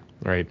award,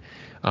 right?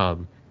 I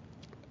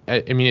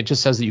mean, it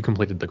just says that you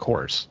completed the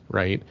course,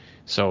 right?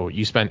 So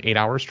you spent 8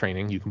 hours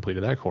training, you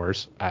completed that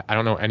course. I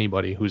don't know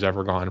anybody who's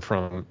ever gone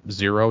from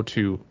 0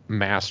 to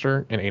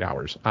master in 8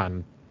 hours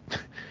on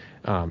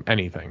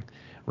anything,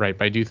 right?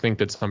 But I do think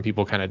that some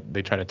people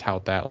they try to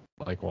tout that,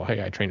 like, well,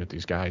 hey, I trained with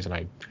these guys and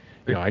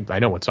I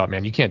know what's up,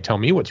 man. You can't tell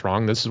me what's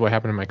wrong. This is what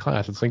happened in my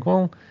class. It's like,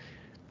 well,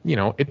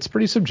 it's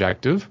pretty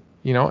subjective,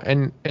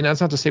 and that's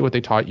not to say what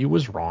they taught you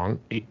was wrong.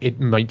 It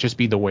might just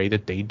be the way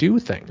that they do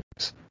things.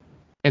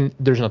 And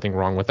there's nothing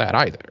wrong with that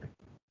either,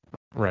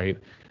 right?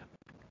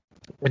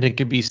 And it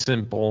could be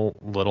simple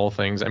little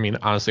things. I mean,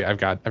 honestly, I've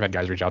had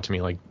guys reach out to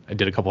me. Like, I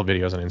did a couple of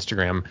videos on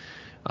Instagram,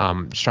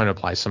 just trying to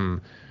apply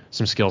some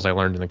skills I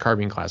learned in the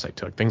carbine class I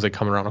took. Things like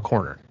coming around a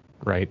corner,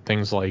 right?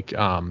 Things like,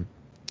 and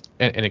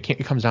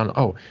it comes down to,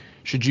 oh,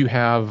 should you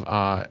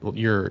have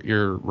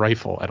your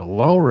rifle at a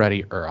low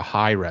ready or a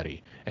high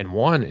ready? And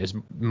one is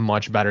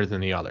much better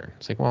than the other.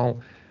 It's like, well,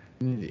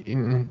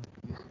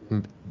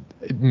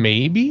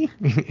 maybe.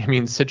 I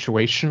mean,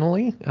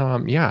 situationally,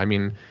 yeah. I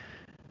mean,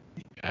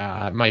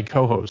 my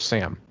co-host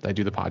Sam, that I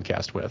do the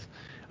podcast with,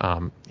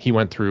 he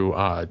went through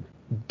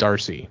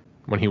Darcy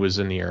when he was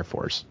in the Air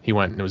Force. He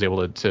went and was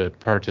able to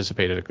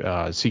participate at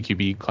a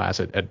CQB class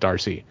at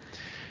Darcy,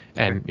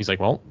 and he's like,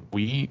 well,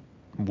 we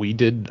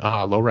did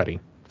low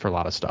ready for a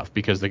lot of stuff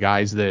because the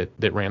guys that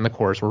ran the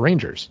course were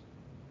Rangers,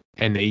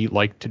 and they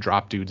like to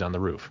drop dudes on the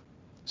roof.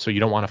 So you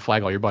don't want to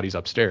flag all your buddies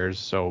upstairs,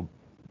 so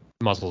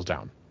muzzles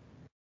down.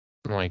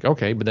 I'm like,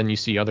 okay, but then you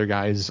see other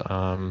guys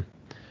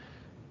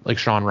like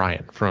Sean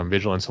Ryan from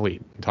Vigilance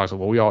Elite. He talks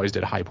about, well, we always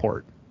did high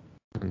port.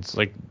 And it's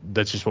like,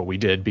 that's just what we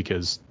did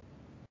because,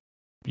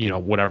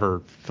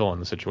 whatever, fill in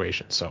the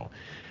situation. So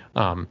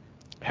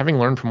having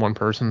learned from one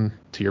person,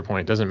 to your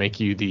point, doesn't make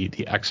you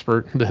the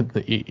expert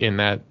in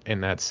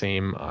that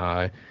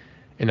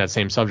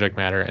same subject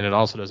matter. And it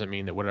also doesn't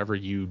mean that whatever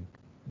you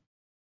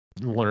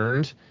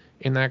learned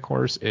in that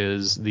course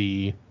is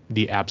the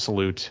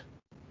absolute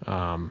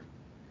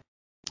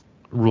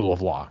rule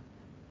of law,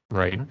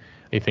 right? Mm-hmm.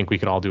 I think we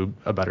could all do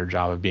a better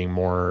job of being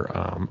more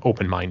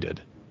open-minded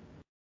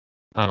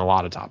on a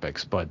lot of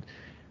topics. But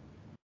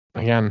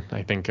again,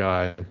 I think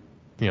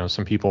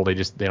some people they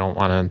don't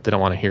want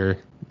to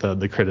hear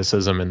the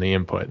criticism and the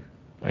input.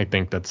 I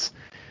think that's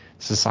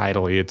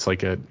societally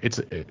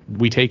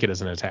we take it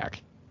as an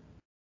attack.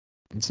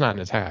 It's not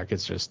an attack.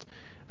 It's just,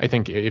 I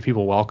think if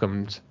people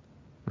welcomed,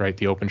 right,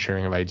 the open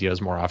sharing of ideas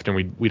more often,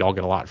 we'd all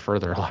get a lot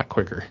further, a lot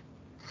quicker.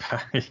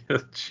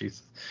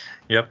 Jesus.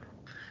 Yep.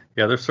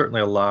 Yeah, there's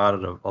certainly a lot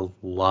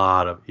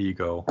of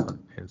ego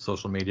in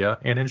social media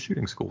and in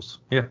shooting schools.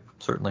 Yeah,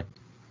 certainly.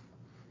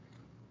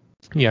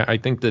 Yeah, I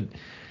think that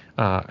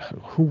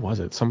who was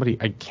it? Somebody,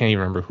 I can't even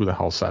remember who the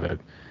hell said it.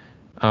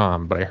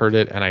 But I heard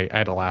it and I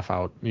had to laugh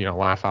out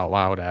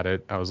loud at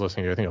it. I was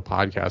listening to, I think, a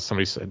podcast.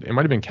 Somebody said, it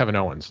might have been Kevin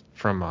Owens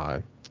from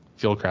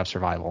Fieldcraft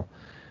Survival.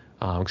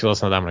 Because I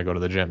listen to them when I go to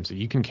the gym. So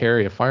you can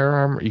carry a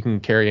firearm or you can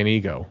carry an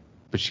ego,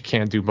 but you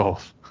can't do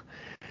both.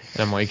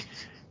 And I'm like,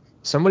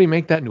 somebody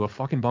make that into a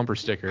fucking bumper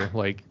sticker.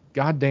 Like,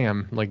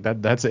 goddamn, like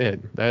that's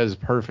it. That is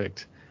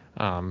perfect.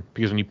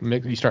 Because when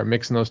you start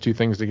mixing those two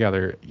things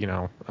together,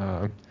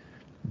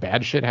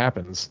 bad shit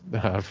happens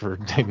for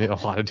a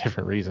lot of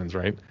different reasons,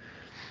 right?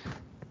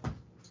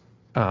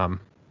 But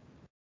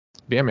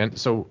yeah, man.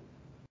 So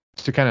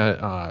to kind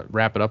of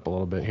wrap it up a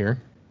little bit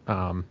here,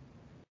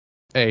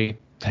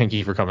 thank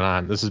you for coming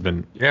on. This has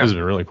been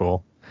really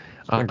cool.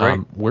 Great.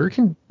 Where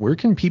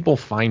can people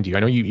find you? I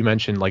know you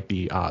mentioned like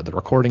the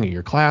recording of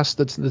your class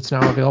that's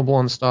now available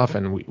and stuff,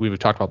 and we've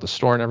talked about the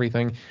store and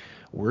everything.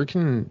 Where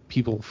can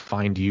people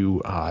find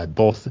you,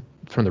 both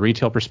from the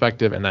retail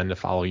perspective and then to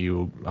follow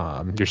you,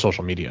 your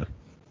social media?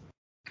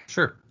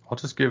 Sure. I'll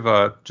just give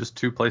just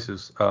two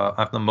places.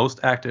 I'm the most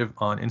active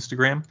on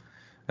Instagram,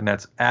 and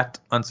that's at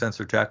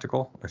Uncensored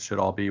Tactical. It should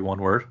all be one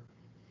word.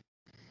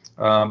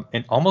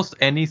 And almost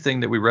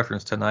anything that we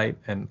referenced tonight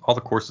and all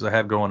the courses I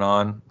have going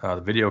on, the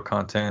video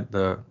content,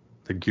 the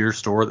gear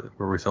store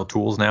where we sell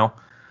tools now,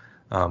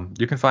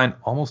 you can find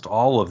almost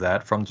all of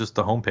that from just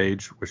the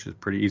homepage, which is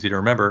pretty easy to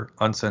remember,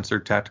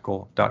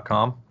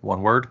 uncensoredtactical.com,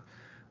 one word,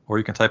 or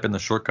you can type in the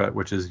shortcut,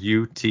 which is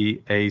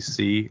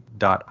utac.io.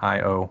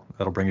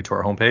 That'll bring you to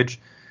our homepage.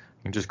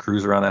 You can just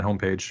cruise around that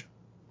homepage.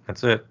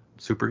 That's it.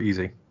 Super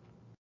easy.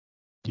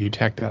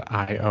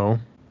 utac.io.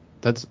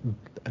 That's,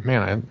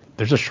 man,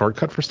 there's a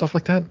shortcut for stuff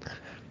like that?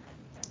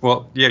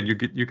 Well, yeah, you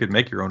could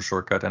make your own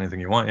shortcut to anything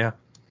you want, yeah.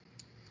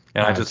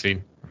 And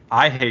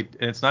I hate,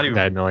 and it's not even,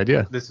 I had no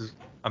idea.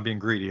 I'm being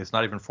greedy. It's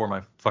not even for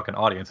my fucking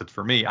audience. It's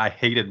for me. I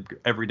hated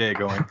every day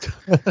going,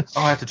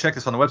 I have to check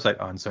this on the website,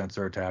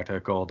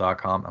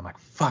 uncensoredtactical.com. I'm like,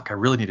 fuck, I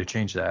really need to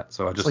change that.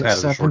 So I just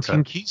added a shortcut.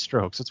 17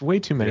 keystrokes. It's way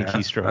too many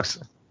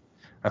keystrokes.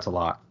 That's a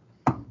lot.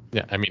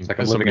 Yeah, I mean, It's like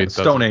I'm living in the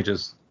Stone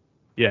Ages.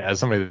 Yeah, as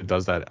somebody that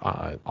does that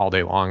all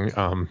day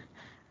long,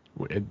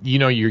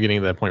 you're getting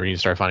to that point where you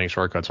start finding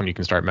shortcuts when you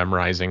can start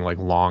memorizing like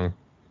long,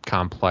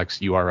 complex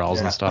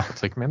URLs and stuff.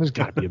 It's like, man, there's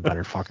got to be a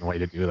better fucking way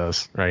to do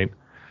this, right?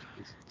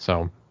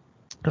 So,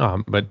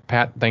 but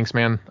Pat, thanks,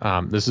 man.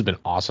 This has been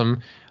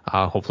awesome.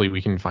 Hopefully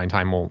we can find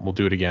time. We'll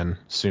do it again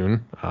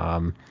soon.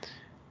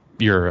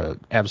 You're an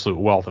absolute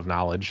wealth of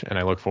knowledge, and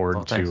I look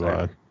forward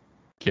to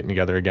getting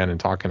together again and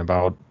talking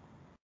about,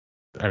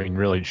 I mean,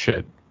 really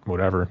shit,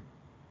 whatever.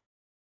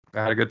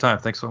 I had a good time.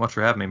 Thanks so much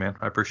for having me, man.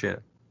 I appreciate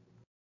it.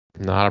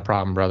 Not a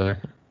problem, brother.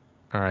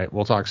 All right,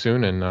 we'll talk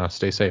soon, and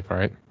stay safe, all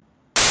right?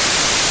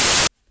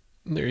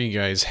 There you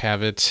guys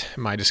have it.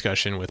 My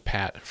discussion with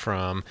Pat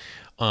from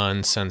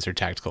Uncensored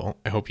Tactical.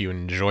 I hope you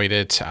enjoyed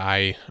it.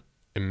 I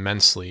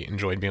immensely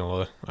enjoyed being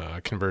able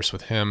to converse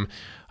with him.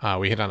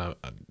 We hit on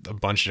a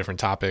bunch of different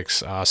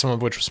topics, some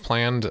of which was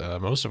planned,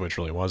 most of which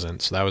really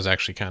wasn't. So that was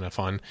actually kind of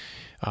fun,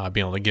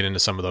 being able to get into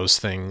some of those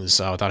things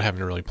without having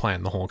to really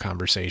plan the whole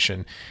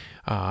conversation.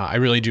 I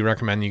really do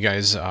recommend you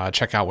guys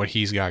check out what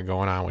he's got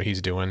going on, what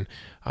he's doing.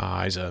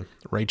 He's a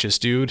righteous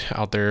dude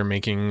out there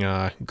making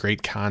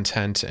great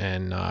content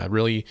and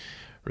really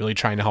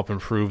trying to help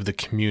improve the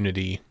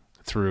community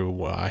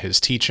through his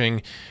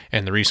teaching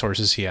and the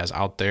resources he has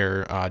out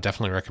there.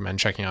 Definitely recommend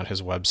checking out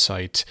his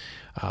website,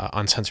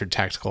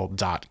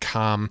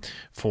 uncensoredtactical.com,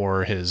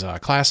 for his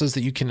classes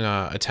that you can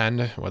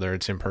attend, whether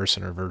it's in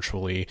person or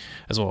virtually,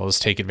 as well as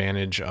take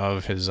advantage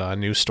of his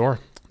new store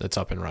that's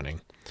up and running.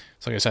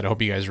 So like I said, I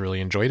hope you guys really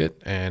enjoyed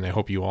it, and I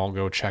hope you all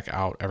go check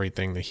out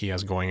everything that he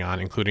has going on,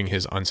 including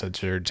his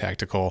Uncensored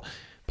Tactical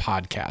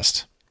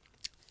podcast.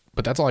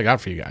 But that's all I got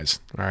for you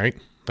guys. All right,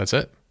 that's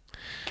it.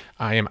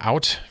 I am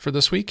out for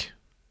this week,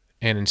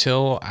 and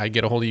until I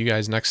get a hold of you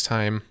guys next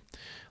time,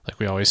 like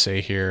we always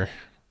say here,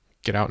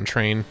 get out and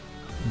train,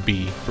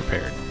 be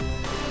prepared.